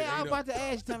don't want to Yeah, get. I was you know- about to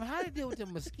ask Tommy, how they deal with the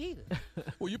mosquitoes?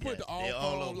 Well, you put the they all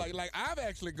all on, over. like I've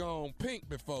actually gone pink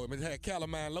before. It had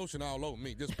calamine lotion all over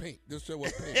me, just pink. This shit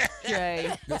was pink.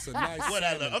 Jay. That's a nice. What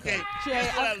I salmon learned. Okay. color. Jay,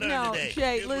 Here's what I learned no, today.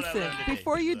 Jay, Here's what I listen, learned today.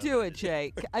 before you do it,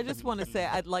 Jay, I just want to say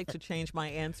I'd like to change my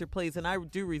answer, please, and I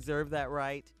do reserve that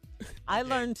right. I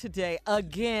learned today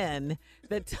again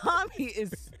that Tommy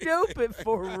is stupid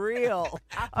for real.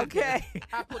 Okay.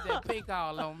 I put that pink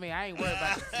all on me. I ain't worried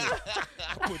about the shit.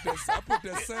 I put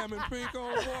that salmon pink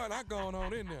on, boy, and I gone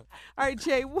on in there. All right,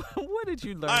 Jay, what did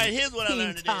you learn? All right, here's what I Team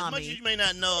learned today. As Tommy? much as you may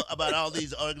not know about all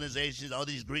these organizations, all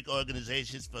these Greek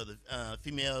organizations for the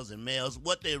females and males,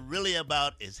 what they're really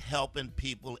about is helping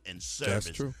people in service.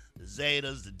 That's true. The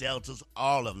Zetas, the Deltas,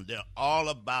 all of them. They're all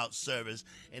about service,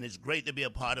 and it's great to be a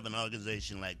part of an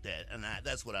organization like that. And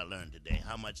that's what I learned today,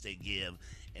 how much they give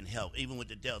and help. Even with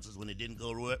the Deltas, when it didn't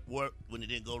go when it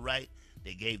didn't go right,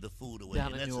 they gave the food away. Down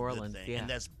and in that's New a Orleans, good thing. yeah. And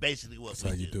that's basically what That's we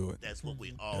how do. you do it. That's what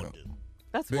we all do.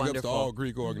 That's Big wonderful. ups to all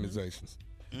Greek organizations.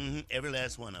 Every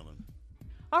last one of them.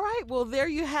 All right, well, there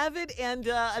you have it, and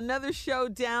another show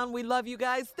down. We love you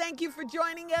guys. Thank you for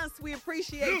joining us. We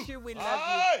appreciate you. We love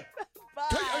you.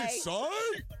 Bye. Hey, son.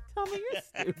 Tommy, you're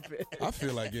stupid. I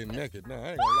feel like getting naked now.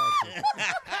 I ain't gonna lie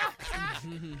to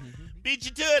you. Beat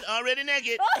you to it, already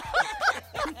naked.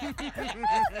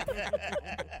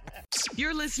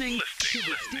 You're listening to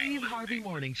the Steve Harvey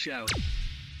Morning Show.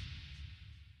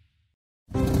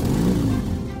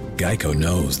 Geico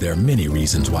knows there are many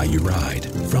reasons why you ride.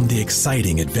 From the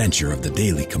exciting adventure of the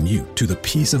daily commute to the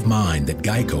peace of mind that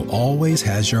Geico always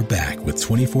has your back with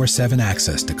 24/7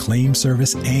 access to claim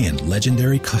service and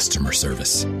legendary customer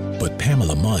service. But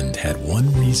Pamela Mund had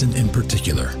one reason in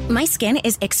particular. My skin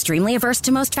is extremely averse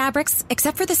to most fabrics,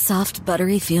 except for the soft,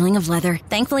 buttery feeling of leather.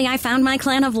 Thankfully, I found my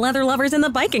clan of leather lovers in the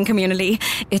biking community.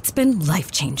 It's been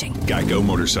life-changing. Geico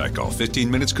Motorcycle. 15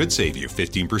 minutes could save you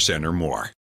 15% or more.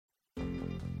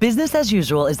 Business as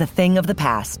usual is a thing of the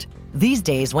past. These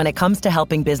days, when it comes to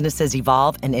helping businesses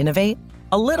evolve and innovate,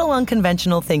 a little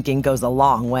unconventional thinking goes a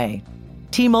long way.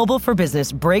 T-Mobile for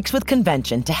Business breaks with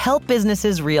convention to help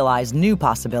businesses realize new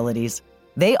possibilities.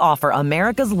 They offer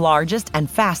America's largest and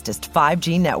fastest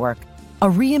 5G network, a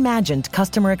reimagined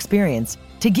customer experience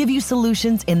to give you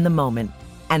solutions in the moment,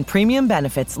 and premium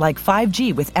benefits like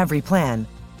 5G with every plan.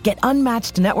 Get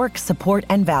unmatched network support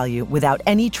and value without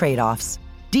any trade-offs.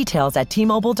 Details at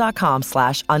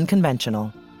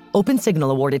T-Mobile.com/unconventional. Open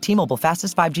Signal awarded T-Mobile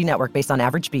fastest 5G network based on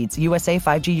average speeds. USA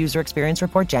 5G user experience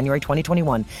report January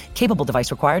 2021. Capable device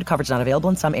required. Coverage not available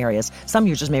in some areas. Some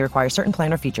users may require certain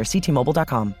plan or features. See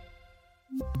T-Mobile.com.